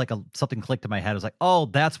 that it's like something clicked in my head. I was like, oh,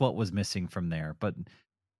 that's what was missing from there. But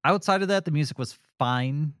outside of that, the music was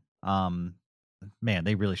fine. Man,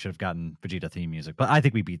 they really should have gotten Vegeta theme music, but I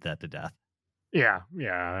think we beat that to death. yeah.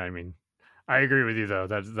 I mean, I agree with you though.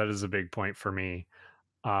 That is a big point for me.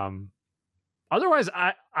 Um, Otherwise,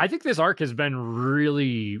 I think this arc has been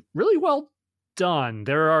really well done.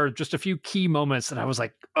 There are just a few key moments that I was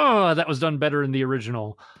like, oh, that was done better in the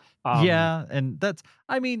original. Yeah, and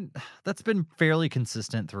I mean, that's been fairly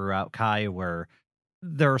consistent throughout Kai, where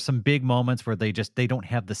there are some big moments where they don't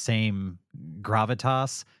have the same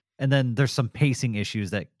gravitas, and then there's some pacing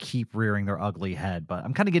issues that keep rearing their ugly head. But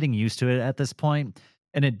I'm kind of getting used to it at this point,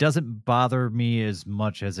 and it doesn't bother me as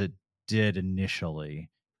much as it did initially.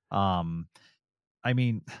 Um, I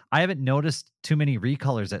mean, I haven't noticed too many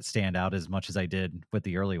recolors that stand out as much as I did with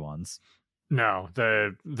the early ones. No,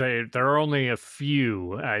 there are only a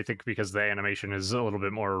few, I think, because the animation is a little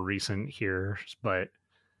bit more recent here. But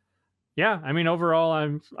yeah, I mean, overall,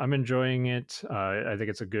 I'm enjoying it. I think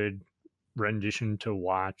it's a good rendition to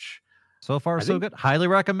watch. So far, I so think, good. Highly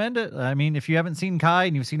recommend it. I mean, if you haven't seen Kai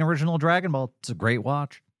and you've seen original Dragon Ball, it's a great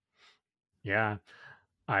watch. yeah,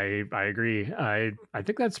 I agree. I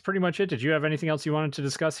think that's pretty much it. Did you have anything else you wanted to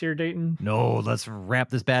discuss here, Dayton? No, let's wrap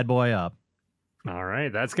this bad boy up. All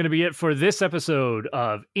right, that's going to be it for this episode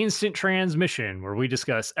of Instant Transmission, where we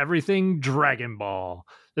discuss everything Dragon Ball.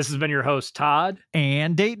 This has been your host, Todd.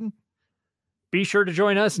 And Dayton. Be sure to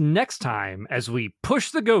join us next time as we push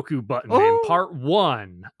the Goku button in Oh! part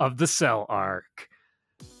 1 of the Cell arc.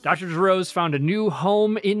 Dr. DeRose found a new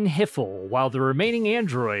home in Hiffle, while the remaining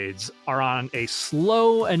androids are on a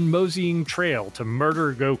slow and moseying trail to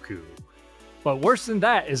murder Goku. But worse than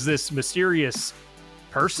that is this mysterious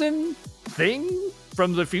person? Thing?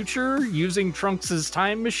 From the future using Trunks'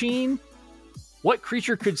 time machine? What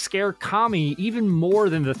creature could scare Kami even more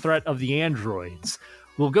than the threat of the androids?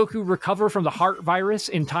 Will Goku recover from the heart virus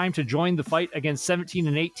in time to join the fight against 17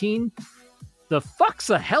 and 18? The fuck's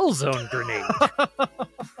a Hellzone grenade?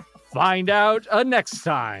 Find out next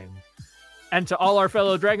time. And to all our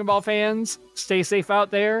fellow Dragon Ball fans, stay safe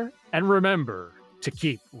out there, and remember to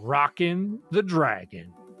keep rocking the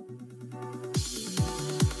dragon.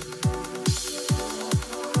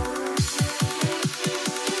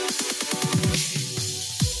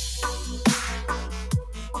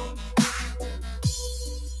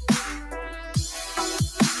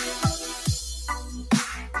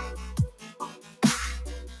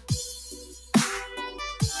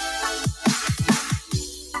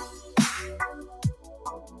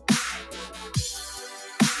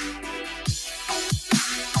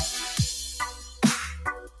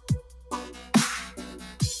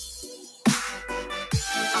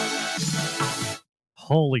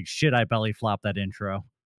 Holy shit, I belly flopped that intro.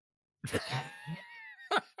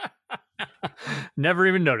 Never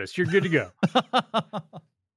even noticed. You're good to go.